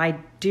Mother, my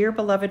dear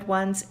beloved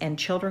ones and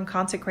children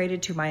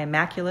consecrated to my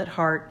Immaculate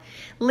Heart.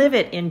 Live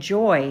it in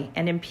joy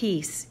and in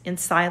peace, in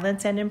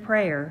silence and in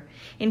prayer,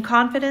 in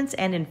confidence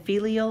and in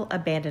filial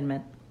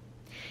abandonment.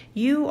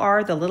 You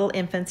are the little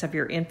infants of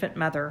your infant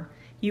mother.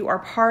 You are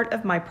part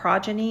of my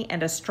progeny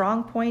and a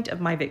strong point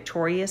of my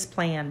victorious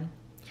plan.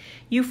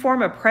 You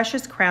form a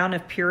precious crown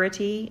of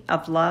purity,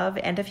 of love,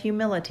 and of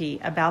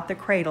humility about the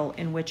cradle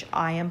in which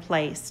I am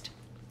placed.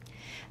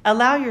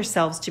 Allow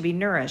yourselves to be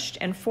nourished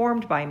and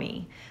formed by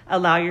me.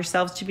 Allow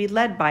yourselves to be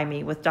led by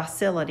me with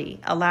docility.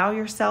 Allow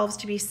yourselves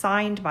to be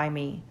signed by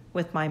me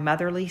with my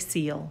motherly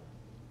seal.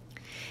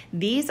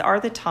 These are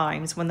the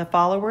times when the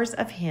followers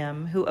of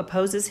him who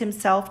opposes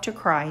himself to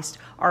Christ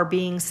are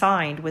being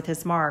signed with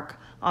his mark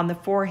on the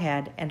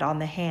forehead and on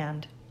the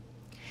hand.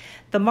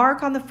 The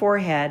mark on the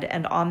forehead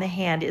and on the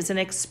hand is an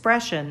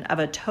expression of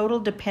a total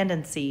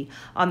dependency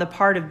on the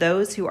part of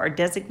those who are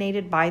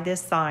designated by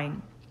this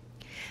sign.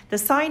 The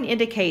sign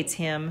indicates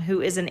him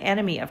who is an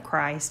enemy of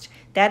Christ,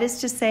 that is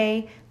to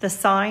say, the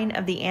sign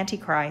of the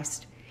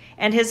Antichrist,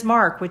 and his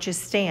mark, which is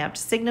stamped,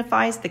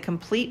 signifies the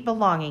complete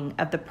belonging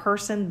of the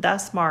person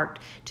thus marked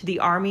to the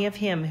army of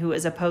him who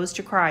is opposed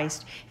to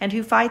Christ and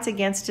who fights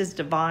against his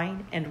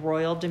divine and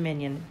royal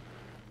dominion.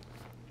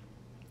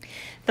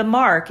 The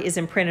mark is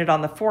imprinted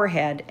on the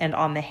forehead and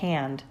on the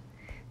hand.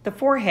 The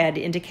forehead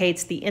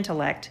indicates the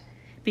intellect,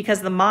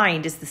 because the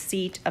mind is the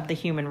seat of the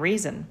human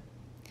reason.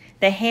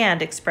 The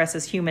hand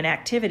expresses human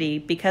activity,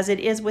 because it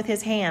is with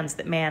his hands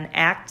that man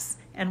acts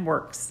and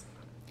works.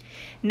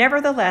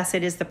 Nevertheless,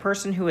 it is the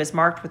person who is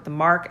marked with the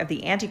mark of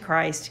the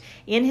Antichrist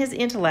in his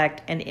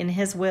intellect and in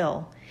his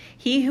will.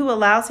 He who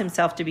allows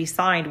himself to be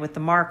signed with the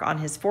mark on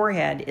his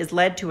forehead is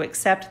led to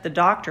accept the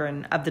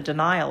doctrine of the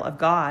denial of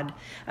God,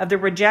 of the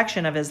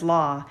rejection of his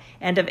law,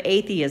 and of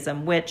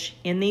atheism, which,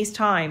 in these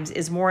times,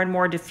 is more and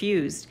more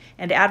diffused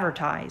and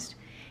advertised.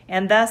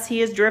 And thus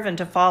he is driven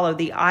to follow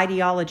the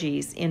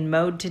ideologies in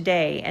mode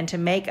today and to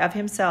make of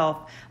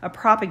himself a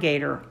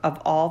propagator of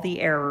all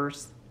the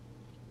errors.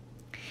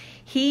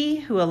 He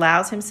who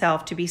allows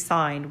himself to be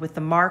signed with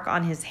the mark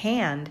on his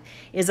hand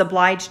is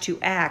obliged to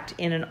act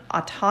in an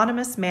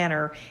autonomous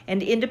manner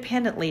and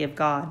independently of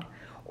God,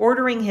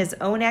 ordering his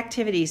own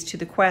activities to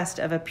the quest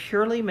of a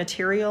purely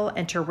material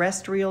and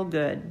terrestrial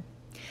good.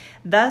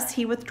 Thus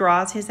he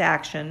withdraws his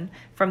action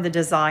from the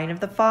design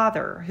of the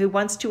Father, who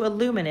wants to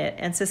illumine it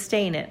and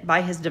sustain it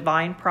by his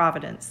divine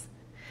providence,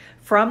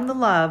 from the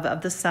love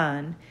of the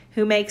Son,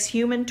 who makes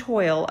human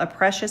toil a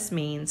precious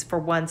means for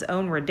one's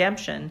own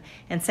redemption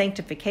and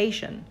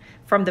sanctification,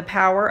 from the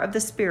power of the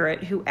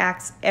Spirit, who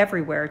acts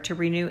everywhere to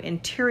renew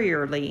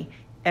interiorly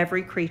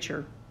every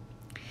creature.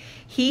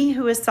 He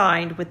who is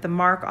signed with the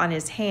mark on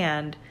his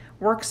hand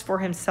works for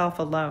himself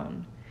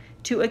alone,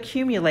 to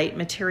accumulate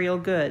material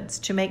goods,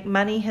 to make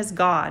money his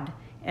God,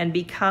 and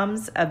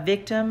becomes a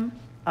victim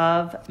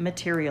of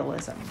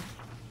materialism.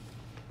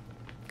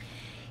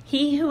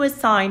 He who is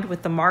signed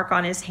with the mark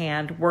on his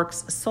hand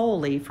works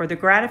solely for the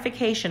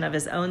gratification of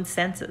his own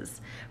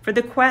senses, for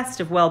the quest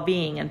of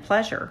well-being and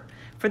pleasure,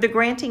 for the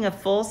granting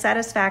of full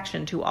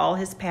satisfaction to all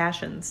his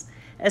passions,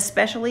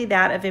 especially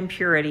that of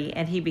impurity,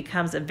 and he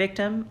becomes a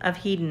victim of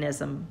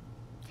hedonism.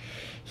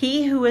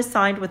 He who is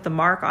signed with the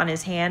mark on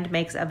his hand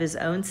makes of his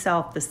own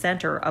self the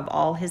center of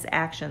all his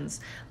actions,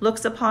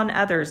 looks upon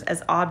others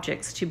as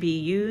objects to be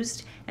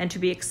used and to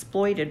be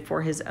exploited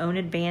for his own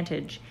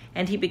advantage,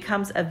 and he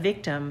becomes a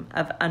victim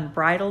of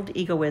unbridled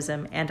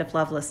egoism and of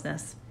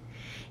lovelessness.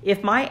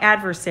 If my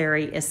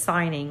adversary is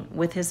signing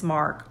with his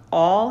mark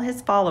all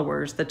his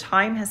followers, the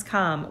time has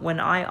come when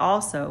I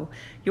also,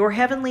 your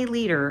heavenly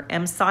leader,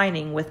 am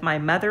signing with my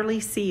motherly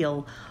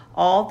seal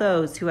all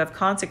those who have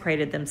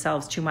consecrated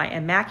themselves to my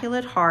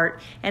Immaculate Heart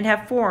and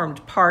have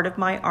formed part of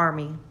my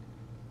army.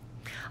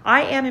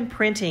 I am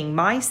imprinting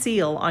my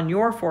seal on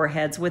your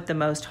foreheads with the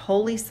most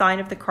holy sign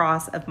of the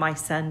cross of my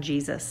Son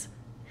Jesus.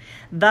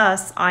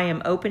 Thus I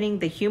am opening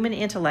the human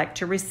intellect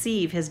to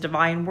receive his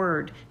divine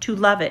word, to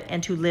love it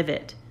and to live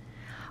it.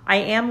 I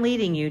am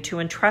leading you to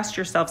entrust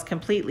yourselves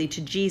completely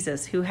to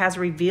Jesus, who has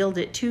revealed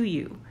it to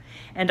you,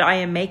 and I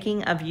am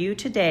making of you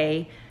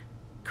today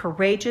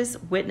courageous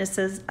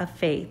witnesses of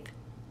faith.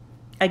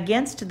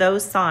 Against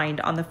those signed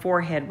on the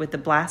forehead with the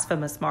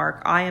blasphemous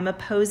mark, I am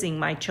opposing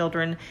my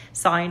children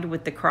signed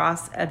with the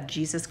cross of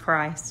Jesus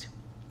Christ.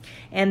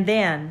 And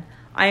then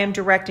I am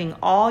directing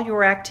all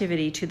your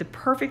activity to the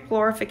perfect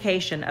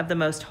glorification of the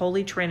most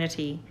holy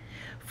Trinity.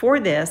 For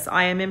this,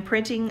 I am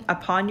imprinting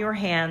upon your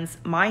hands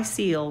my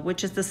seal,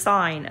 which is the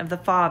sign of the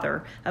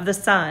Father, of the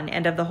Son,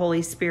 and of the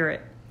Holy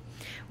Spirit.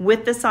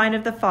 With the sign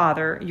of the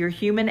Father, your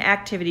human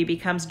activity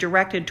becomes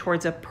directed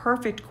towards a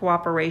perfect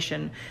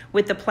cooperation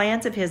with the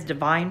plans of his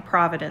divine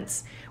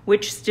providence,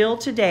 which still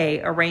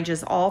today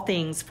arranges all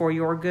things for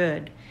your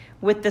good.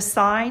 With the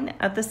sign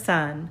of the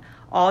Son,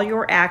 all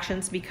your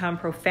actions become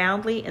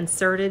profoundly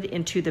inserted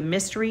into the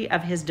mystery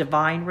of his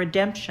divine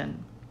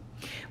redemption.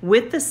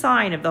 With the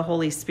sign of the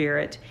Holy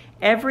Spirit,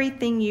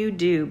 everything you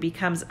do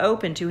becomes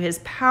open to his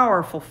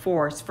powerful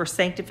force for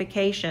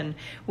sanctification,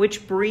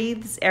 which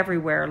breathes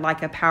everywhere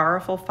like a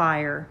powerful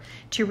fire,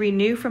 to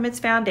renew from its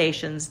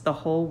foundations the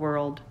whole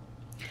world.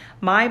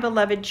 My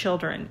beloved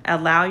children,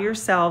 allow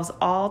yourselves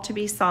all to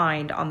be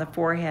signed on the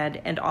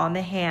forehead and on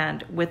the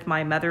hand with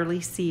my motherly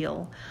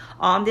seal,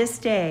 on this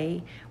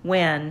day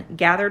when,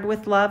 gathered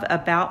with love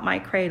about my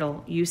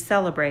cradle, you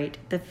celebrate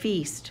the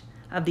feast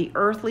of the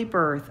earthly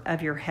birth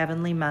of your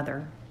heavenly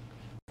mother.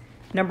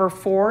 Number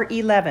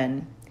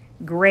 411,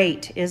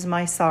 Great is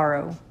My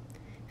Sorrow.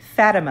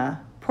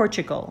 Fatima,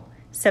 Portugal,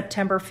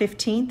 September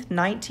 15th,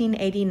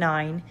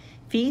 1989,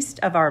 Feast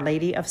of Our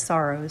Lady of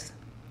Sorrows.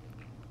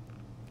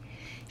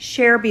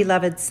 Share,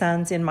 beloved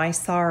sons, in my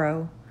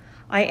sorrow.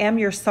 I am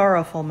your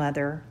sorrowful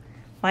mother.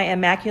 My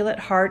Immaculate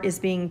Heart is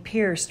being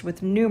pierced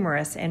with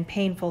numerous and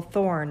painful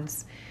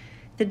thorns.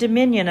 The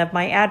dominion of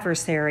my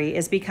adversary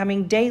is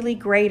becoming daily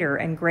greater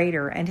and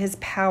greater, and his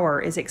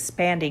power is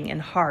expanding in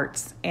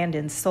hearts and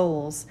in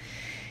souls.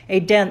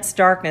 A dense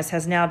darkness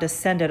has now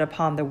descended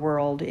upon the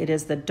world. It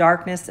is the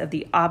darkness of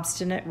the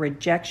obstinate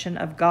rejection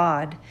of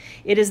God.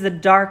 It is the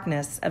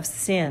darkness of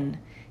sin,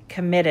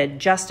 committed,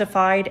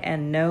 justified,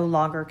 and no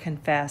longer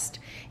confessed.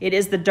 It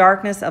is the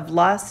darkness of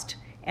lust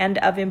and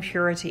of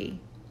impurity.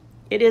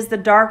 It is the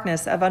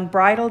darkness of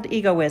unbridled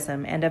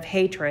egoism and of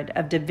hatred,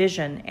 of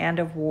division and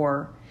of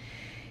war.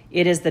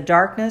 It is the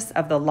darkness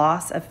of the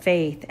loss of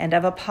faith and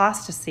of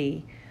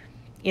apostasy.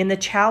 In the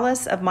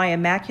chalice of my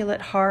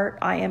Immaculate Heart,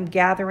 I am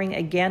gathering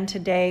again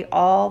today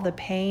all the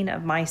pain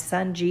of my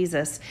Son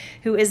Jesus,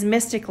 who is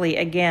mystically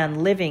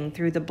again living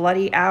through the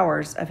bloody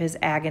hours of his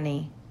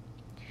agony.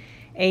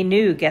 A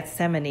new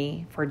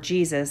Gethsemane for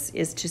Jesus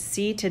is to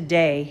see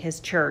today his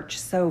church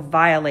so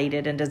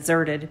violated and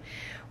deserted,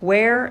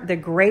 where the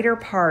greater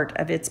part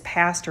of its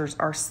pastors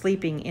are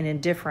sleeping in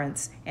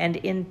indifference and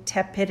in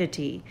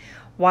tepidity,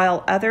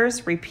 while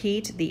others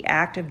repeat the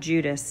act of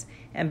Judas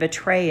and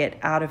betray it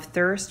out of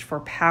thirst for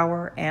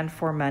power and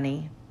for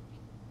money.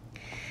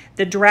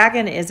 The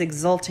dragon is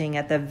exulting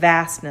at the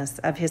vastness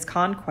of his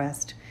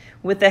conquest,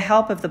 with the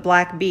help of the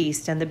black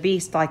beast and the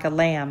beast like a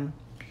lamb.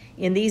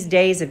 In these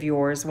days of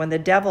yours, when the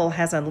devil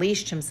has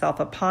unleashed himself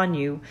upon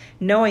you,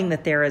 knowing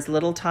that there is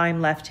little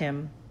time left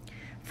him.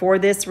 For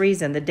this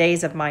reason, the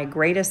days of my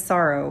greatest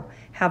sorrow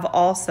have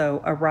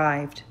also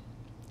arrived.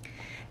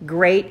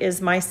 Great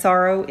is my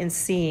sorrow in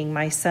seeing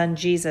my Son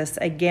Jesus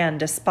again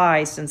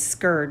despised and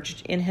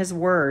scourged, in his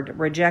word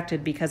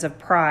rejected because of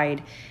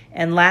pride,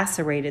 and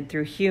lacerated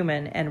through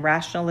human and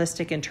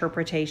rationalistic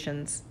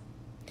interpretations.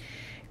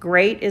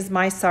 Great is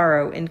my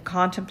sorrow in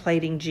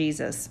contemplating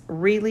Jesus,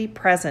 really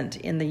present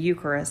in the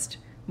Eucharist,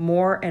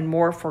 more and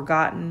more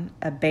forgotten,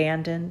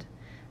 abandoned,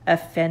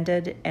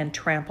 offended, and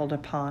trampled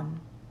upon.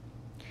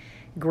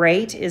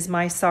 Great is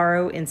my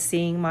sorrow in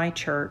seeing my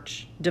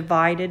church,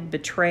 divided,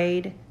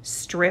 betrayed,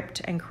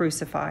 stripped, and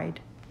crucified.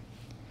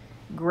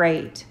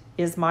 Great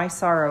is my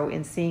sorrow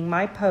in seeing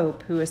my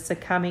Pope, who is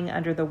succumbing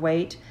under the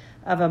weight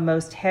of a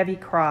most heavy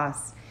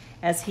cross,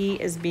 as he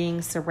is being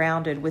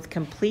surrounded with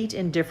complete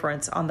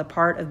indifference on the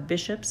part of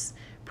bishops,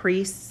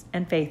 priests,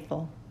 and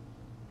faithful.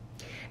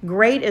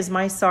 Great is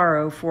my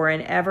sorrow for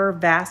an ever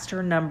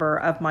vaster number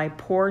of my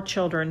poor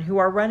children who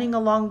are running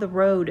along the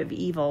road of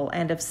evil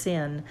and of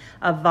sin,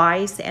 of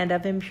vice and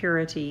of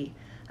impurity,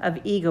 of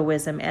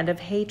egoism, and of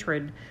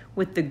hatred,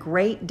 with the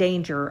great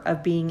danger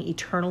of being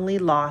eternally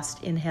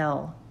lost in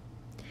hell.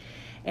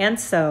 And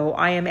so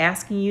I am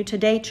asking you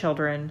today,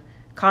 children,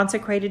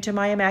 consecrated to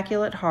my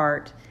Immaculate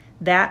Heart,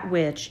 that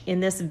which, in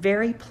this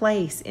very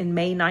place in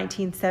May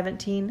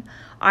 1917,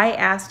 I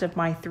asked of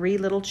my 3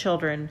 little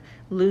children,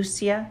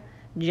 Lucia,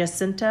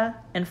 Jacinta,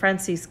 and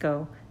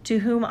Francisco, to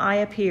whom I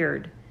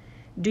appeared.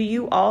 Do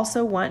you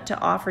also want to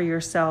offer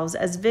yourselves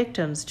as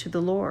victims to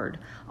the Lord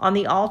on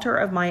the altar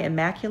of my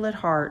Immaculate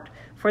Heart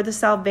for the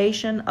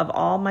salvation of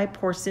all my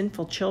poor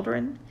sinful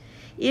children?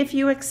 If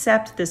you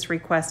accept this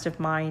request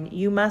of mine,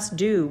 you must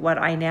do what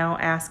I now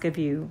ask of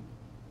you.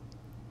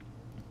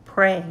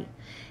 Pray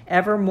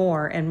ever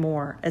more and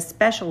more,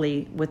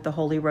 especially with the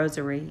Holy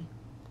Rosary.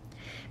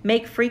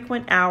 Make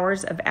frequent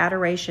hours of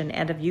adoration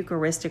and of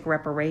Eucharistic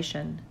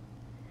reparation.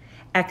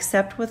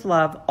 Accept with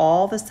love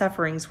all the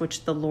sufferings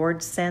which the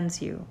Lord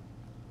sends you.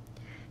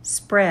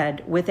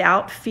 Spread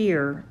without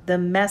fear the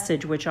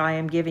message which I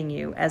am giving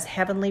you as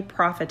heavenly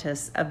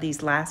prophetess of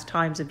these last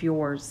times of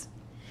yours.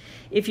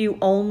 If you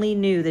only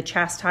knew the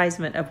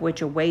chastisement of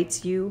which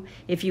awaits you,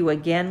 if you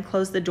again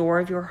close the door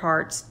of your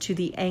hearts to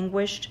the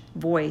anguished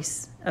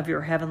voice of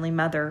your Heavenly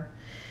Mother,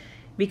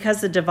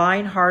 because the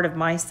divine heart of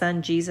my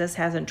Son Jesus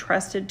has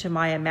entrusted to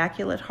my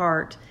Immaculate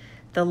Heart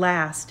the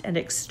last and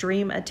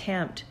extreme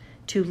attempt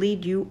to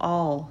lead you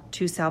all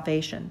to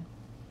salvation.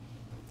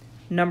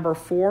 Number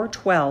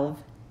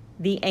 412,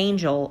 the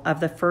Angel of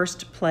the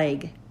First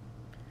Plague.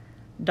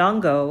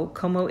 Dongo,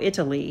 Como,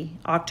 Italy,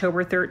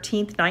 October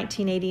 13,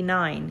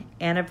 1989,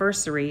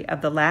 anniversary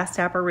of the last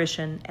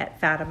apparition at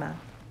Fatima.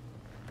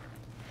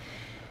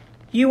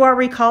 You are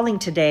recalling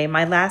today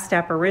my last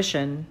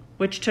apparition,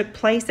 which took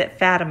place at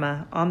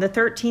Fatima on the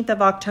 13th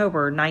of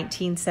October,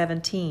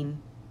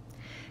 1917,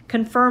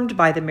 confirmed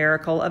by the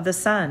miracle of the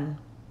sun.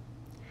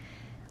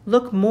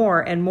 Look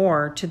more and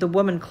more to the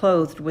woman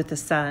clothed with the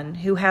sun,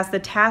 who has the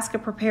task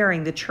of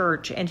preparing the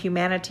church and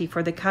humanity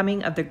for the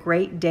coming of the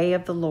great day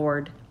of the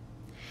Lord.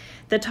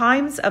 The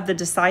times of the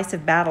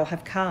decisive battle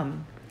have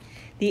come.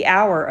 The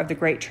hour of the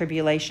great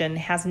tribulation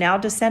has now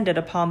descended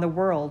upon the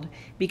world,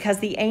 because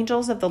the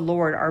angels of the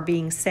Lord are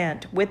being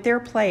sent with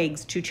their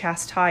plagues to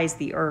chastise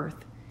the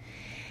earth.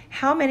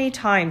 How many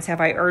times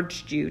have I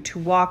urged you to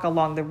walk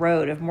along the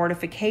road of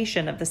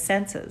mortification of the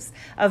senses,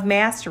 of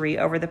mastery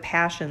over the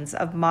passions,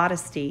 of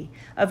modesty,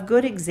 of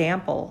good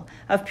example,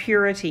 of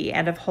purity,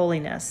 and of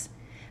holiness?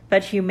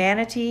 But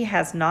humanity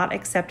has not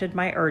accepted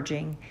my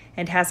urging,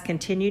 and has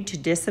continued to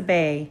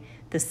disobey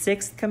the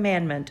 6th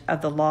commandment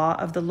of the law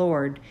of the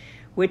Lord,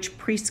 which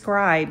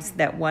prescribes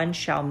that one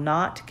shall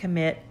not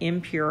commit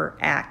impure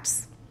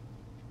acts.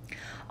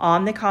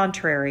 On the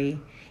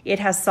contrary, it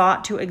has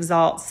sought to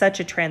exalt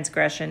such a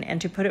transgression and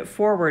to put it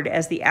forward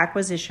as the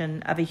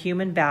acquisition of a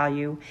human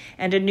value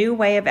and a new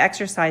way of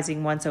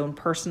exercising one's own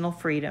personal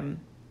freedom.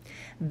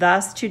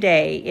 Thus,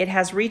 today, it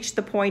has reached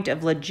the point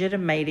of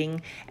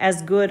legitimating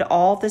as good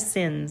all the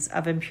sins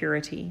of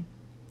impurity.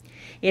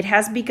 It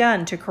has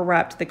begun to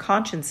corrupt the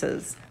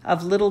consciences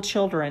of little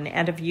children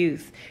and of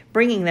youth,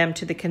 bringing them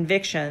to the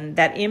conviction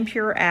that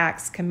impure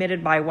acts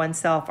committed by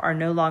oneself are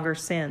no longer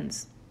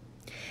sins,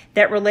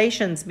 that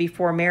relations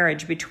before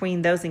marriage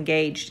between those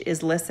engaged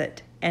is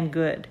licit and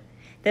good,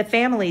 that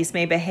families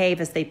may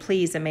behave as they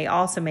please and may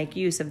also make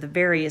use of the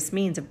various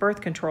means of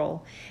birth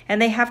control,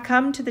 and they have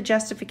come to the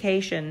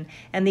justification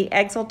and the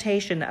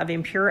exaltation of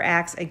impure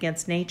acts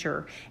against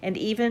nature, and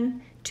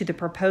even to the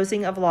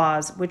proposing of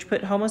laws which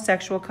put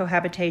homosexual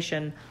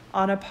cohabitation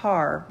on a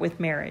par with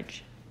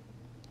marriage.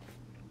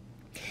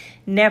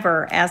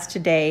 Never, as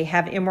today,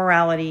 have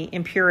immorality,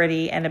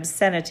 impurity, and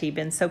obscenity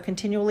been so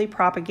continually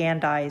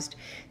propagandized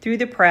through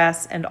the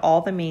press and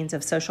all the means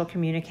of social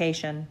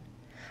communication.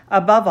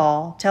 Above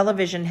all,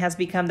 television has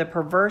become the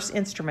perverse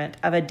instrument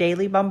of a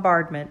daily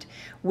bombardment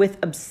with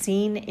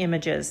obscene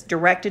images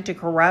directed to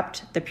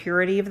corrupt the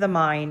purity of the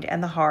mind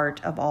and the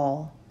heart of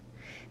all.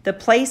 The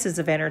places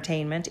of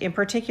entertainment, in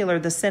particular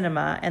the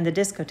cinema and the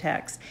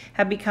discotheques,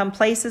 have become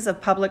places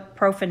of public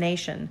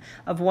profanation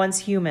of one's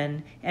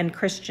human and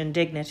Christian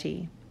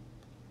dignity.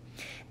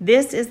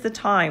 This is the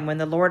time when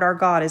the Lord our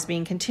God is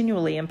being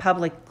continually and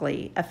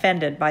publicly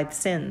offended by the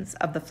sins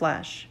of the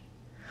flesh.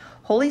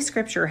 Holy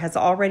Scripture has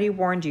already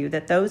warned you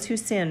that those who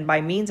sin by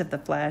means of the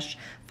flesh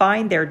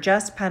find their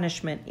just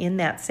punishment in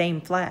that same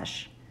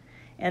flesh.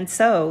 And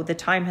so the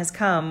time has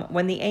come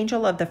when the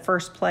angel of the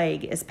first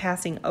plague is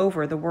passing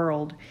over the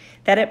world,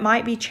 that it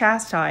might be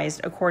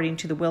chastised according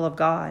to the will of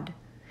God.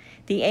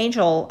 The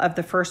angel of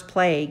the first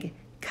plague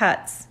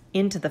cuts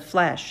into the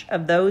flesh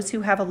of those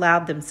who have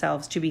allowed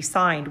themselves to be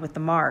signed with the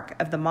mark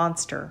of the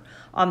monster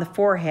on the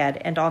forehead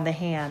and on the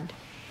hand,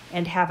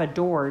 and have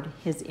adored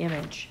his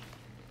image,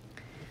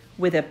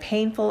 with a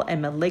painful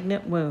and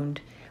malignant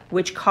wound,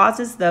 which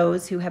causes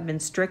those who have been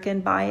stricken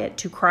by it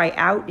to cry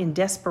out in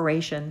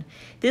desperation.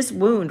 This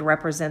wound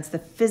represents the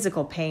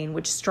physical pain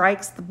which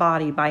strikes the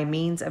body by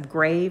means of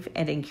grave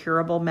and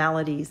incurable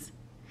maladies.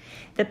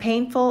 The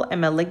painful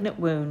and malignant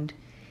wound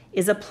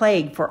is a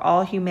plague for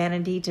all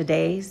humanity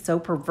today, so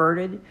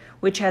perverted,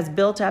 which has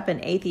built up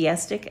an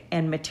atheistic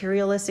and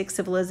materialistic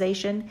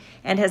civilization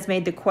and has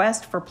made the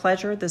quest for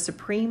pleasure the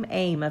supreme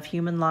aim of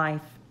human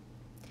life.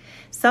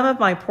 Some of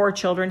my poor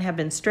children have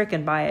been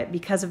stricken by it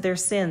because of their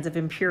sins of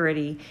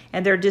impurity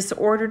and their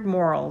disordered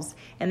morals,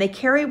 and they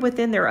carry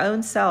within their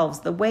own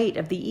selves the weight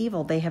of the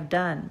evil they have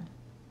done.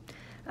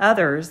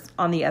 Others,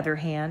 on the other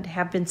hand,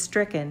 have been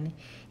stricken,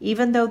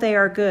 even though they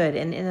are good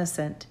and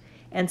innocent,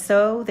 and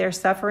so their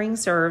suffering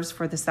serves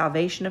for the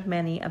salvation of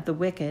many of the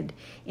wicked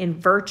in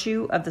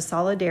virtue of the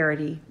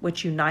solidarity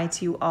which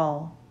unites you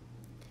all.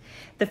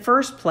 The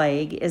first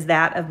plague is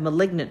that of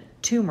malignant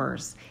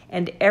tumors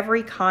and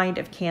every kind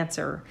of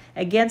cancer,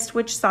 against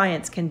which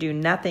science can do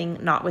nothing,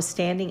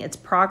 notwithstanding its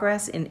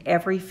progress in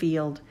every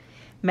field.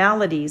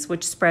 Maladies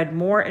which spread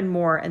more and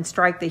more and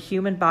strike the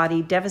human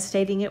body,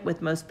 devastating it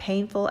with most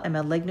painful and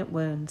malignant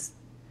wounds.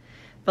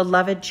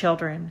 Beloved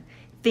children,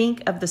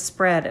 think of the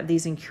spread of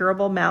these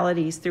incurable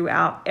maladies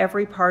throughout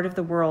every part of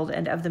the world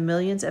and of the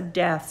millions of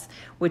deaths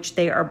which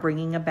they are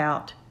bringing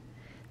about.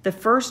 The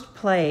first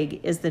plague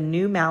is the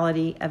new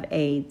malady of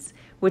AIDS,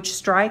 which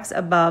strikes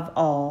above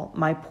all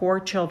my poor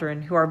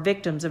children who are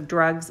victims of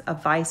drugs,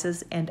 of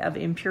vices, and of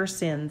impure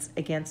sins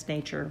against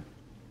nature.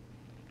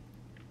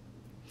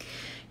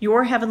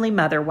 Your Heavenly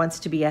Mother wants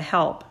to be a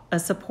help, a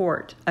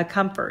support, a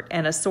comfort,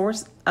 and a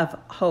source of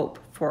hope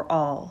for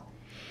all.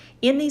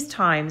 In these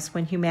times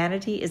when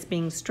humanity is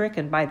being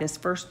stricken by this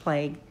first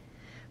plague,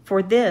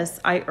 for this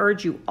I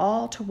urge you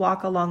all to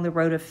walk along the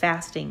road of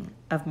fasting,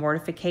 of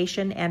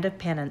mortification, and of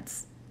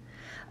penance.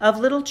 Of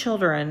little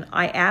children,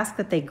 I ask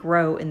that they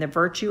grow in the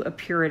virtue of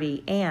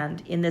purity,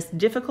 and, in this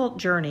difficult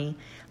journey,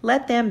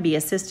 let them be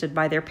assisted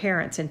by their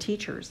parents and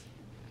teachers.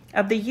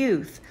 Of the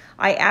youth,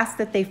 I ask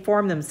that they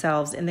form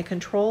themselves in the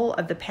control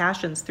of the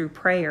passions through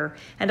prayer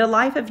and a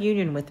life of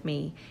union with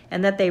me,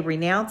 and that they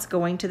renounce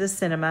going to the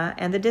cinema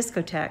and the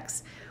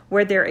discotheques,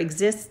 where there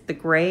exists the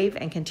grave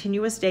and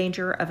continuous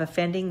danger of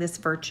offending this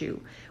virtue,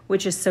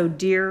 which is so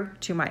dear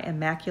to my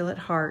Immaculate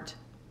Heart.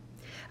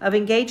 Of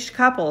engaged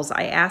couples,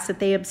 I ask that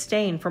they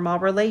abstain from all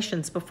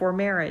relations before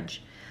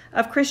marriage.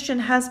 Of Christian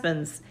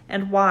husbands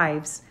and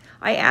wives,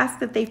 I ask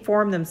that they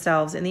form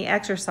themselves in the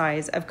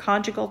exercise of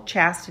conjugal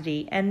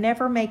chastity and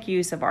never make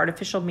use of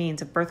artificial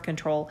means of birth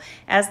control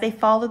as they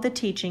follow the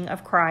teaching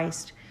of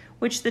Christ,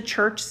 which the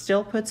Church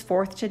still puts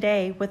forth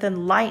today with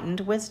enlightened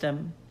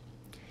wisdom.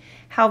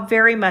 How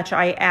very much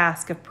I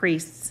ask of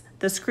priests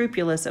the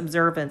scrupulous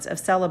observance of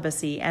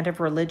celibacy and of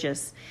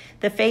religious,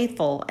 the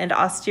faithful and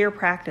austere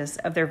practice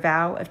of their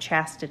vow of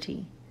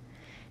chastity.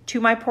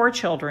 To my poor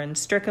children,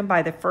 stricken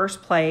by the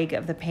first plague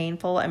of the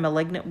painful and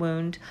malignant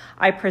wound,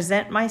 I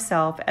present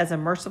myself as a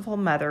merciful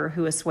mother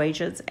who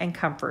assuages and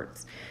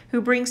comforts,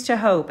 who brings to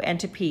hope and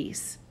to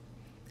peace.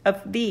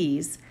 Of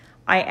these,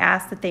 I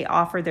ask that they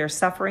offer their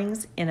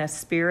sufferings in a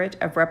spirit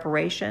of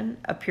reparation,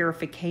 of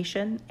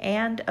purification,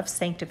 and of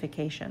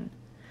sanctification.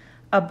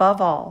 Above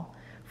all,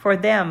 for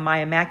them my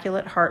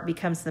Immaculate Heart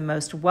becomes the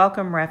most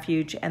welcome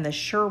refuge and the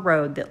sure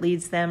road that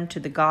leads them to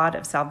the God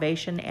of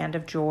salvation and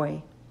of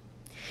joy.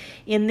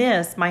 In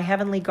this, my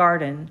heavenly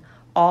garden,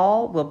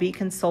 all will be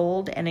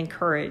consoled and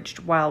encouraged,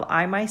 while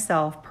I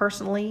myself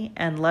personally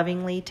and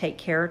lovingly take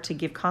care to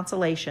give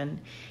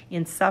consolation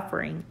in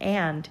suffering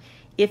and,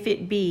 if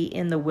it be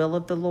in the will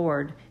of the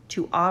Lord,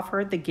 to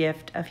offer the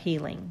gift of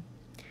healing.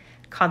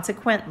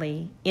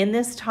 Consequently, in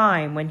this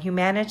time when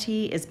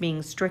humanity is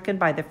being stricken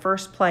by the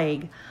first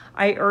plague,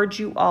 I urge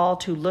you all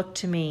to look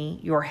to me,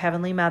 your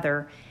Heavenly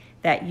Mother,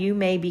 that you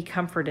may be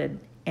comforted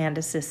and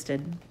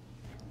assisted.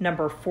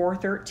 Number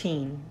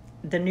 413,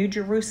 The New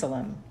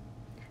Jerusalem,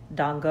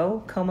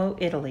 Dongo, Como,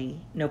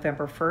 Italy,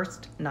 November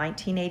 1st,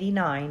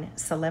 1989,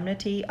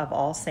 Solemnity of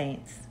All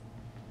Saints.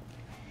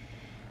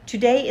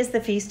 Today is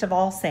the Feast of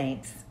All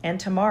Saints, and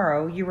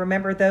tomorrow you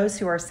remember those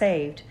who are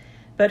saved,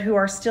 but who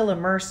are still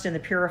immersed in the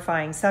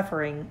purifying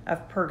suffering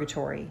of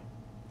purgatory.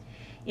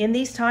 In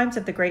these times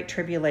of the Great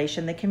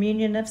Tribulation, the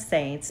communion of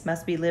saints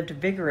must be lived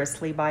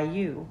vigorously by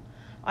you.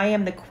 I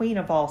am the Queen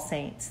of all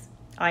saints.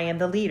 I am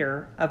the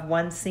leader of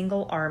one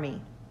single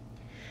army.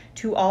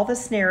 To all the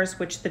snares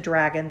which the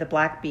dragon, the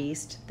black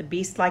beast, the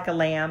beast like a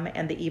lamb,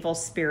 and the evil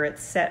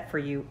spirits set for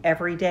you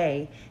every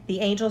day,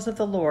 the angels of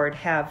the Lord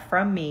have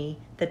from me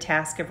the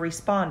task of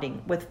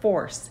responding with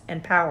force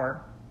and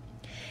power.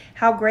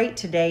 How great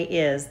today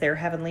is their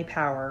heavenly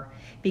power,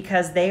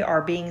 because they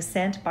are being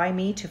sent by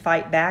me to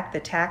fight back the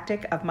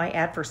tactic of my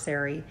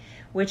adversary,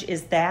 which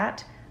is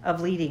that of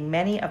leading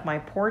many of my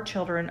poor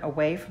children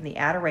away from the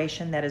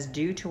adoration that is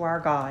due to our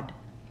God,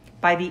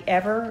 by the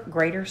ever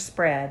greater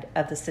spread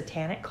of the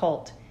satanic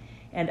cult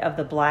and of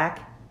the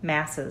black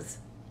masses.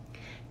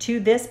 To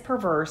this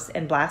perverse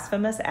and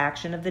blasphemous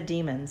action of the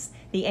demons,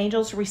 the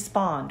angels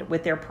respond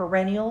with their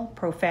perennial,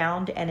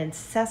 profound, and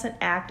incessant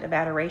act of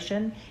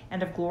adoration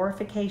and of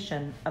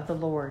glorification of the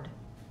Lord.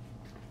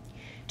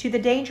 To the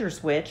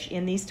dangers which,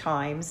 in these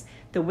times,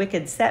 the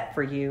wicked set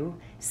for you,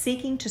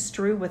 seeking to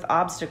strew with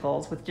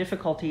obstacles, with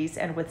difficulties,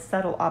 and with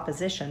subtle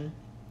opposition,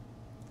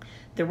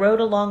 the road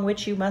along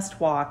which you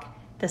must walk,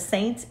 the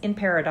saints in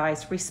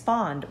paradise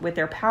respond with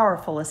their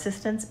powerful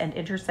assistance and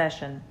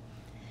intercession.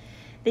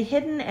 The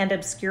hidden and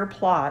obscure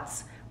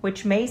plots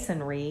which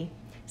Masonry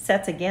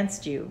sets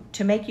against you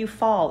to make you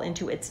fall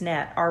into its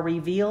net are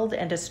revealed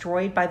and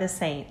destroyed by the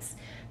saints,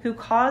 who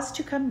cause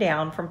to come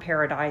down from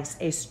paradise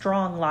a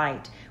strong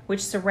light,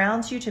 which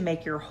surrounds you to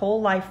make your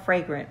whole life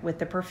fragrant with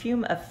the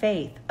perfume of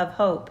faith, of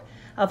hope,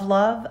 of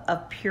love,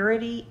 of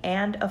purity,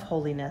 and of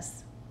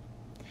holiness.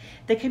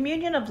 The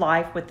communion of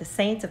life with the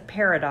saints of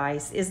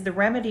paradise is the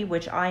remedy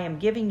which I am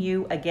giving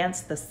you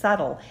against the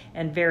subtle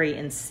and very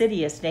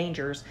insidious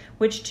dangers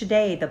which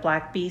today the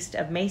black beast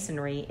of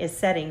Masonry is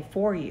setting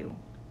for you.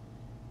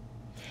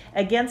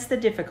 Against the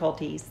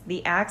difficulties,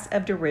 the acts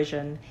of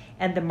derision,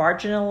 and the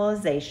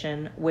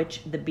marginalization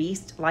which the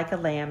beast like a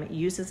lamb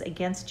uses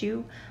against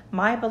you,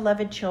 my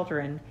beloved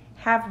children,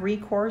 have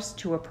recourse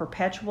to a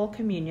perpetual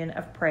communion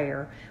of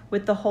prayer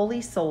with the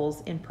holy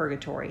souls in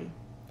purgatory.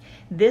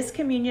 This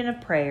communion of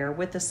prayer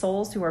with the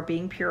souls who are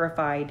being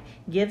purified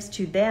gives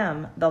to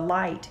them the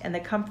light and the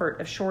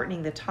comfort of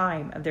shortening the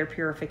time of their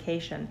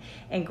purification,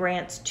 and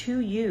grants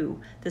to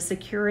you the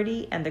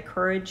security and the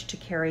courage to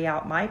carry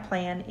out my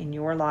plan in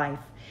your life,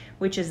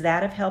 which is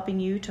that of helping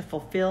you to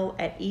fulfill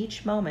at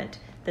each moment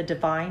the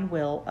divine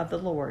will of the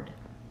Lord.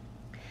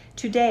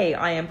 Today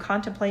I am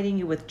contemplating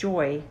you with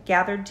joy,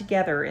 gathered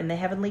together in the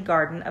heavenly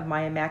garden of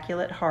my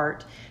Immaculate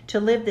Heart, to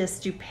live this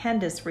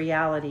stupendous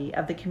reality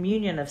of the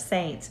communion of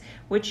saints,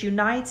 which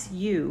unites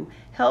you,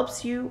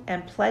 helps you,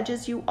 and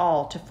pledges you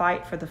all to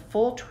fight for the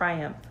full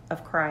triumph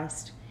of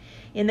Christ,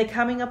 in the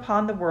coming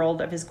upon the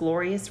world of his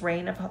glorious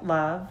reign of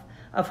love,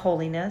 of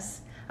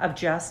holiness, of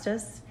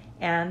justice,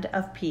 and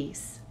of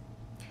peace.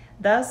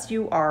 Thus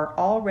you are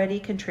already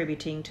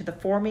contributing to the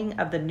forming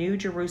of the New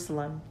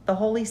Jerusalem, the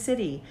holy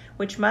city,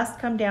 which must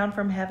come down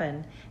from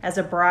heaven as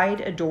a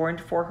bride adorned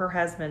for her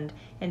husband,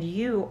 and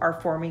you are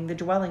forming the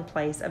dwelling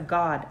place of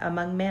God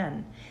among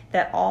men,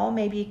 that all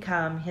may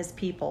become his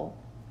people,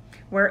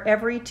 where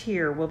every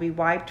tear will be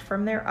wiped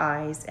from their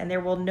eyes, and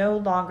there will no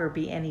longer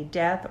be any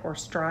death or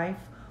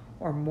strife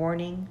or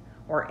mourning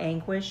or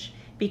anguish,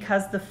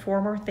 because the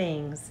former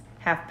things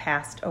have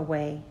passed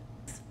away.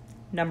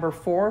 Number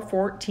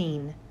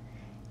 414.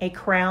 A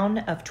Crown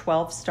of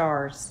 12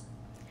 Stars.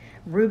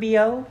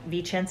 Rubio,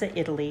 Vicenza,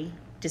 Italy,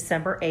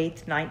 December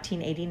 8,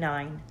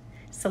 1989.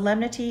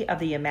 Solemnity of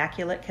the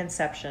Immaculate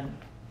Conception.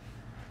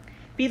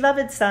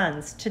 Beloved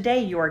sons, today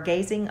you are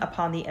gazing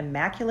upon the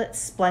immaculate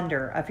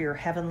splendor of your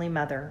Heavenly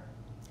Mother.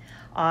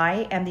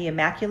 I am the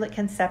Immaculate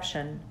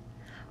Conception.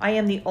 I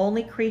am the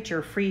only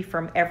creature free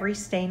from every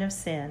stain of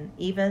sin,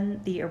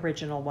 even the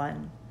original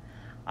one.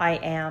 I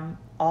am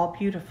all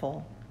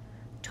beautiful.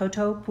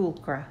 Toto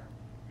pulchra.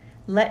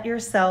 Let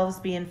yourselves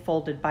be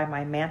enfolded by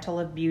my mantle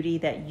of beauty,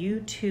 that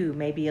you too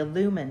may be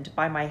illumined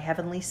by my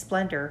heavenly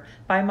splendor,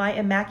 by my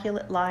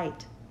immaculate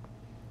light.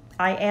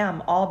 I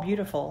am all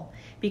beautiful,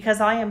 because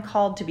I am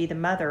called to be the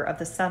mother of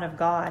the Son of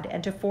God,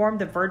 and to form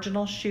the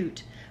virginal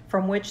shoot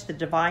from which the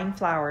divine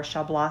flower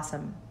shall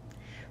blossom.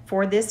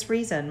 For this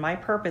reason, my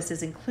purpose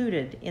is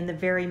included in the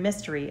very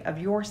mystery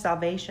of your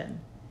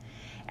salvation.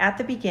 At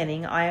the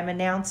beginning, I am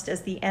announced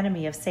as the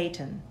enemy of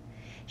Satan.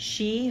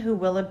 She who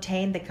will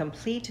obtain the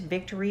complete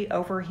victory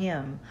over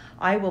him,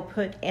 I will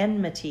put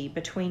enmity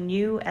between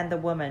you and the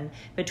woman,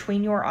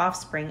 between your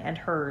offspring and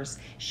hers.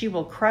 She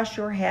will crush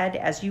your head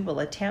as you will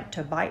attempt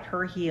to bite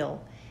her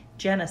heel.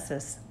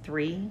 Genesis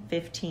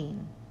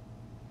 3:15.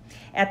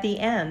 At the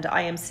end,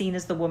 I am seen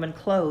as the woman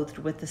clothed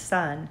with the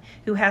sun,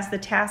 who has the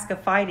task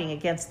of fighting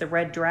against the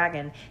red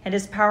dragon and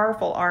his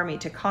powerful army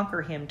to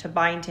conquer him, to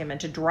bind him,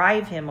 and to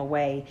drive him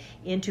away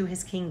into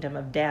his kingdom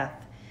of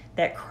death,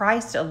 that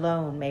Christ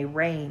alone may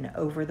reign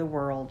over the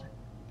world.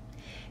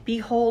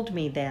 Behold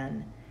me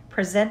then,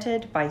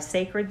 presented by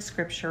sacred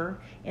scripture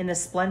in the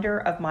splendor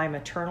of my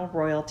maternal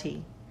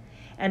royalty.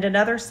 And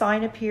another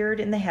sign appeared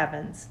in the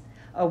heavens,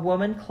 a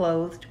woman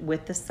clothed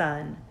with the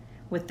sun,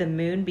 with the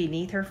moon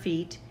beneath her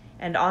feet,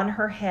 and on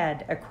her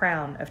head a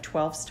crown of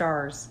 12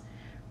 stars.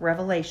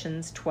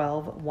 Revelations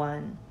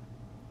 12:1.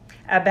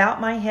 About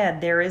my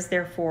head there is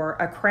therefore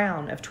a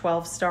crown of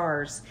 12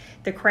 stars.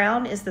 The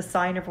crown is the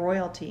sign of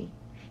royalty.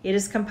 It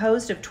is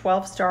composed of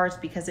 12 stars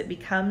because it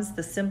becomes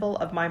the symbol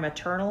of my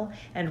maternal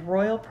and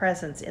royal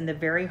presence in the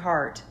very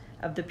heart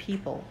of the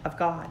people of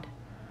God.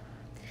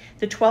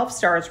 The 12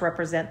 stars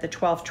represent the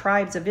 12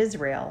 tribes of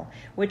Israel,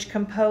 which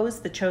compose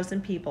the chosen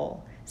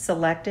people,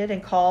 selected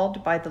and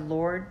called by the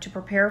Lord to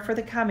prepare for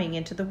the coming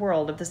into the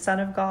world of the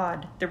Son of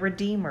God, the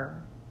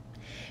Redeemer.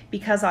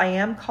 Because I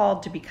am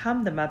called to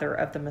become the mother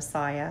of the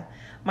Messiah,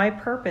 my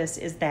purpose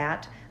is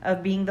that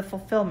of being the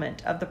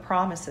fulfillment of the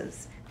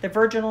promises, the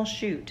virginal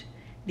shoot,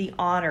 the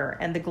honor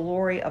and the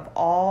glory of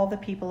all the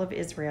people of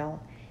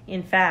Israel.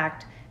 In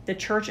fact, the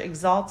Church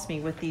exalts me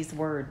with these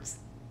words: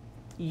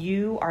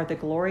 You are the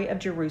glory of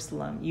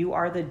Jerusalem. You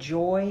are the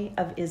joy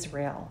of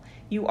Israel.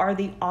 You are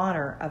the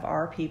honor of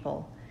our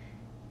people.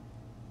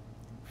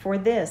 For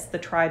this, the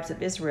tribes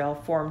of Israel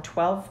form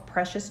 12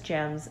 precious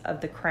gems of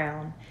the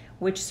crown,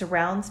 which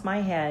surrounds my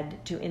head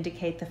to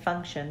indicate the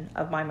function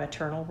of my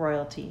maternal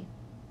royalty.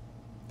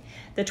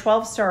 The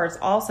 12 stars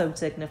also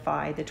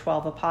signify the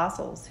 12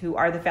 apostles, who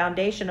are the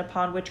foundation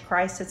upon which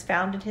Christ has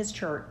founded his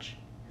church.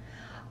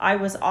 I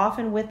was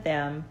often with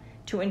them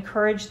to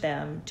encourage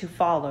them to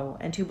follow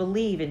and to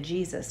believe in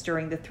Jesus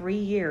during the 3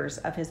 years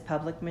of his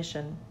public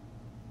mission.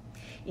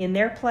 In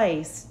their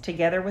place,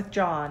 together with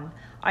John,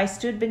 I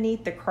stood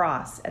beneath the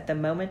cross at the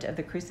moment of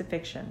the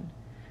crucifixion,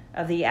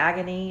 of the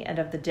agony and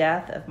of the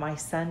death of my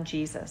son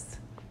Jesus.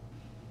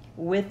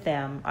 With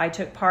them, I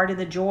took part in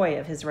the joy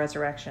of his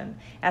resurrection,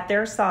 at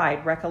their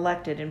side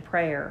recollected in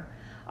prayer.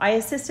 I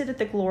assisted at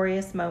the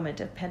glorious moment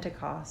of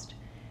Pentecost.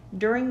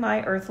 During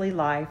my earthly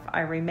life,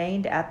 I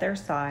remained at their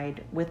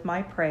side with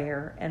my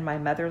prayer and my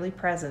motherly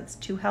presence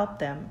to help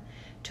them,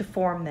 to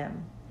form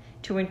them,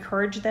 to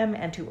encourage them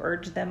and to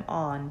urge them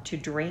on to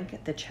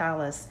drink the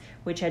chalice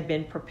which had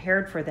been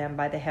prepared for them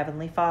by the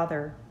Heavenly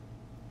Father.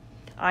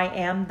 I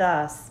am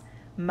thus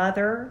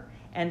Mother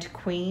and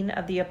Queen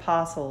of the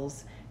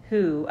Apostles,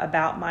 who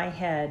about my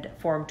head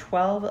form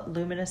 12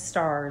 luminous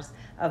stars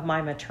of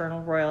my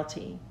maternal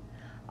royalty.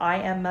 I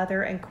am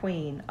Mother and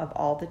Queen of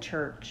all the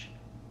Church.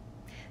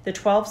 The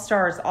 12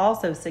 stars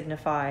also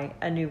signify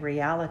a new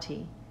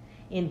reality.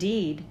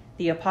 Indeed,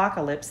 the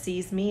Apocalypse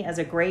sees me as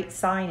a great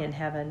sign in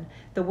heaven,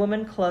 the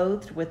woman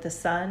clothed with the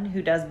sun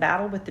who does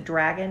battle with the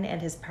dragon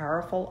and his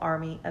powerful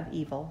army of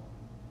evil.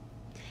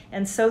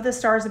 And so the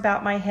stars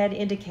about my head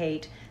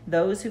indicate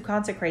those who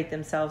consecrate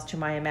themselves to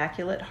my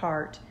Immaculate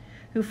Heart,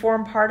 who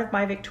form part of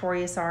my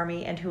victorious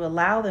army and who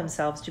allow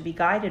themselves to be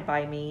guided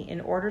by me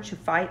in order to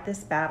fight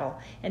this battle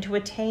and to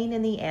attain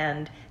in the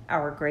end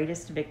our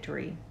greatest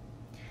victory.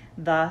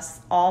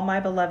 Thus, all my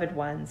beloved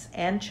ones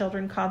and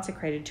children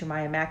consecrated to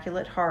my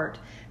Immaculate Heart,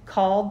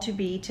 called to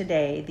be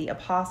today the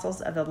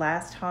apostles of the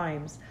last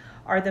times,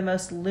 are the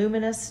most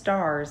luminous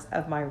stars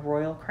of my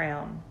royal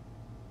crown.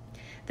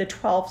 The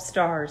 12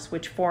 stars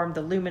which form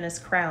the luminous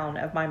crown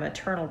of my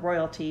maternal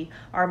royalty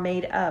are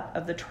made up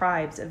of the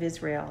tribes of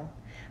Israel,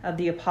 of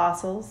the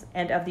apostles,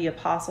 and of the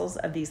apostles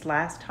of these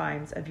last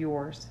times of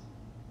yours.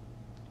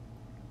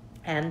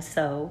 And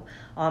so,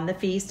 on the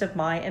feast of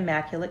my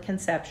Immaculate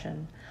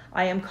Conception,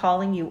 I am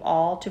calling you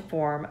all to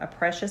form a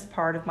precious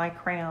part of my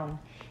crown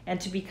and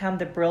to become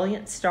the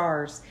brilliant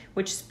stars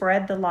which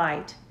spread the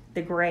light,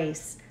 the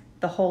grace,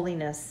 the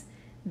holiness,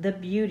 the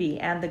beauty,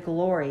 and the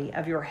glory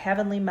of your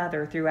Heavenly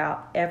Mother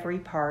throughout every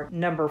part.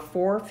 Number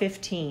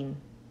 415.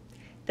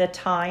 The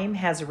time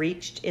has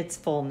reached its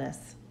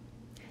fullness.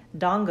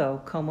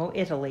 Dongo, Como,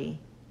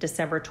 Italy,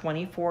 December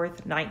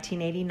 24th,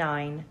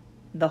 1989,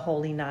 the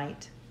Holy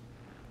Night.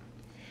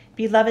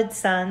 Beloved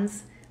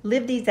sons,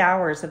 live these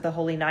hours of the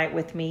Holy Night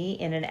with me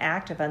in an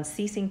act of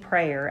unceasing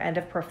prayer and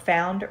of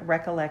profound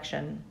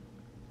recollection.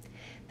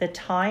 The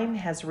time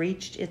has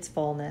reached its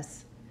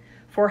fullness.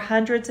 For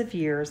hundreds of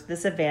years,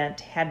 this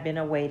event had been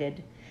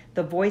awaited.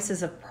 The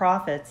voices of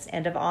prophets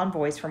and of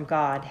envoys from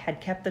God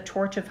had kept the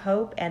torch of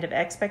hope and of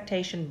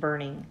expectation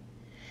burning.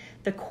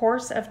 The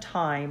course of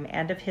time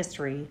and of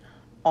history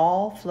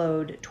all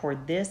flowed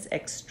toward this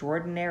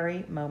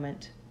extraordinary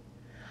moment.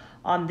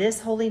 On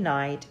this holy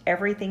night,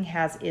 everything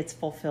has its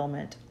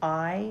fulfillment.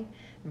 I,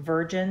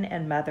 Virgin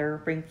and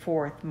Mother, bring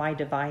forth my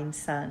divine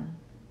Son.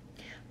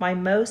 My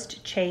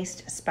most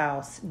chaste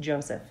spouse,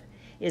 Joseph,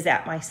 is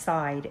at my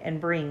side and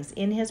brings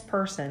in his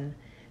person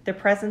the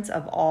presence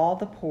of all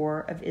the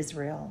poor of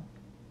Israel.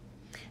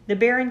 The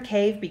barren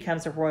cave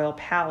becomes a royal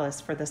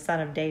palace for the Son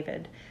of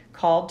David,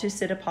 called to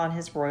sit upon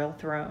his royal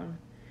throne.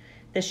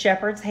 The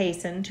shepherds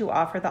hasten to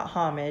offer the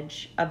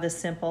homage of the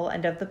simple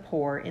and of the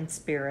poor in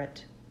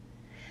spirit.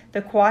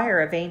 The choir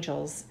of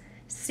angels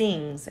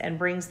sings and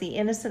brings the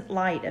innocent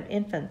light of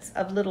infants,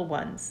 of little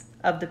ones,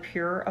 of the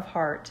pure of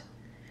heart.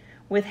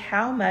 With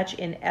how much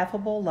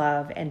ineffable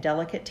love and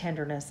delicate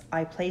tenderness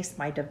I place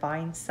my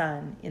divine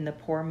Son in the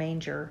poor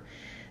manger,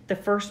 the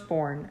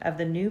firstborn of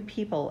the new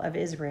people of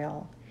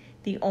Israel,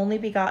 the only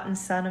begotten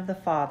Son of the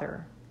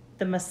Father,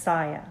 the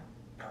Messiah,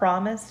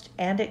 promised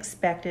and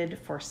expected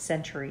for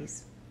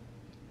centuries.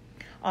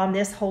 On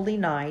this holy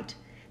night,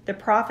 the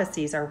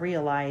prophecies are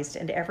realized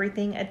and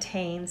everything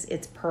attains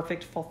its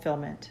perfect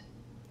fulfillment.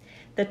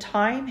 The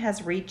time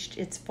has reached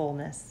its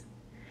fullness.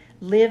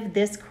 Live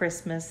this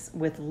Christmas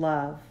with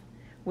love,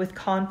 with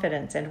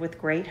confidence, and with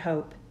great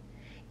hope.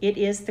 It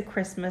is the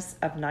Christmas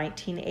of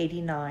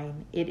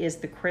 1989. It is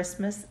the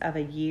Christmas of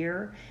a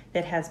year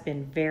that has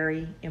been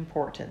very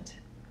important.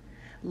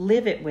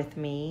 Live it with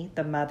me,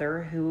 the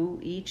Mother who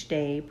each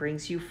day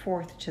brings you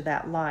forth to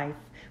that life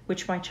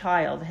which my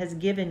child has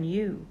given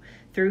you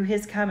through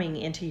his coming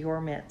into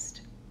your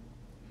midst.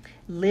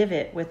 Live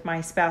it with my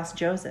spouse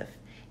Joseph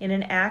in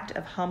an act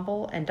of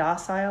humble and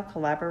docile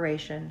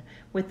collaboration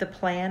with the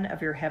plan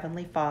of your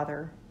Heavenly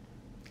Father.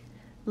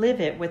 Live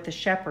it with the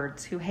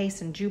shepherds who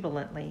hasten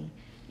jubilantly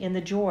in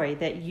the joy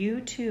that you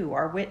too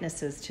are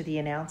witnesses to the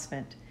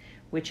announcement,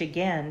 which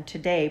again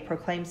today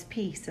proclaims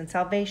peace and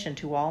salvation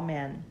to all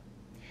men.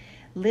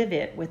 Live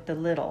it with the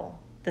little,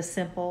 the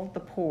simple, the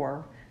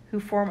poor, who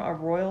form a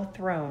royal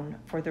throne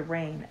for the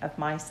reign of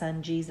my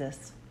Son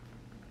Jesus.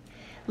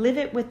 Live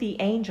it with the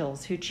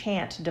angels who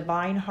chant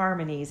divine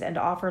harmonies and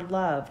offer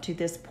love to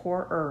this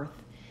poor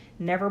earth,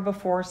 never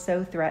before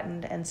so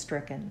threatened and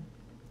stricken.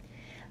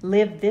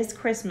 Live this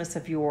Christmas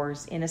of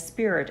yours in a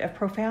spirit of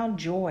profound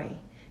joy,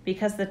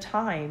 because the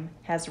time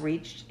has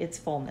reached its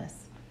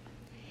fullness.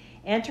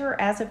 Enter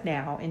as of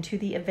now into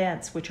the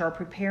events which are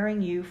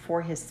preparing you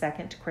for his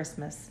second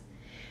Christmas.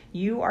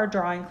 You are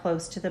drawing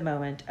close to the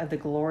moment of the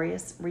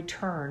glorious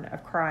return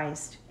of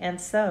Christ, and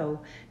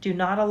so do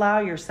not allow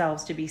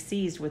yourselves to be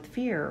seized with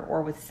fear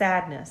or with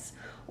sadness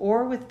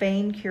or with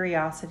vain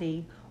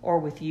curiosity or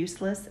with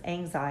useless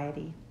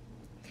anxiety.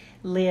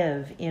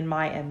 Live in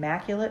my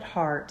Immaculate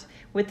Heart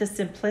with the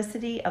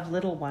simplicity of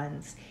little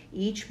ones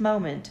each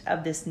moment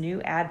of this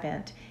new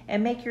Advent,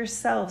 and make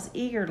yourselves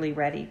eagerly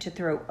ready to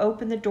throw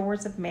open the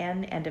doors of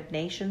men and of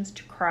nations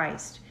to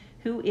Christ,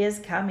 who is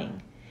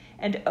coming,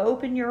 and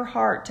open your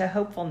heart to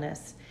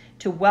hopefulness,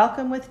 to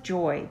welcome with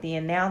joy the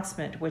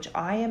announcement which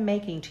I am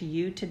making to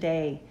you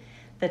today.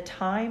 The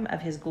time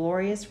of his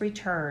glorious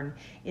return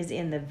is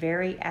in the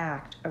very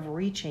act of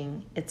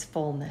reaching its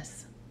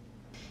fullness.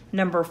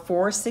 Number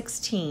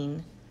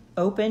 416,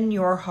 Open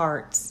Your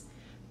Hearts.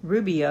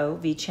 Rubio,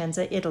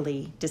 Vicenza,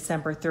 Italy,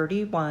 December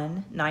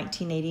 31,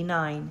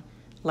 1989,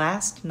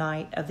 last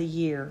night of the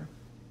year.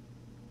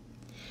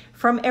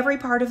 From every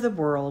part of the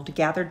world,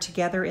 gathered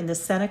together in the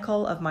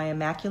cenacle of my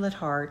Immaculate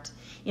Heart,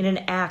 in an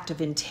act of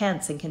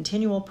intense and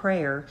continual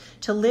prayer,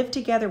 to live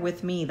together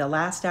with me the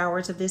last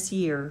hours of this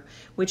year,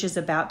 which is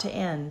about to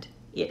end,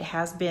 it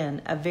has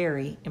been a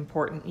very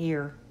important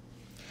year.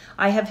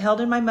 I have held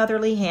in my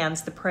motherly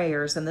hands the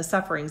prayers and the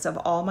sufferings of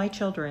all my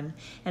children,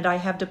 and I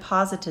have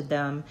deposited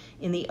them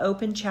in the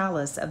open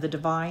chalice of the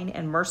divine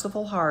and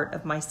merciful heart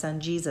of my Son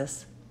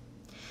Jesus.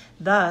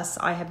 Thus,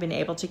 I have been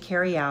able to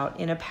carry out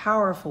in a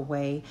powerful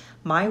way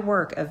my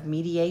work of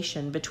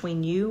mediation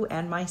between you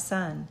and my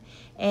Son,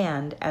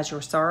 and, as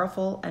your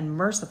sorrowful and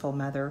merciful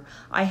mother,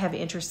 I have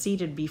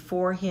interceded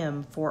before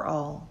him for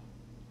all.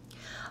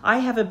 I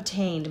have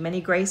obtained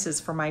many graces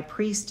for my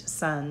priest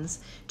sons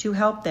to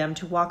help them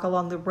to walk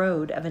along the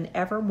road of an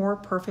ever more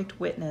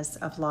perfect witness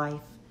of life,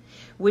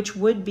 which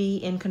would be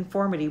in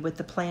conformity with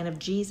the plan of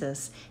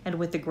Jesus and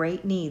with the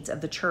great needs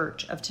of the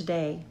Church of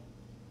today.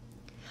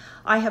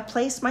 I have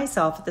placed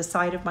myself at the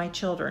side of my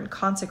children,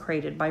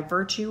 consecrated by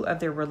virtue of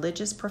their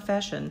religious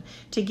profession,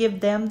 to give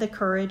them the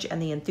courage and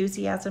the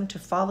enthusiasm to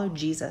follow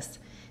Jesus,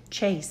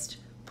 chaste,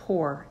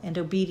 poor, and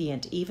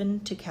obedient even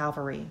to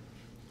Calvary.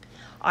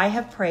 I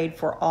have prayed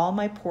for all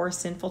my poor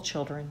sinful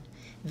children,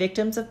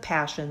 victims of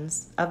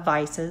passions, of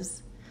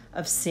vices,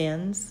 of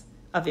sins,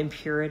 of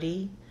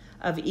impurity,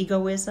 of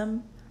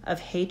egoism, of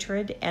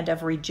hatred, and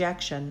of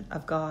rejection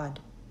of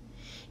God.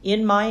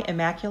 In my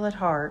Immaculate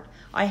Heart,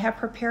 I have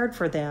prepared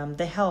for them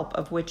the help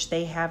of which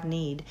they have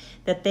need,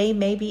 that they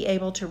may be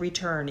able to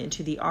return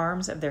into the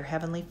arms of their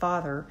Heavenly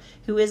Father,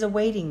 who is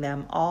awaiting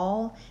them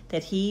all,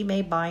 that he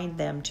may bind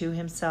them to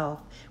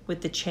himself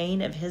with the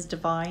chain of his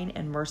divine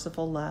and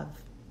merciful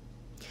love.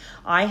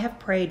 I have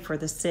prayed for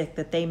the sick,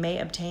 that they may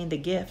obtain the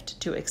gift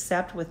to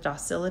accept with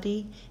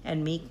docility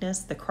and meekness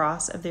the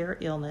cross of their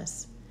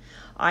illness.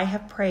 I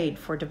have prayed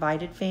for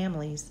divided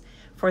families,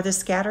 for the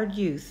scattered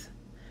youth,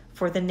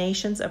 for the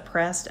nations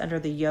oppressed under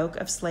the yoke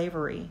of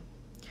slavery,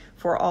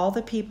 for all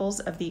the peoples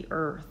of the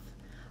earth.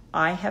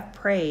 I have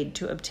prayed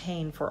to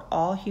obtain for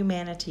all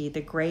humanity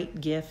the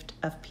great gift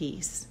of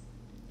peace.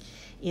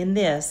 In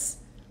this,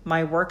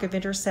 my work of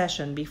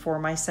intercession before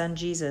my Son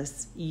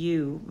Jesus,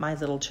 you, my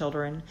little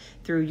children,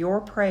 through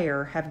your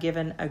prayer have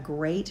given a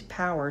great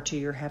power to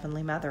your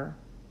Heavenly Mother.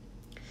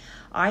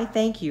 I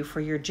thank you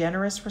for your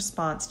generous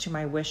response to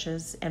my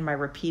wishes and my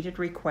repeated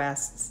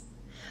requests.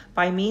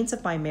 By means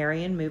of my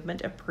Marian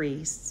movement of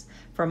priests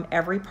from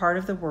every part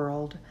of the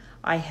world,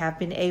 I have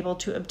been able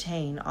to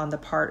obtain on the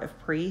part of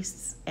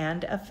priests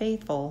and of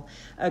faithful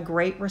a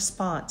great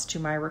response to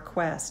my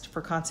request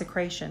for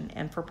consecration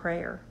and for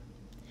prayer.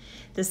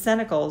 The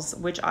cenacles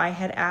which I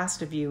had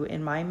asked of you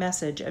in my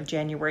message of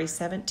January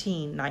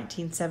 17,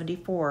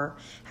 1974,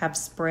 have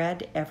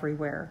spread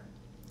everywhere.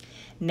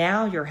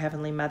 Now your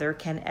Heavenly Mother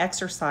can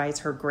exercise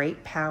her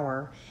great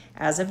power.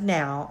 As of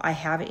now, I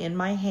have in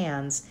my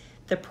hands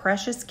the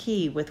precious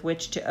key with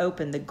which to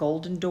open the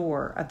golden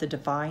door of the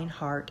divine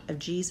heart of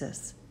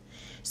Jesus,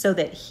 so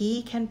that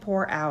he can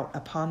pour out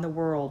upon the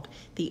world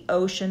the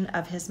ocean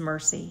of his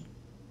mercy.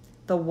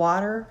 The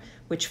water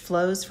which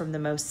flows from the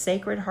most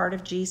sacred heart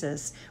of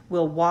Jesus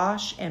will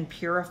wash and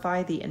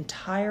purify the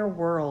entire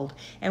world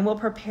and will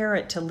prepare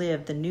it to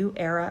live the new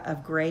era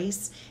of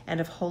grace and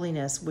of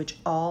holiness which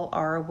all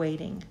are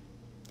awaiting.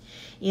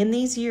 In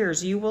these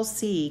years you will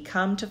see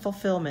come to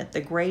fulfillment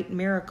the great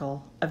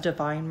miracle of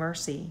divine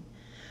mercy.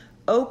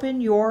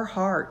 Open your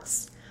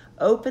hearts.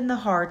 Open the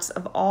hearts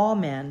of all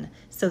men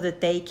so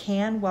that they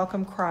can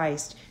welcome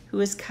Christ,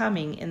 who is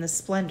coming in the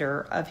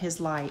splendor of his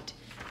light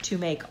to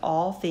make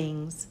all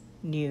things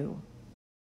new.